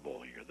Super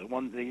Bowl year,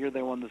 the year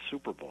they won the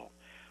Super Bowl.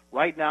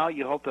 Right now,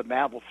 you hope that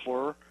Matt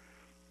LaFleur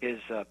is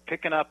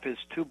picking up his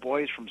 2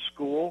 boys from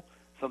school,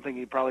 something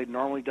he probably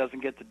normally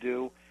doesn't get to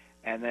do,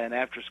 and then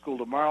after school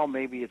tomorrow,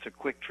 maybe it's a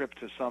quick trip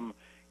to some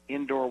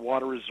indoor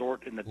water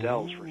resort in the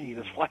Dells for he,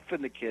 his wife,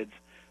 and the kids,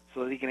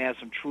 so that he can have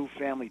some true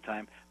family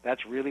time.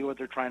 That's really what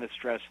they're trying to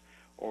stress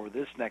over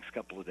this next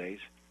couple of days.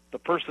 The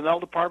personnel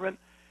department,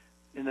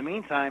 in the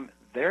meantime,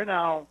 they're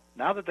now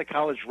that the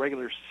college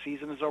regular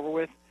season is over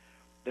with,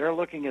 they're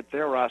looking at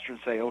their roster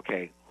and say,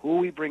 okay, who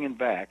are we bringing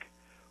back,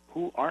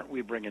 who aren't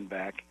we bringing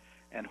back,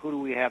 and who do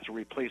we have to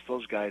replace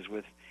those guys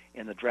with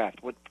in the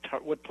draft?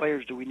 What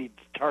players do we need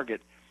to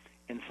target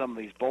in some of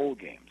these bowl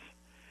games?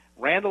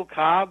 Randall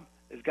Cobb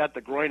has got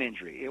the groin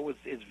injury.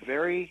 It's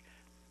very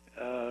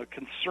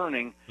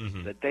concerning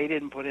that they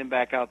didn't put him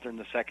back out there in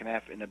the second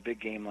half in a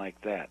big game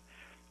like that.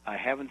 I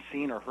haven't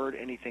seen or heard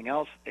anything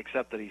else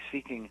except that he's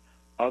seeking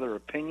other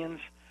opinions.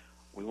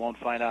 We won't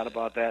find out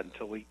about that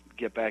until we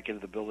get back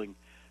into the building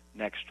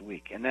next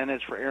week. And then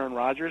as for Aaron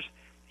Rodgers,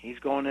 he's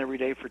going every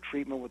day for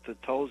treatment with the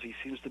toes. He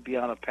seems to be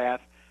on a path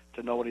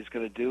to know what he's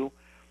going to do.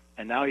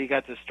 And now you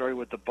got this story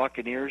with the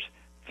Buccaneers,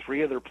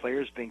 3 of their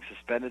players being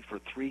suspended for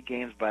 3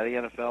 games by the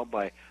NFL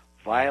by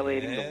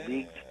violating the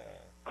league's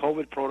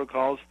COVID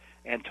protocols.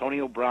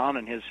 Antonio Brown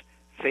and his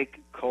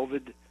fake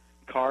COVID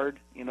card,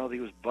 he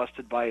was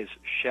busted by his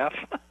chef.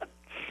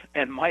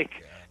 And Mike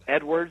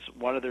Edwards,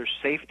 one of their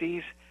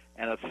safeties,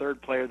 and a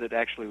third player that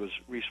actually was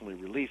recently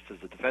released as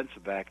a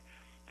defensive back,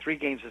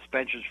 3-game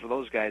suspensions for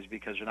those guys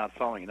because they're not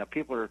following it. Now,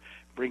 people are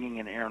bringing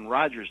in Aaron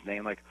Rodgers'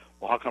 name, like,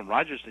 well, how come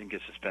Rodgers didn't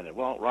get suspended?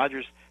 Well,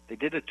 Rodgers, they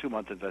did a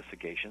 2-month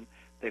investigation.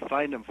 They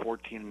fined him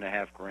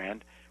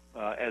 $14,500,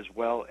 as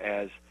well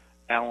as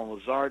Alan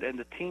Lazard and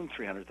the team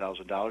 $300,000.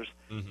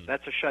 Mm-hmm.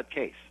 That's a shut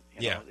case.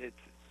 You know,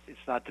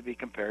 it's not to be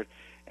compared.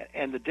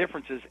 And the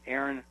difference is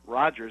Aaron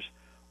Rodgers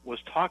was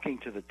talking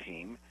to the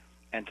team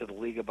and to the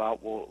league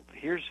about, well,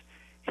 here's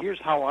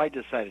how I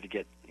decided to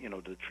get,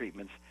 the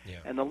treatments. Yeah.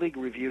 And the league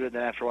reviewed it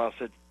and after a while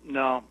said,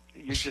 no,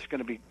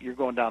 you're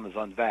going down as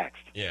unvaxxed.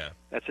 Yeah.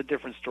 That's a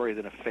different story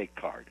than a fake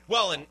card.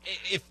 Well, and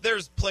if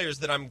there's players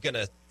that I'm going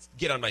to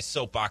get on my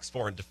soapbox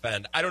for and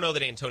defend, I don't know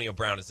that Antonio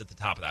Brown is at the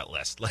top of that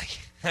list. Like,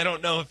 I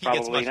don't know if he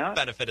gets much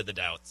benefit of the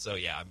doubt. So,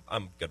 yeah,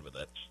 I'm good with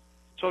it.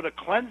 So to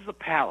cleanse the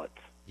palate.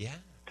 Yeah.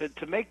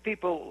 To make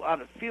people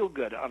feel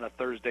good on a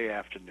Thursday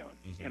afternoon,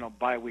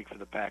 bye week for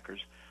the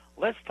Packers,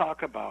 let's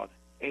talk about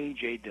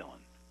A.J. Dillon,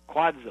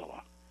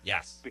 Quadzilla.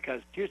 Yes.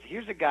 Because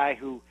here's a guy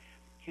who,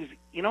 his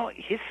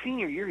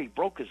senior year he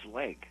broke his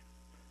leg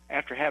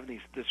after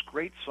having this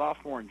great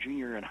sophomore and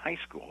junior year in high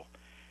school,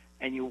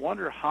 and you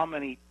wonder how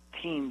many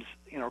teams,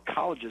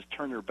 colleges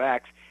turn their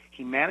backs.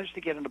 He managed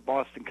to get into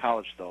Boston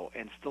College though,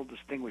 and still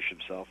distinguish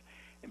himself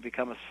and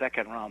become a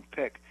second-round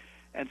pick.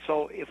 And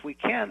so, if we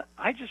can,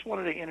 I just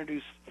wanted to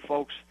introduce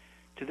folks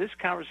to this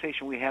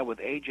conversation we had with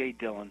A.J.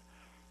 Dillon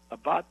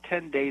about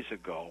 10 days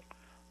ago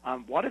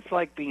on what it's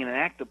like being an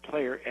active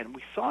player. And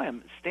we saw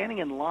him standing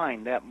in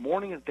line that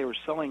morning that they were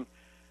selling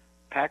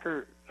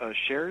Packer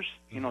shares.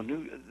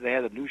 They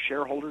had a new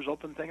shareholders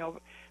open thing over.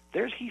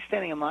 There's he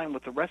standing in line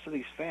with the rest of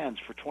these fans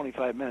for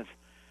 25 minutes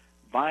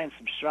buying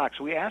some stock.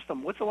 So we asked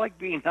him, what's it like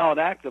being now an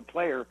active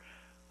player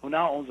who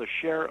now owns a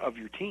share of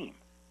your team?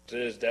 It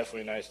is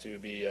definitely nice to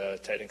be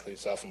technically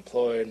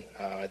self-employed.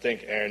 I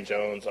think Aaron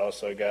Jones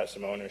also got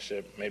some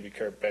ownership, maybe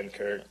Ben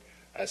Kirk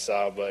I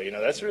saw, but,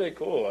 that's really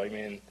cool. I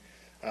mean,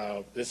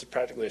 this is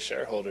practically a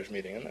shareholders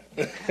meeting, isn't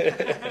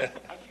it?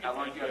 How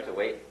long did you have to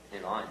wait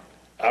in line?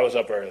 I was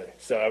up early,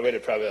 so I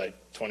waited probably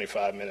like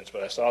 25 minutes,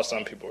 but I saw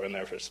some people were in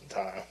there for some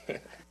time.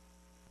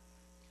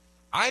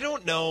 I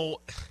don't know.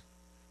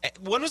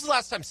 When was the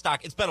last time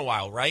stock? It's been a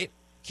while, right?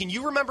 Can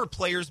you remember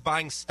players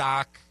buying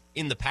stock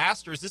in the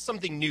past, or is this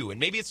something new? And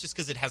maybe it's just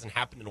because it hasn't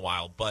happened in a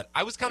while, but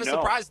I was kind of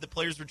surprised that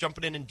players were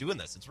jumping in and doing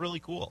this. It's really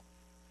cool.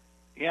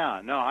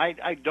 Yeah, no,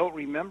 I don't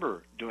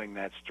remember doing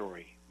that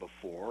story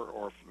before,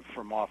 or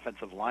from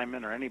offensive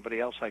linemen or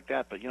anybody else like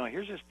that. But,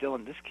 here's this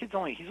Dillon. This kid's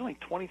only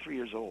 23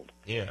 years old.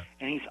 Yeah.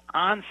 And he's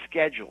on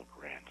schedule,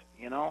 Grant.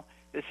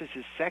 This is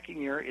his second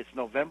year. It's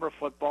November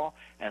football,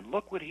 and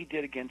look what he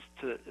did against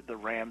the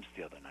Rams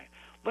the other night.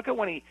 Look at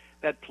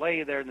that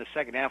play there in the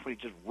second half when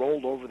he just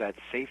rolled over that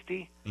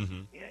safety.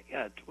 Mm-hmm.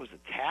 Yeah, it was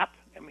a tap.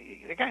 I mean,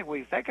 that guy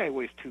weighs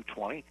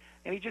 220,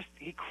 and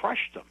he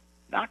crushed him,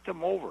 knocked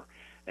him over,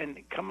 and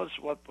comes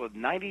up with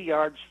 90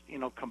 yards,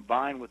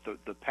 combined with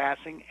the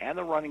passing and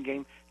the running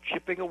game,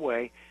 chipping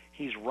away.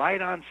 He's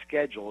right on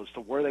schedule as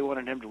to where they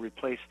wanted him to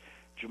replace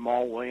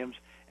Jamal Williams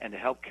and to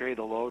help carry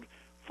the load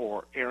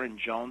for Aaron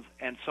Jones.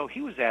 And so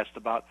he was asked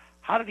about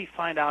how did he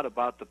find out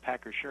about the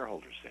Packers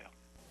shareholders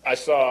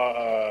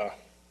sale.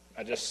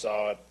 I just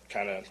saw it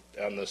kind of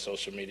on the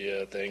social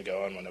media thing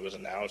going when it was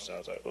announced, and I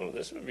was like, oh,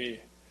 this would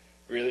be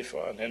really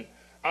fun. And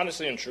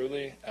honestly and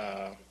truly,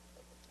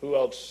 who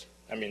else,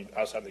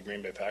 outside the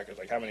Green Bay Packers,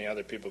 like how many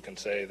other people can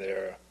say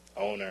they're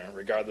owner,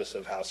 regardless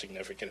of how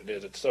significant it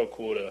is? It's so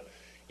cool to,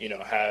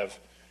 have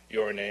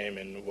your name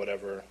in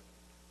whatever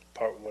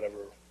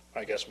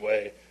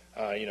way,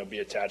 be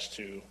attached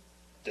to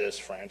this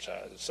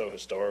franchise. It's so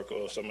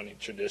historical, so many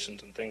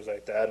traditions and things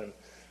like that. And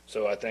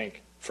so I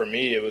think for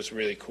me, it was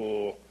really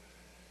cool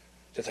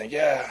to think,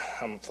 yeah,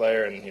 I'm a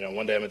player, and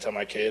one day I'm gonna tell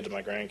my kids and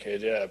my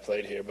grandkids, yeah, I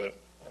played here, but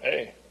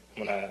hey,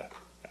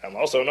 I'm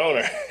also an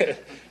owner.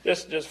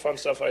 just fun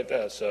stuff like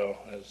that. So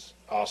it's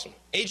awesome.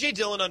 A.J.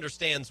 Dillon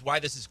understands why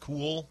this is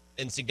cool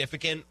and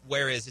significant,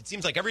 whereas it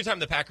seems like every time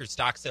the Packers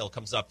stock sale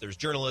comes up, there's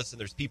journalists and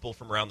there's people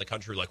from around the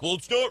country like, well,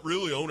 it's not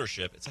really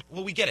ownership. It's like,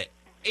 well, we get it.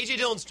 A.J.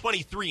 Dillon's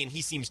 23, and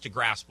he seems to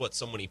grasp what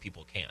so many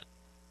people can't.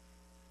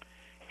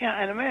 Yeah,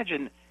 and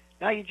imagine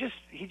now he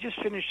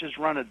just finished his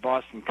run at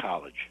Boston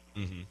College.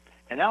 Mm-hmm.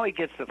 And now he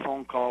gets the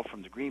phone call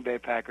from the Green Bay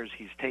Packers.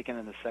 He's taken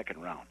in the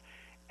second round.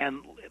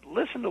 And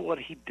listen to what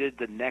he did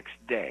the next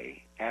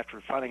day after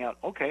finding out,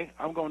 okay,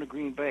 I'm going to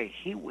Green Bay.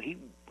 He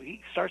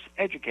starts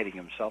educating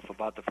himself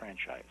about the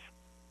franchise.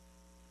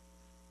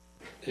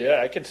 Yeah,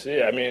 I could see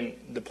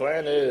it. The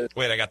plan is...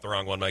 Wait, I got the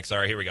wrong one, Mike.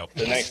 Sorry, here we go.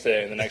 The next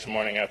day, the next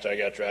morning after I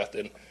got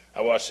drafted, I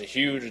watched a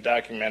huge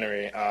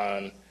documentary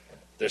on...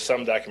 There's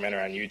some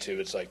documentary on YouTube.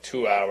 It's like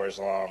 2 hours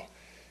long,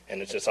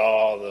 and it's just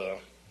all the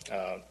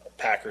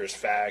Packers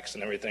facts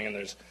and everything. And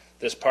there's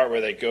this part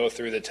where they go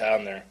through the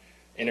town. They're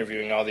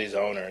interviewing all these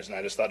owners, and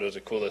I just thought it was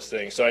the coolest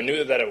thing. So I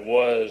knew that it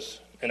was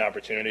an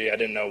opportunity. I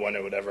didn't know when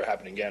it would ever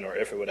happen again or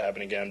if it would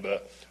happen again,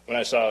 but when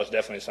I saw it, it was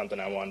definitely something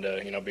I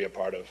wanted to, be a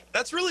part of.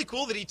 That's really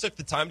cool that he took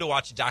the time to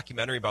watch a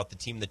documentary about the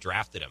team that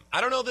drafted him.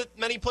 I don't know that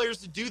many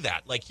players would do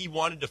that. Like, he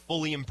wanted to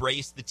fully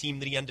embrace the team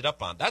that he ended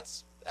up on.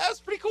 That's That's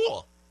pretty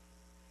cool.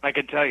 I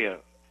can tell you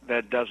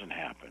that doesn't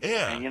happen.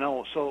 Yeah.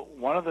 And, so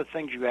one of the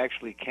things you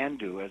actually can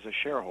do as a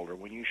shareholder,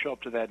 when you show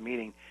up to that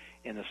meeting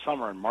in the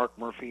summer and Mark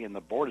Murphy and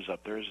the board is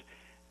up there, is,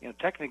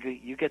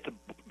 technically you get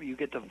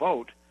to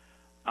vote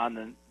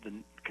on the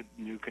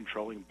new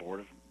controlling board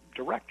of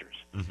directors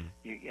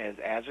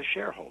as a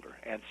shareholder.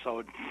 And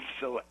so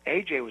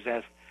AJ was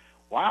asked,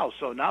 wow,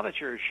 so now that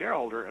you're a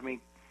shareholder, I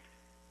mean,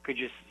 could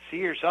you see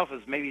yourself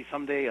as maybe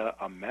someday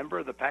a member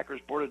of the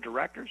Packers board of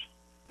directors?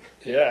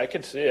 Yeah, I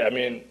could see it. I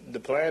mean, the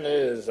plan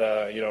is,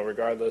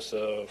 regardless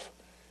of,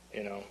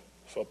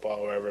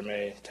 football, wherever it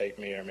may take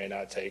me or may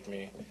not take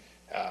me,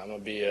 I'm going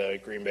to be a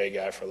Green Bay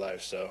guy for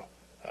life. So,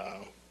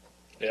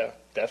 yeah,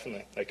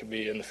 definitely. That could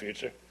be in the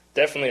future.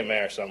 Definitely a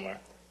mayor somewhere.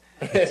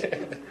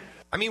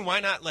 I mean, why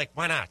not?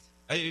 Why not?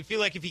 I feel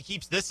like if he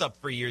keeps this up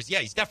for years, yeah,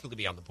 he's definitely going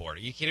to be on the board.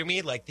 Are you kidding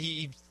me?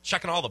 He's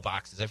checking all the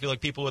boxes. I feel like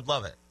people would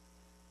love it.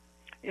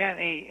 Yeah,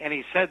 and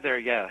he said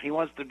there, he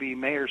wants to be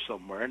mayor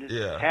somewhere. And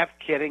half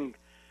kidding,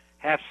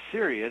 half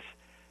serious.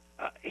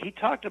 He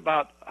talked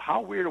about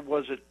how weird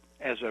was it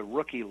as a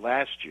rookie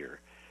last year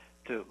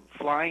to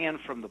fly in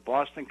from the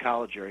Boston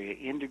College area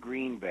into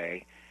Green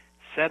Bay,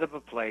 set up a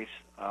place,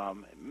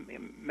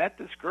 met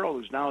this girl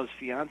who's now his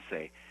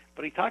fiancée.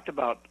 But he talked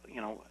about,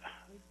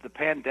 the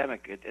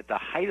pandemic at the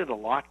height of the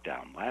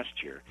lockdown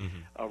last year,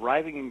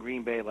 arriving in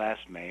Green Bay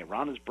last May,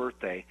 around his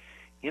birthday,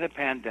 in a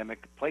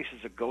pandemic, place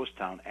is a ghost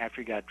town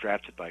after he got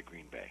drafted by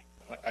Green Bay.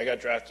 I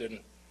got drafted,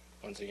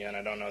 once again,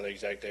 I don't know the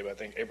exact date, but I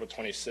think April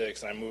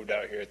 26th, and I moved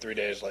out here 3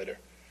 days later.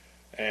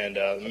 And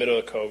in the middle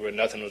of COVID,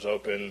 nothing was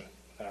open.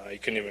 You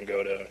couldn't even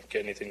go to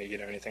get anything to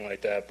eat or anything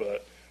like that,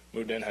 but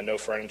moved in, had no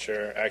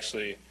furniture.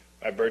 Actually,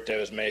 my birthday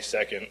was May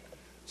 2nd,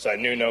 so I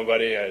knew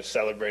nobody. I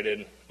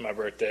celebrated my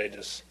birthday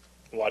just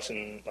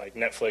watching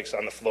Netflix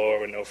on the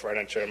floor with no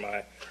furniture in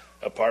my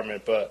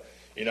apartment. But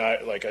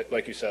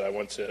like you said, I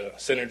went to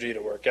Synergy to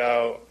work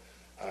out.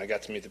 I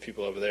got to meet the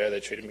people over there. They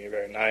treated me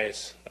very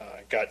nice.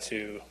 Got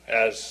to,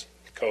 as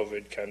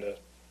COVID kind of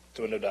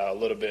dwindled out a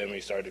little bit and we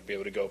started to be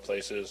able to go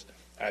places,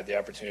 I had the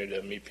opportunity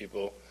to meet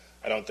people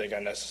I don't think I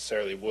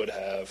necessarily would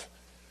have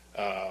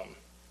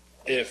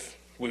if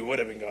we would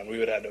have been gone. We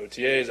would have had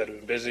OTAs. I'd have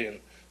been busy. And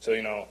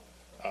so,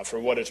 for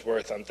what it's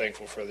worth, I'm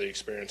thankful for the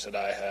experience that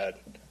I had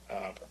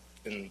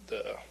in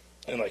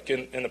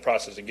the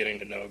process of getting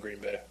to know Green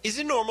Bay. Is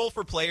it normal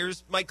for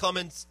players, Mike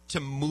Clemens, to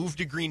move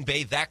to Green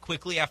Bay that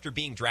quickly after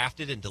being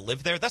drafted and to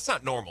live there? That's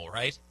not normal,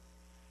 right?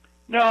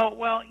 No,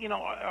 well,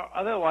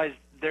 otherwise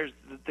there's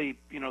the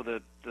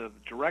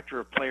director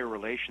of player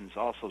relations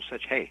also said,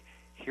 hey,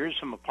 here's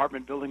some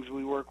apartment buildings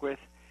we work with.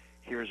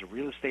 Here's a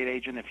real estate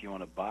agent if you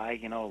want to buy,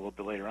 a little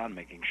bit later on,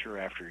 making sure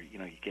after, you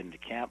get into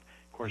camp.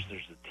 Of course,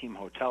 there's the team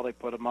hotel they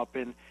put them up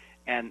in.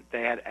 And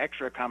they had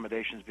extra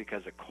accommodations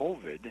because of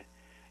COVID.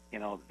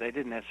 They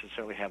didn't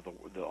necessarily have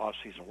the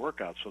off-season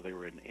workouts, so they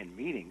were in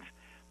meetings.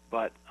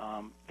 But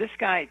this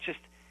guy just,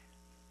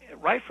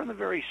 right from the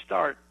very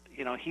start,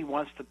 he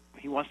wants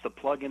to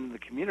plug into the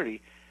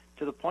community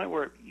to the point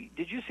where,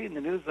 did you see in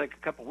the news a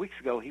couple of weeks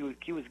ago,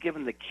 he was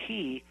given the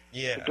key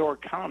to Door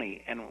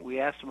County, and we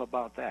asked him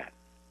about that.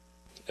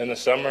 In the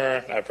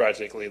summer, I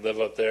practically live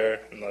up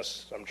there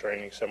unless I'm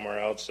training somewhere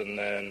else, and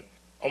then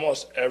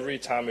almost every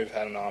time we've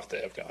had an off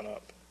day, I've gone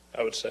up,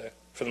 I would say,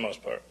 for the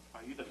most part.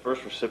 Are you the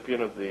first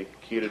recipient of the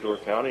key to Door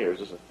County, or is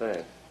this a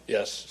thing?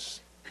 Yes,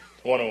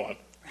 101.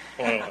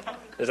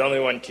 There's only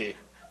one key.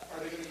 Are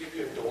they going to give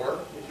you a door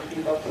if you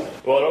keep up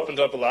that? Well, it opens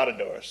up a lot of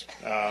doors.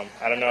 I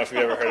don't know if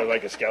you've ever heard of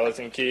a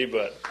skeleton key,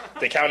 but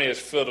the county is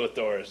filled with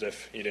doors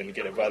if you didn't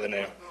get it by the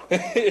name.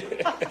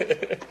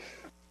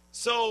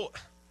 So,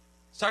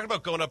 he's talking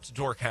about going up to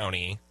Door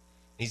County.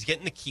 He's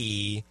getting the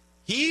key.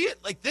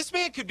 This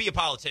man could be a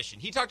politician.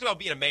 He talked about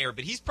being a mayor,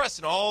 but he's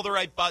pressing all the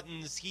right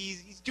buttons.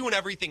 He's doing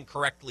everything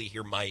correctly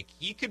here, Mike.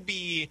 He could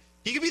be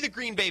the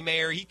Green Bay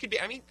mayor. He could be,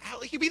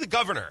 he could be the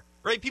governor,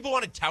 right? People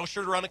wanted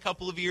Tauscher to run a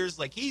couple of years.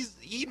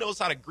 he knows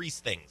how to grease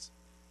things.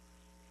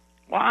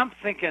 Well, I'm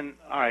thinking,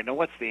 all right, now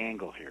what's the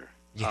angle here?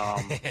 Yeah.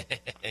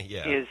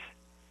 Is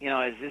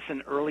this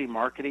an early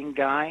marketing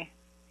guy?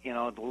 The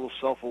little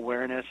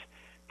self-awareness.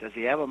 Does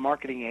he have a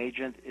marketing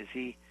agent? Is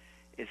he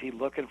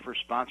looking for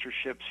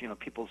sponsorships?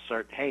 People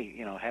start, hey,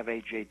 have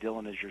A.J.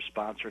 Dillon as your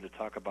sponsor to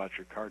talk about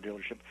your car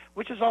dealership,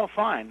 which is all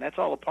fine. That's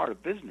all a part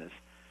of business.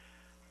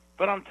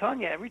 But I'm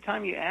telling you, every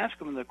time you ask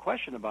him the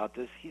question about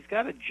this, he's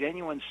got a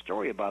genuine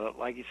story about it.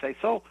 Like you say,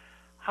 so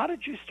how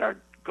did you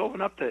start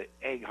going up to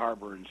Egg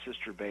Harbor and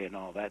Sister Bay and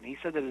all that? And he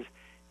said that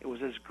it was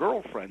his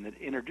girlfriend that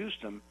introduced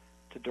him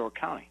to Door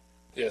County.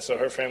 Yeah, so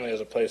her family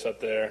has a place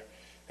up there,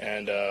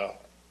 and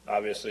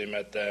obviously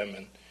met them,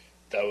 and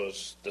that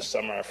was the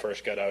summer I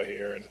first got out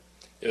here, and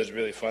it was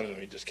really fun. And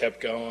we just kept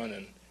going,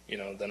 and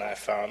then I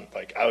found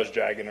I was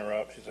dragging her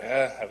up. She's like,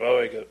 I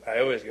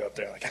always go up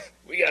there.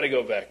 We got to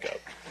go back up,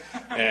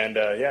 and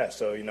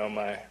so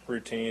my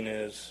routine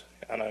is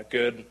on a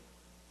good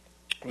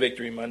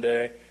Victory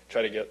Monday,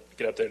 try to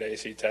get up there to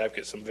AC Tap,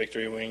 get some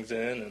Victory wings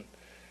in,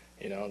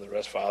 and the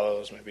rest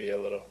follows. Maybe a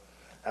little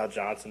Al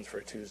Johnson's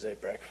for Tuesday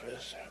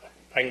breakfast.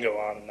 I can go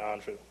on and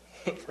on for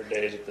for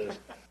days with this.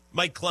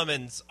 Mike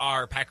Clemens,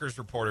 our Packers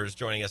reporter, is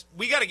joining us.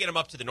 We got to get him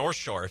up to the North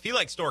Shore. If he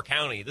likes Door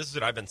County, this is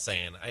what I've been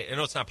saying. I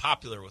know it's not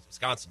popular with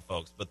Wisconsin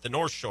folks, but the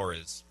North Shore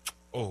is,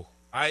 I'm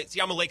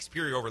a Lake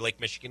Superior over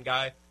Lake Michigan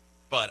guy,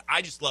 but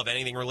I just love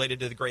anything related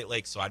to the Great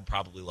Lakes, so I'd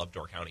probably love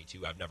Door County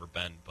too. I've never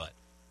been, but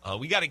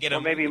we got to get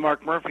him. Well, maybe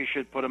Mark Murphy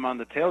should put him on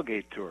the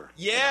tailgate tour.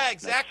 Yeah,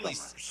 exactly.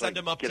 Send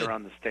him up get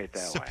around the state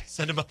that way.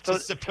 Send him up to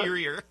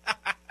Superior.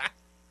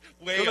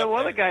 So one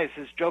of the guys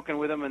is joking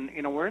with him,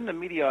 and we're in the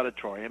media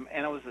auditorium,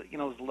 and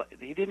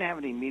he didn't have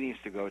any meetings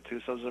to go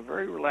to, so it was a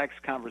very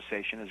relaxed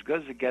conversation, as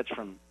good as it gets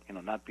from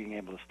not being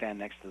able to stand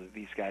next to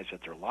these guys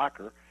at their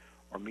locker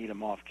or meet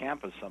them off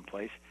campus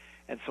someplace.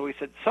 And so he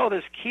said, "So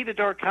this key to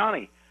Door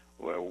County,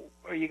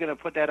 are you going to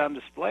put that on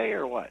display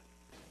or what?"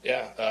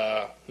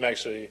 Yeah, I'm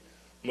actually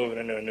moving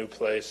into a new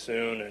place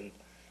soon, and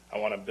I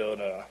want to build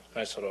a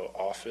nice little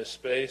office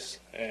space,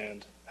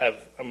 and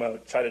I'm going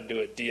to try to do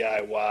a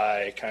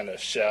DIY kind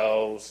of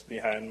shelves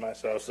behind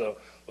myself. So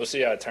we'll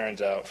see how it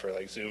turns out for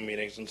like Zoom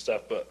meetings and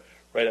stuff. But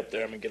right up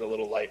there, I'm going to get a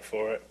little light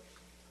for it.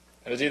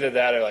 It was either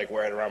that or like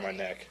wear it around my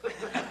neck.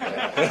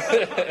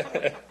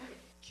 Yeah,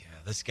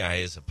 this guy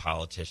is a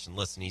politician.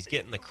 Listen, he's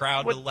getting the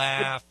crowd to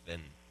laugh.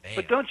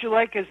 But don't you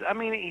like he's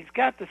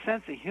got the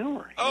sense of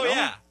humor. Oh,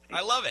 yeah.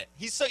 I love it.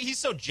 He's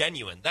so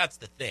genuine. That's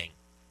the thing.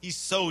 He's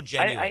so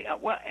genuine.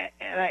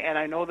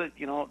 I know that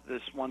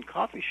this one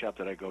coffee shop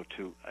that I go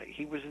to,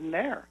 he was in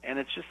there, and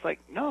it's just like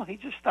he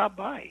just stopped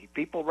by.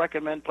 People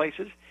recommend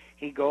places.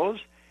 He goes.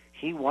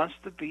 He wants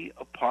to be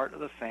a part of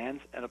the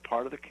fans and a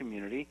part of the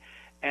community,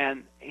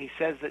 and he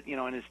says that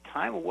in his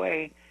time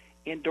away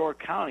in Door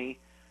County,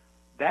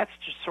 that's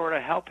just sort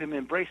of helped him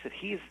embrace it.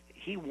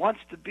 He wants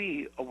to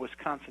be a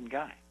Wisconsin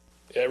guy.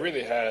 Yeah, it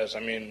really has.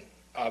 I mean,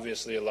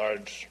 obviously a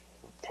large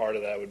part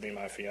of that would be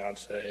my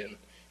fiance and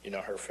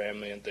her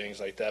family and things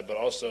like that. But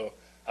also,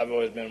 I've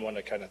always been one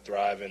to kind of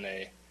thrive in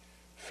a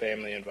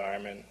family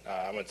environment.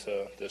 I went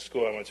to the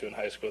school I went to in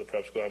high school, the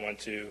prep school I went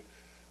to,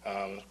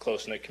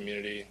 close-knit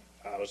community.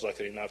 I was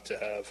lucky enough to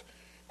have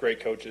great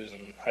coaches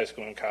in high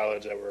school and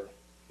college that were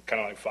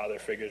kind of like father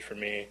figures for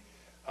me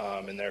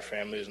and their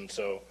families. And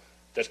so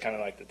that's kind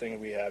of like the thing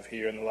we have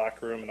here in the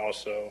locker room and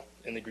also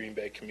in the Green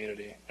Bay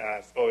community.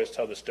 I've always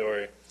told the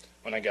story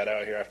when I got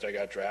out here after I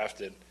got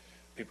drafted.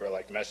 People are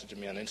like messaging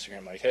me on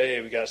Instagram like,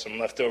 "Hey, we got some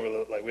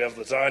leftover, like we have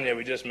lasagna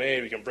we just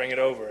made, we can bring it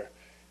over."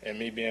 And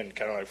me being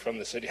kind of like from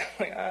the city, I'm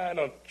like, I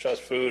don't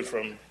trust food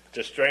from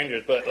just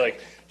strangers. But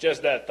like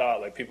just that thought,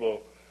 like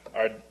people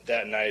are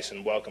that nice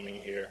and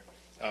welcoming here.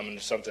 And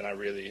it's something I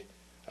really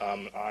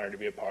honored to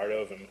be a part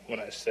of. And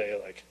when I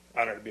say like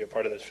honored to be a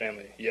part of this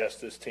family, yes,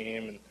 this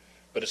team,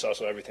 but it's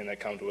also everything that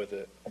comes with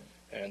it.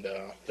 And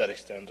that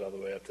extends all the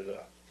way up to the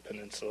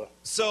peninsula.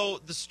 So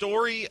the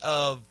story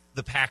of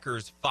the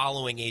Packers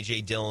following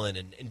A.J. Dillon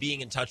and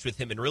being in touch with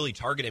him and really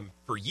target him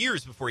for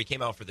years before he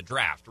came out for the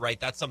draft, right?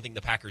 That's something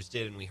the Packers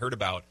did and we heard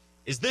about.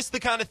 Is this the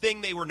kind of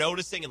thing they were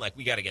noticing and like,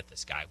 we got to get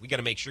this guy. We got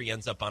to make sure he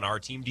ends up on our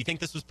team. Do you think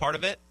this was part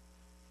of it?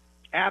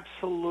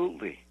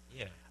 Absolutely.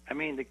 Yeah. I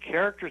mean, the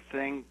character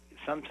thing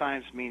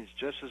sometimes means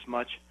just as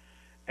much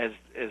as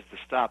the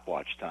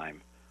stopwatch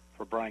time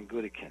for Brian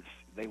Gutekunst.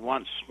 They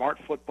want smart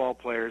football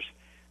players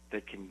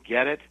that can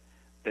get it,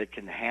 that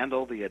can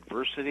handle the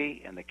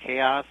adversity and the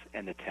chaos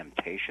and the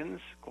temptations,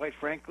 quite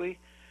frankly.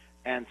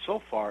 And so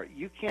far,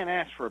 you can't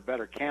ask for a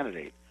better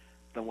candidate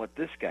than what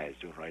this guy is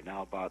doing right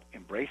now about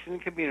embracing the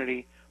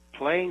community,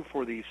 playing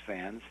for these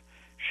fans.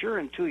 Sure,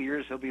 in 2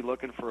 years, he'll be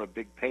looking for a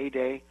big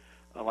payday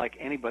like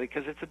anybody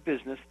because it's a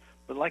business.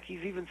 But like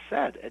he's even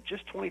said, at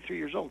just 23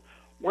 years old,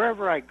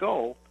 wherever I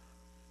go,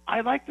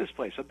 I like this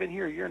place. I've been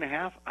here a year and a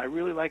half. I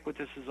really like what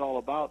this is all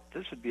about.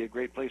 This would be a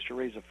great place to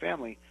raise a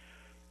family.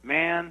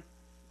 Man,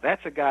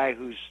 that's a guy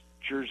whose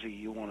jersey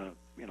you want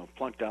to,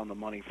 plunk down the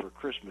money for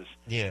Christmas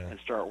and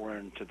start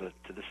wearing to the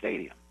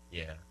stadium.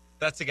 Yeah,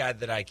 that's a guy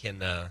that I can.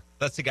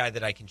 That's a guy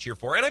that I can cheer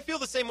for, and I feel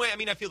the same way. I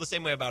mean, I feel the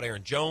same way about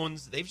Aaron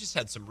Jones. They've just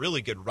had some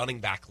really good running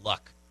back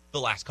luck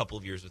the last couple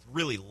of years with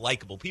really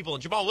likable people.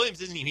 And Jamal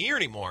Williams isn't even here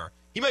anymore.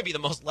 He might be the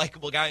most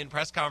likable guy in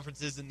press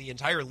conferences in the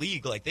entire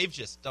league. Like they've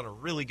just done a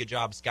really good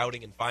job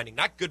scouting and finding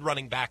not good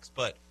running backs,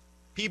 but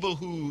people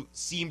who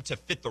seem to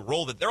fit the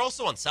role. That they're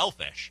also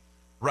unselfish.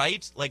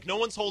 Right? Like, no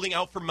one's holding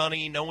out for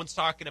money. No one's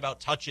talking about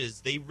touches.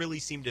 They really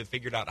seem to have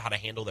figured out how to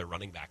handle their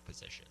running back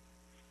position.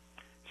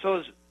 So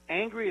as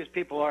angry as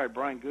people are at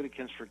Brian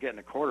Gutekunst for getting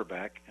a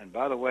quarterback, and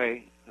by the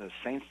way, the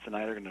Saints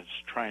tonight are going to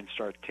try and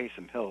start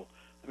Taysom Hill.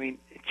 I mean,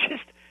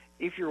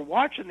 if you're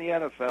watching the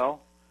NFL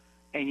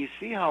and you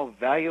see how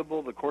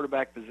valuable the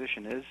quarterback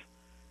position is,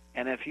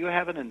 and if you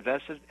haven't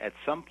invested at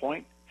some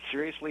point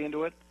seriously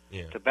into it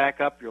to back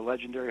up your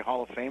legendary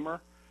Hall of Famer,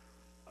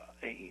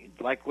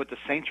 like what the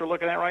Saints are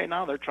looking at right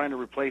now, they're trying to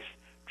replace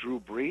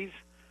Drew Brees.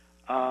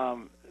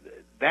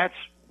 That's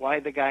why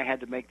the guy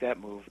had to make that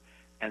move.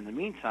 And in the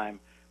meantime,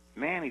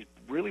 man, he's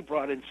really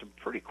brought in some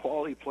pretty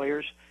quality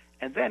players.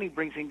 And then he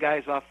brings in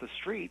guys off the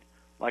street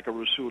like a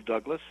Rasul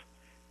Douglas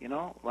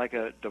like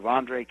a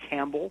Devondre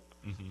Campbell,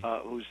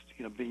 who's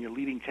been your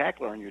leading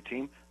tackler on your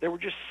team. They were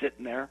just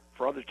sitting there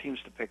for other teams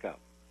to pick up.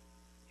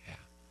 Yeah,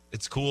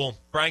 it's cool.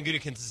 Brian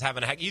Gutekunst is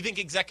having a heck. You think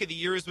Exec of the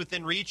Year is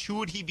within reach? Who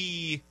would he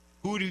be?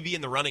 Who would he be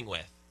in the running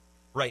with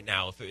right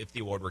now if the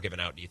award were given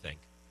out? Do you think?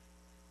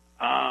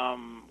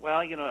 Well,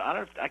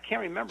 I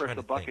can't remember if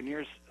the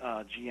Buccaneers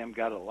GM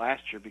got it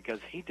last year, because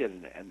he did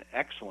an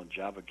excellent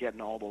job of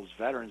getting all those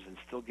veterans and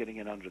still getting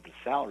it under the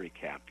salary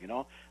cap.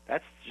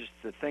 That's just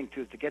the thing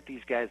too, is to get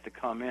these guys to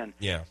come in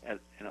at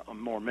a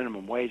more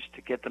minimum wage,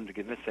 to get them to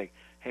convince, say,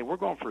 hey, we're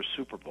going for a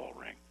Super Bowl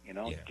ring.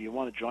 Do you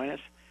want to join us?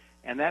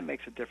 And that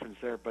makes a difference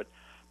there. But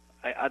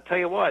I'll tell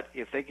you what,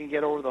 if they can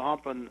get over the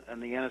hump on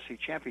the NFC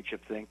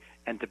Championship thing,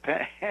 and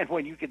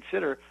when you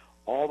consider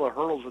all the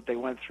hurdles that they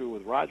went through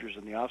with Rodgers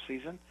in the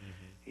offseason,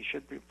 he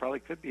probably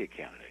could be a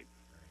candidate.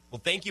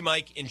 Well, thank you,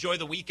 Mike. Enjoy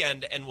the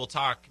weekend, and we'll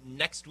talk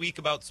next week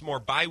about some more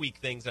bye-week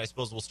things, and I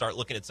suppose we'll start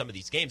looking at some of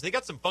these games. They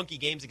got some funky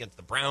games against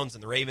the Browns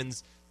and the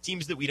Ravens,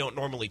 teams that we don't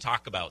normally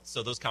talk about,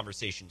 so those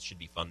conversations should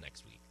be fun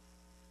next week.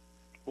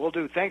 Will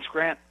do. Thanks,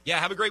 Grant. Yeah,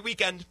 have a great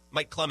weekend.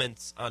 Mike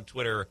Clemens on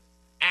Twitter,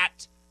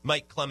 at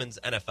Mike Clemens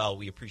NFL.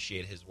 We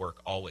appreciate his work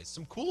always.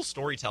 Some cool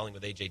storytelling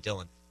with A.J.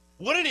 Dillon.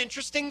 What an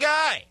interesting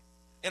guy.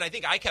 And I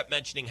think I kept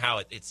mentioning how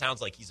it sounds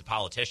like he's a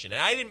politician.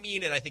 And I didn't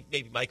mean it. I think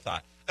maybe Mike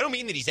thought. I don't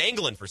mean that he's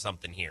angling for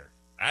something here.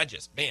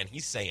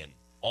 He's saying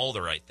all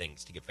the right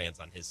things to get fans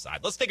on his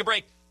side. Let's take a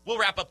break. We'll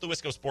wrap up the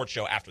Wisco Sports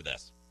Show after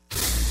this.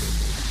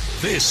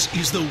 This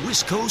is the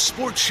Wisco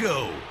Sports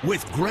Show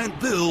with Grant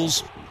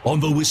Bills on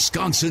the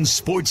Wisconsin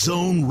Sports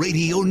Zone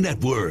Radio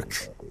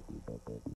Network.